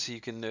questions. You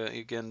can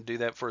do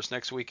that for us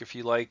next week if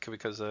you like,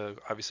 because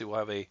obviously we'll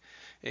have a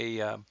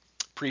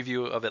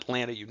preview of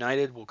Atlanta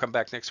United. We'll come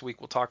back next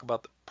week. We'll talk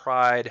about the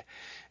Pride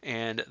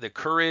and the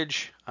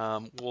Courage.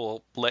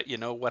 We'll let you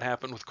know what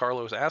happened with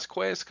Carlos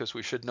Asquez, because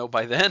we should know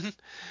by then.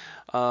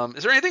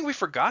 Is there anything we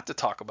forgot to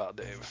talk about,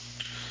 Dave?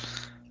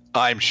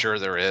 I'm sure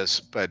there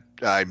is, but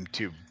I'm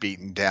too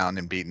beaten down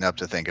and beaten up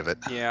to think of it.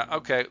 Yeah.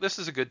 Okay. This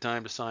is a good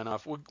time to sign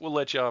off. We'll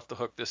let you off the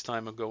hook this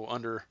time and go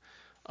under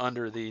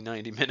the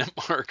 90-minute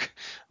mark.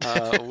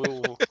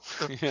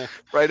 Yeah.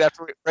 Right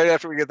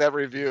after we get that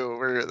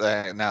review,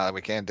 no,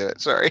 we can't do it.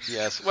 Sorry.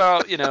 Yes.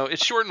 Well,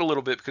 it's shortened a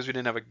little bit because we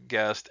didn't have a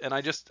guest, and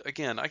I just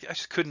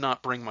could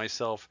not bring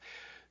myself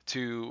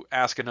to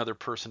ask another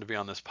person to be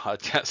on this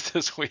podcast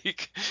this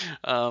week.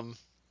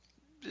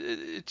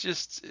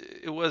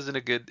 It wasn't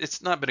a good.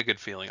 It's not been a good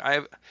feeling.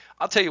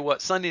 I'll tell you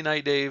what. Sunday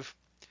night, Dave.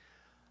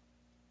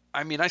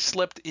 I mean, I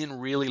slept in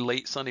really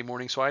late Sunday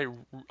morning, so I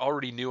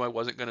already knew I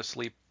wasn't going to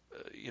sleep.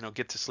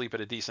 Get to sleep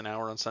at a decent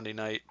hour on Sunday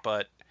night,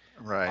 but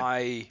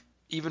Right.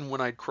 Even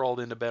when I crawled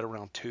into bed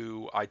around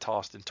 2, I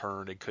tossed and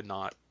turned and could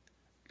not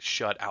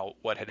shut out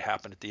what had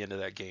happened at the end of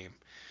that game.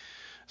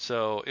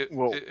 So it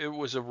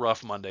was a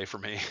rough Monday for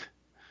me.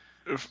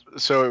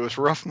 So it was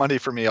rough Monday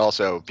for me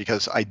also,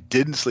 because I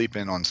didn't sleep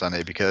in on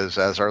Sunday because,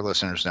 as our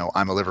listeners know,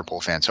 I'm a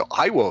Liverpool fan. So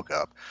I woke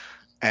up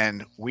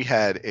and we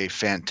had a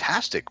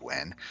fantastic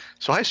win.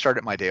 So I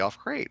started my day off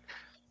great.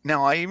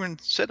 Now I even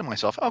said to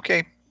myself,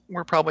 okay,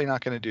 we're probably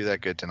not going to do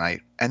that good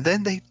tonight. And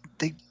then they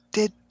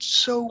did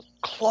so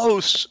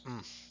close.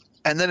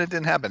 And then it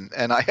didn't happen.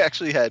 And I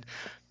actually had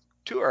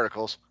 2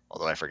 articles,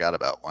 although I forgot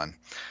about one,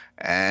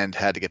 and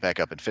had to get back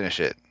up and finish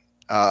it.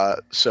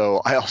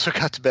 So I also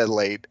got to bed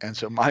late, and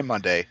so my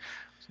Monday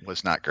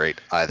was not great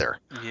either.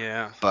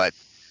 Yeah. But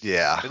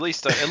yeah, At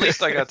least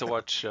I got to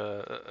watch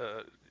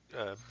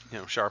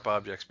Sharp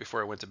Objects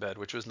before I went to bed,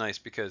 which was nice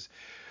because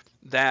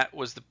that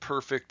was the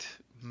perfect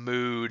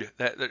mood.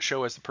 That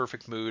show has the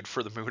perfect mood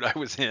for the mood I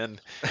was in.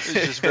 It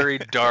was just very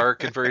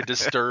dark and very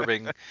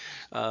disturbing.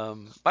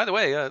 By the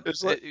way,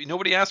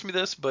 nobody asked me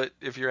this, but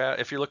if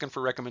you're looking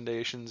for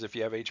recommendations, if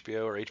you have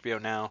HBO or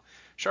HBO Now,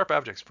 Sharp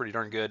Objects is pretty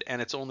darn good,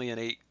 and it's only an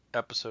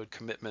 8-episode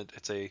commitment.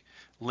 It's a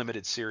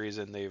limited series,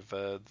 and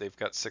they've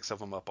got 6 of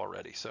them up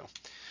already. So.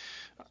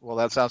 Well,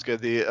 that sounds good.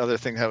 The other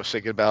thing I was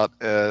thinking about,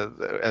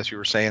 as you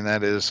were saying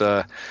that, is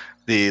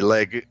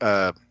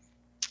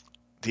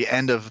the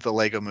end of the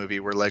Lego movie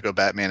where Lego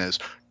Batman is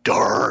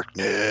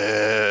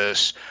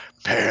darkness,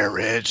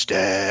 parents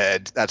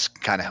dead. That's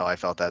kind of how I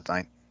felt that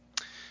night.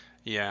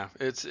 Yeah,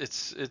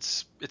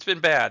 it's been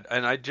bad,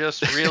 and I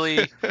just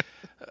really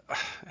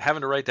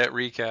having to write that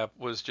recap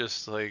was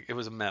just like, it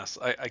was a mess.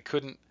 I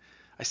couldn't.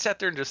 I sat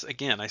there and just,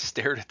 again, I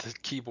stared at the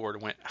keyboard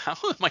and went, how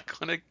am I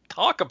going to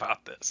talk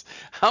about this?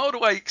 How do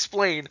I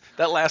explain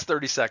that last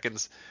 30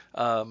 seconds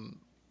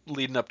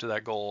leading up to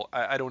that goal?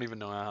 I don't even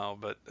know how,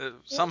 but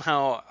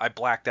somehow I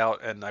blacked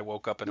out and I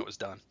woke up and it was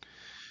done.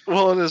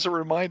 Well, and as a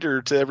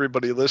reminder to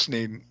everybody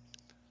listening,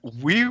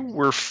 we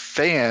were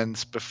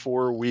fans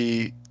before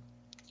we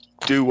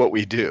do what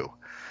we do.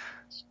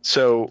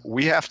 So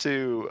we have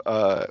to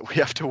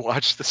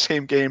watch the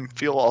same game,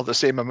 feel all the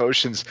same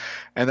emotions,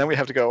 and then we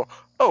have to go,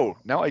 oh,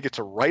 now I get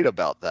to write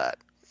about that.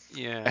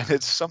 Yeah.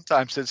 And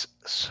sometimes it's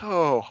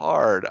so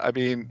hard. I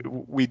mean,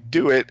 we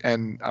do it,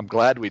 and I'm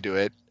glad we do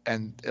it.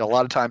 And a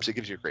lot of times it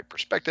gives you a great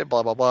perspective,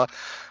 blah, blah, blah.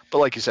 But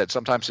like you said,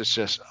 sometimes it's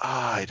just,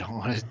 I don't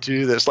want to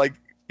do this. Like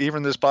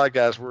even this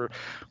podcast, we're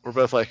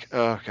both like,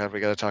 oh, God, we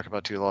got to talk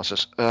about 2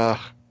 losses.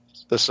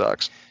 This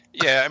sucks.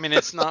 Yeah, I mean,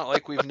 it's not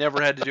like we've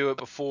never had to do it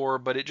before,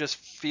 but it just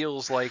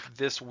feels like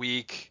this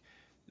week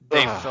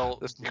they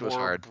felt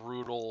more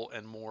brutal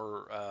and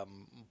more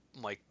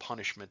like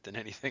punishment than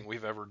anything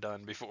we've ever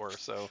done before.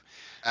 So,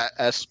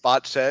 as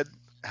Spot said,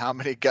 how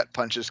many gut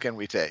punches can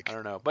we take? I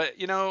don't know, but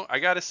I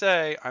gotta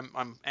say,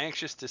 I'm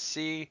anxious to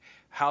see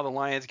how the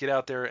Lions get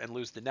out there and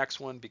lose the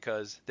next one,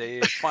 because they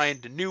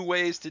find new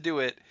ways to do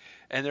it,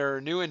 and there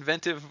are new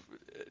inventive,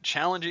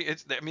 challenging.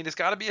 It's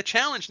got to be a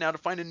challenge now to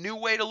find a new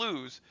way to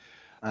lose.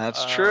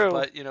 That's true.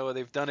 But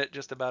they've done it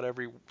just about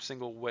every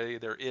single way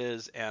there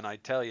is, and I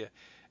tell you,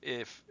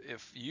 if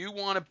you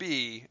want to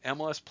be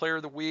MLS Player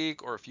of the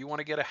Week, or if you want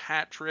to get a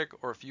hat trick,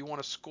 or if you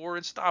want to score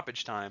in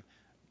stoppage time,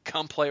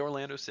 come play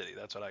Orlando City.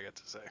 That's what I got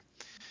to say,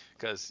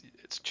 because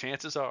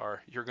chances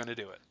are you're going to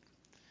do it.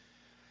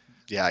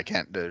 Yeah, I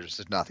can't.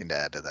 There's nothing to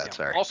add to that. Yeah.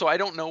 Sorry. Also, I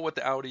don't know what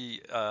the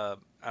Audi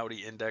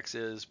index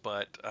is,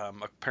 but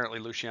apparently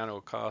Luciano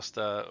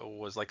Acosta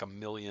was like 1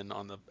 million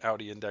on the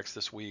Audi index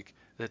this week.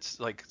 It's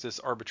like this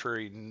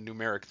arbitrary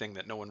numeric thing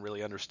that no one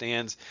really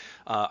understands.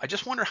 I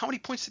just wonder how many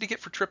points did he get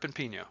for tripping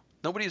Pino?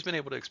 Nobody has been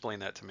able to explain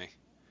that to me.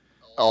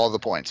 All the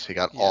points. He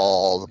got Yeah,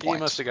 all the he must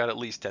points. have got at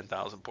least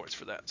 10,000 points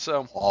for that.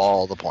 So,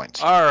 All the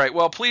points. all right.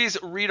 Well, please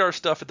read our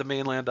stuff at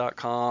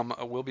themainland.com.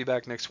 We'll be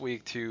back next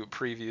week to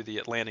preview the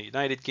Atlanta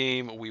United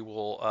game. We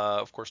will,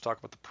 of course, talk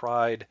about the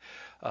Pride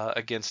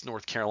against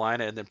North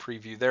Carolina and then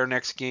preview their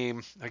next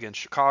game against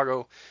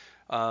Chicago.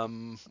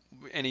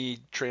 Any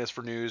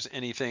transfer news,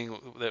 anything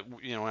that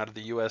out of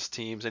the U.S.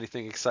 teams,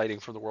 anything exciting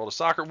from the world of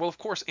soccer. We'll of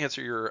course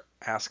answer your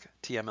Ask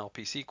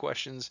TMLPC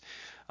questions.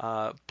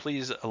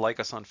 Please like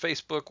us on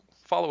Facebook,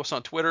 follow us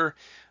on Twitter.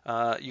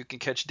 You can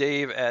catch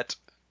Dave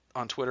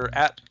on Twitter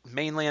at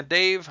Mainland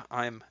Dave.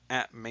 I'm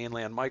at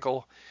Mainland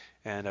Michael.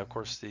 And of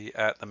course, the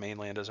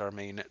Mainland is our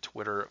main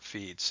Twitter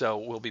feed. So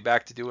we'll be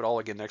back to do it all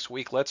again next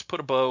week. Let's put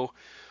a bow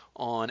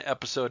on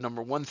episode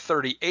number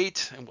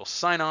 138, and we'll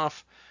sign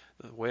off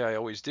the way I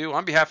always do.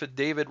 On behalf of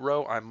David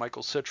Rowe, I'm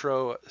Michael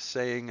Citro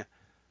saying,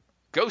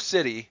 go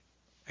City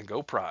and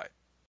go Pride.